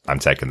guys. I'm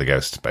taking the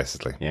ghost,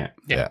 basically. Yeah.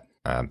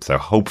 So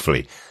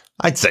hopefully,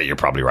 I'd say you're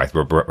probably right.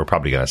 We're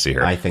probably going to see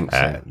her. I think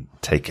so.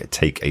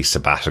 Take a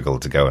sabbatical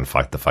to go and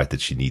fight the fight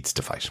that she needs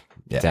to fight.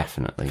 Yeah.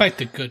 Definitely. Fight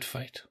the good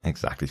fight.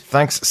 Exactly.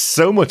 Thanks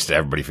so much to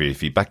everybody for your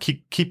feedback.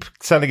 Keep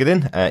sending it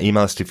in.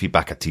 Email us to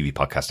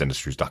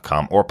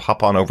feedback@tvpodcastindustries.com or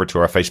pop on over to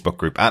our Facebook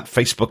group at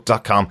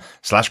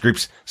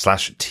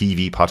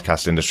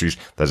facebook.com/groups/tvpodcastindustries.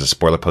 There's a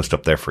spoiler post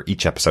up there for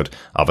each episode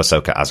of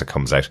Ahsoka as it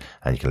comes out,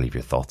 and you can leave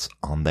your thoughts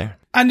on there.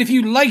 And if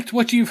you liked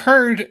what you've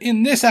heard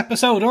in this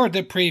episode or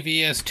the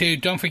previous two,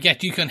 don't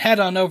forget you can head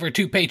on over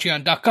to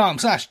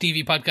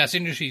patreon.com/TV Podcast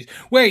Industries,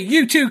 where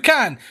you too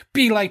can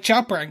be like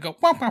Chopper and go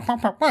wah, wah, wah,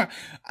 wah, wah,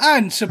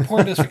 and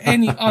support us for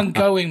any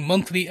ongoing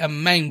monthly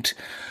amount.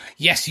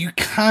 Yes, you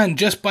can.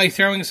 Just by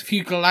throwing us a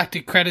few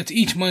galactic credits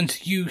each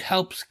month, you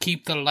help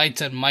keep the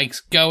lights and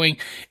mics going.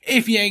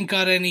 If you ain't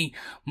got any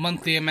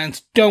monthly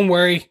amounts, don't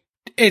worry.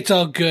 It's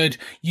all good.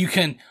 You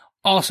can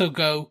also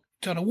go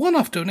on a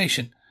one-off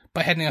donation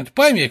by heading on to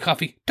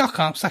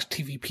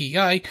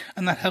buymeacoffee.com/TVPI,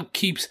 and that help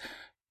keeps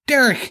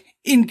Derek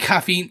in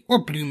caffeine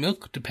or blue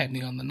milk,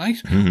 depending on the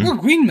night, or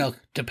green milk,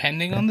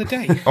 depending on the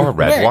day. Or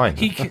red wine.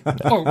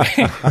 Or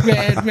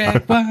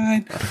red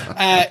wine.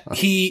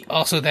 He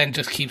also then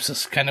just keeps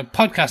us kind of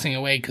podcasting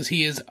away because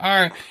he is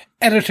our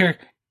editor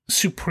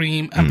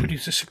supreme and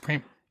producer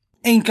supreme.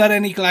 Ain't got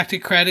any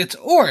galactic credits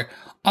or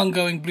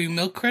ongoing blue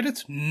milk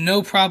credits?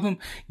 No problem.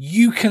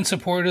 You can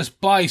support us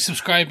by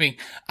subscribing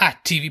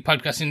at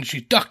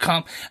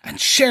tvpodcastindustry.com and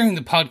sharing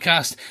the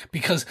podcast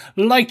because,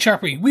 like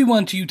Choppery, we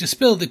want you to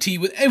spill the tea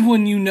with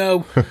everyone you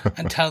know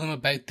and tell them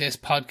about this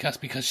podcast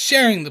because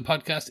sharing the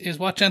podcast is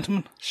what,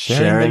 gentlemen?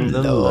 Sharing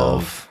the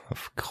love.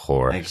 Of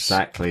course.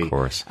 Exactly. Of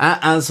course.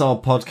 As our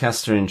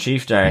podcaster in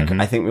chief, Derek,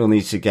 I think we'll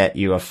need to get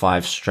you a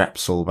 5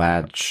 Strepsil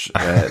badge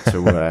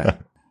to wear.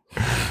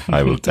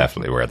 I will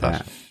definitely wear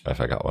that if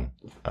I got one.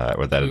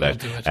 Without a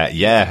doubt.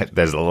 Yeah,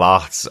 there's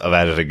lots of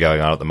editing going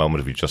on at the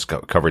moment. We just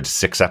covered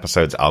 6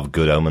 episodes of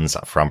Good Omens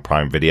from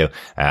Prime Video.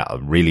 I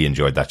really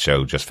enjoyed that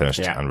show. Just finished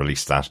and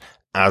released that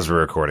as we're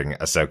recording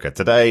Ahsoka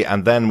today.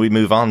 And then we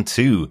move on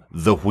to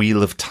The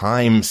Wheel of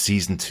Time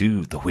Season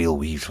 2. The Wheel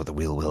Weaves or the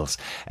Wheel Wills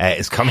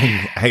is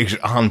coming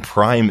out on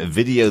Prime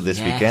Video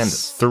this weekend.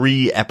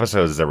 3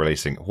 episodes they're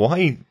releasing.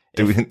 Why?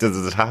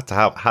 Does it has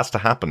to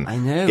happen? I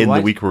know. In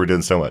the week where we're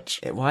doing so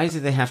much. Why do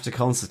they have to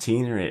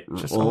concertina it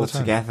Just all all the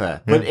time.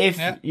 together? Yeah. But if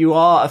you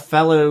are a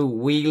fellow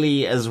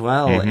wheelie as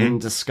well, in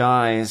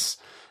disguise,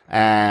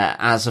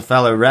 as a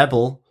fellow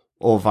rebel,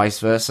 or vice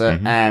versa,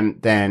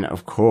 then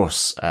of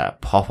course,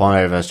 pop on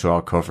over to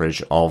our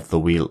coverage of The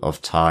Wheel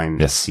of Time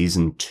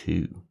Season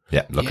 2.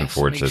 Yeah, looking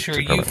forward to make sure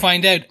you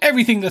find out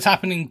everything that's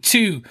happening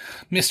to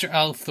Mr.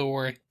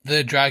 Althor,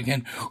 the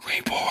Dragon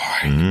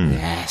Reborn.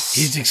 Yes.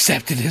 He's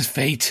accepted his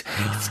fate.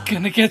 It's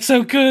gonna get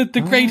so good.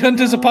 The great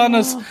hunt is upon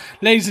us.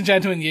 Ladies and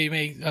gentlemen, you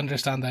may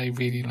understand that I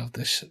really love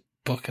this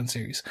book and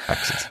series.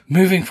 Excellent.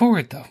 Moving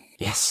forward, though.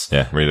 Yes.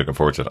 Yeah, really looking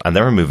forward to it. And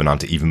then we're moving on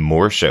to even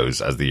more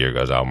shows as the year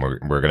goes on. We're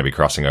going to be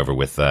crossing over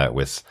with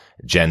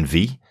Gen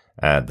V,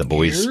 the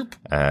boys'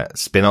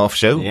 spin-off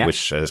show,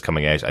 which is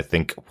coming out, I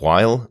think,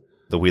 while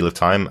The Wheel of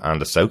Time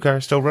and Ahsoka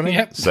are still running.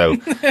 Yep. So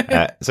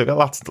we've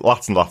got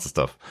lots and lots of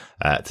stuff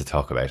to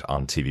talk about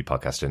on TV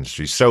Podcast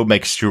Industries. So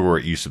make sure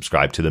you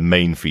subscribe to the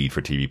main feed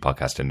for TV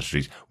Podcast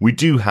Industries. We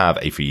do have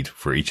a feed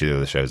for each of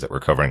the shows that we're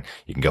covering.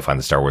 You can go find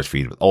the Star Wars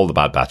feed with all the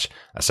Bad Batch,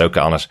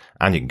 Ahsoka on it,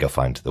 and you can go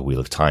find the Wheel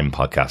of Time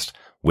podcast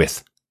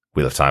with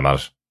Wheel of Time on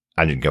it,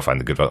 and you can go find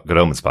the Good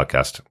Omens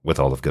podcast with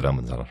all of Good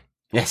Omens on it.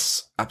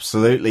 Yes,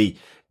 absolutely.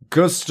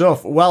 Good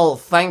stuff. Well,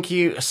 thank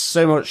you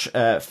so much,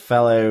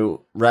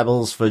 fellow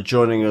rebels, for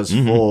joining us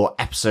for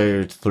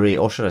episode 3,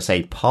 or should I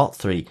say part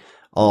 3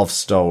 of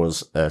Star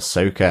Wars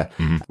Ahsoka.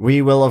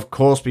 We will, of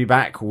course, be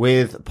back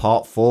with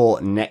part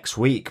 4 next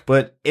week.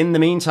 But in the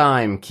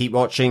meantime, keep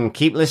watching,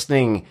 keep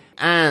listening,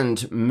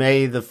 and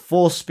may the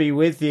Force be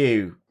with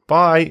you.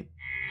 Bye.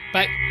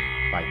 Bye.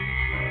 Bye.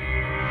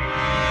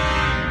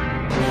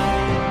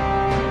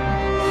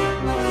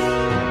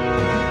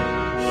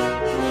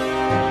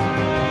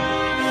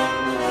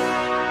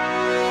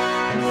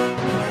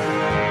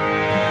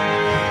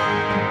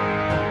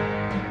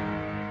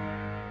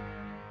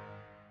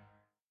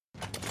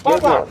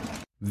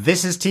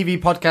 This is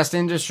TV Podcast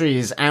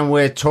Industries, and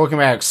we're talking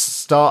about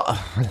Star Wars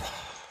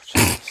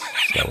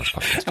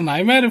podcast. Am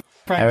I mad of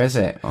How is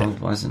it? Oh,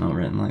 why is it not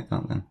written like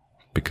that then?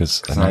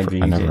 Because I I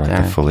never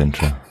write the full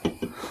intro.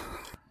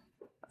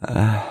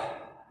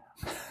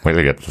 Wait till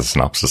you get the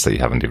synopsis that you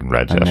haven't even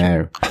read yet.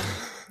 No.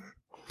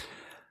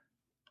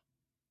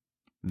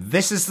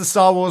 This is the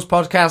Star Wars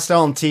podcast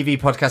on TV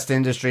Podcast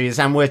Industries,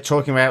 and we're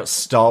talking about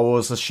Star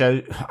Wars, the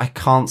show. I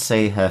can't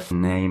say her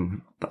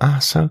name.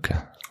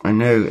 Ahsoka. I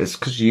know, it's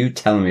because you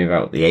telling me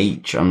about the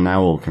H. I'm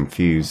now all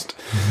confused.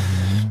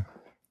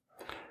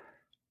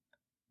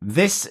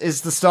 This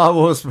is the Star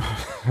Wars...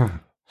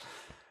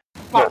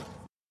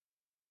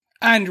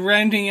 And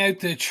rounding out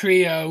the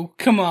trio,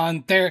 come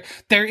on, there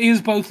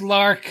is both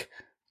Lark,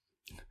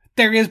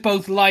 there is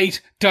both light,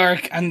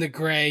 dark, and the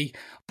grey.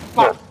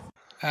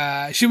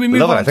 Should we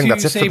move on? I think to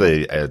that's it for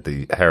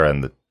the Hera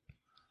and the...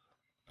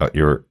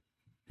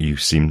 you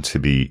seem to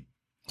be...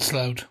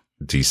 Slowed.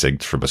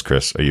 Desigged from us,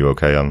 Chris. Are you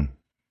okay on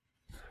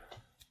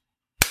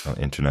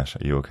internet?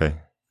 Are you okay?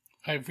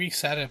 I've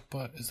reset it,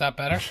 but is that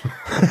better?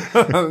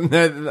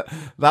 No,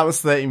 that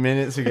was 30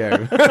 minutes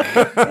ago.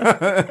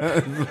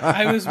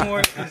 I was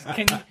more...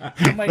 Can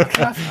my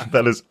clap?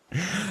 That is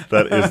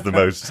the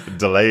most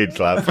delayed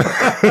clap.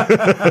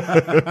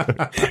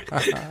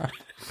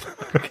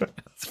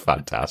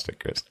 fantastic,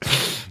 Chris.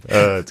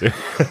 Do Do you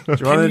want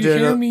Can to you do hear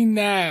another? me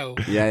now?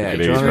 Yeah. It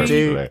Do you is want to very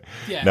do? delay.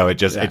 Yeah. No, it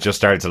just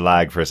started to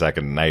lag for a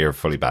second. Now you're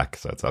fully back,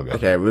 so it's all good.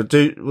 Okay, we'll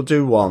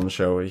do one,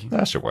 shall we?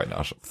 Sure, why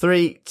not?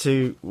 3,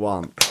 2,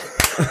 1.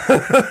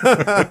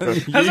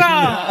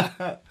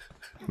 Huzzah!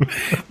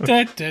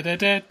 Da, da, da,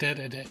 da, da, da,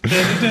 da,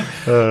 da,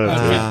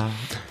 da.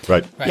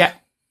 Right. Yeah.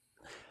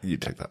 You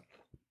take that.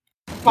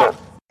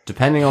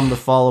 Depending on the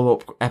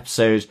follow-up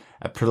episode,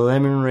 a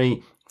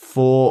preliminary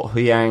 4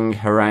 Huyang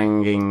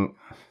haranguing.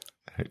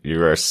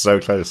 You are so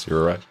close. You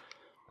were right.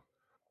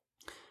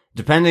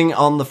 Depending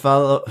on the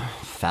fellow.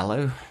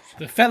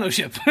 The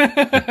Fellowship.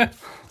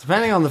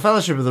 Depending on the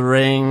Fellowship of the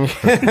Ring,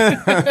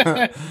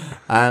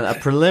 and a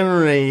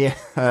preliminary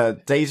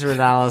data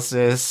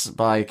analysis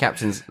by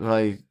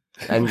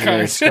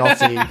Engineer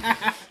Scotty.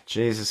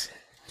 Jesus.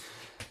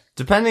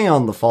 Depending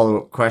on the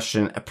follow-up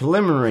question, a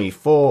preliminary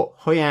 4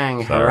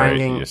 Huyang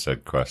haranguing. You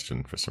said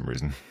question for some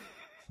reason.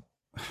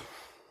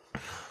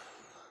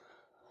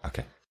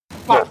 Okay.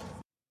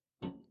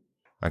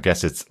 I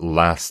guess it's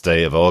last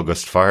day of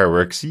August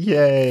fireworks.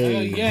 Yay!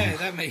 Oh yeah,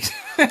 that makes.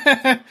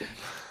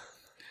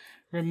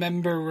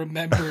 Remember.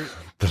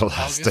 The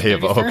last August day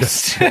of 31st.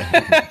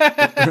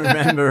 August.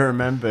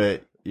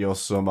 remember your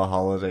summer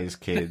holidays,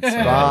 kids.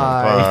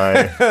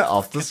 Bye. Bye.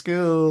 Off to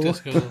school.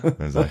 Just cool.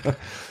 Exactly.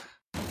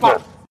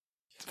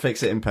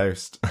 Fix it in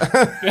post.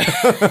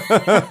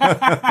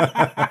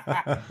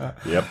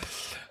 Yep.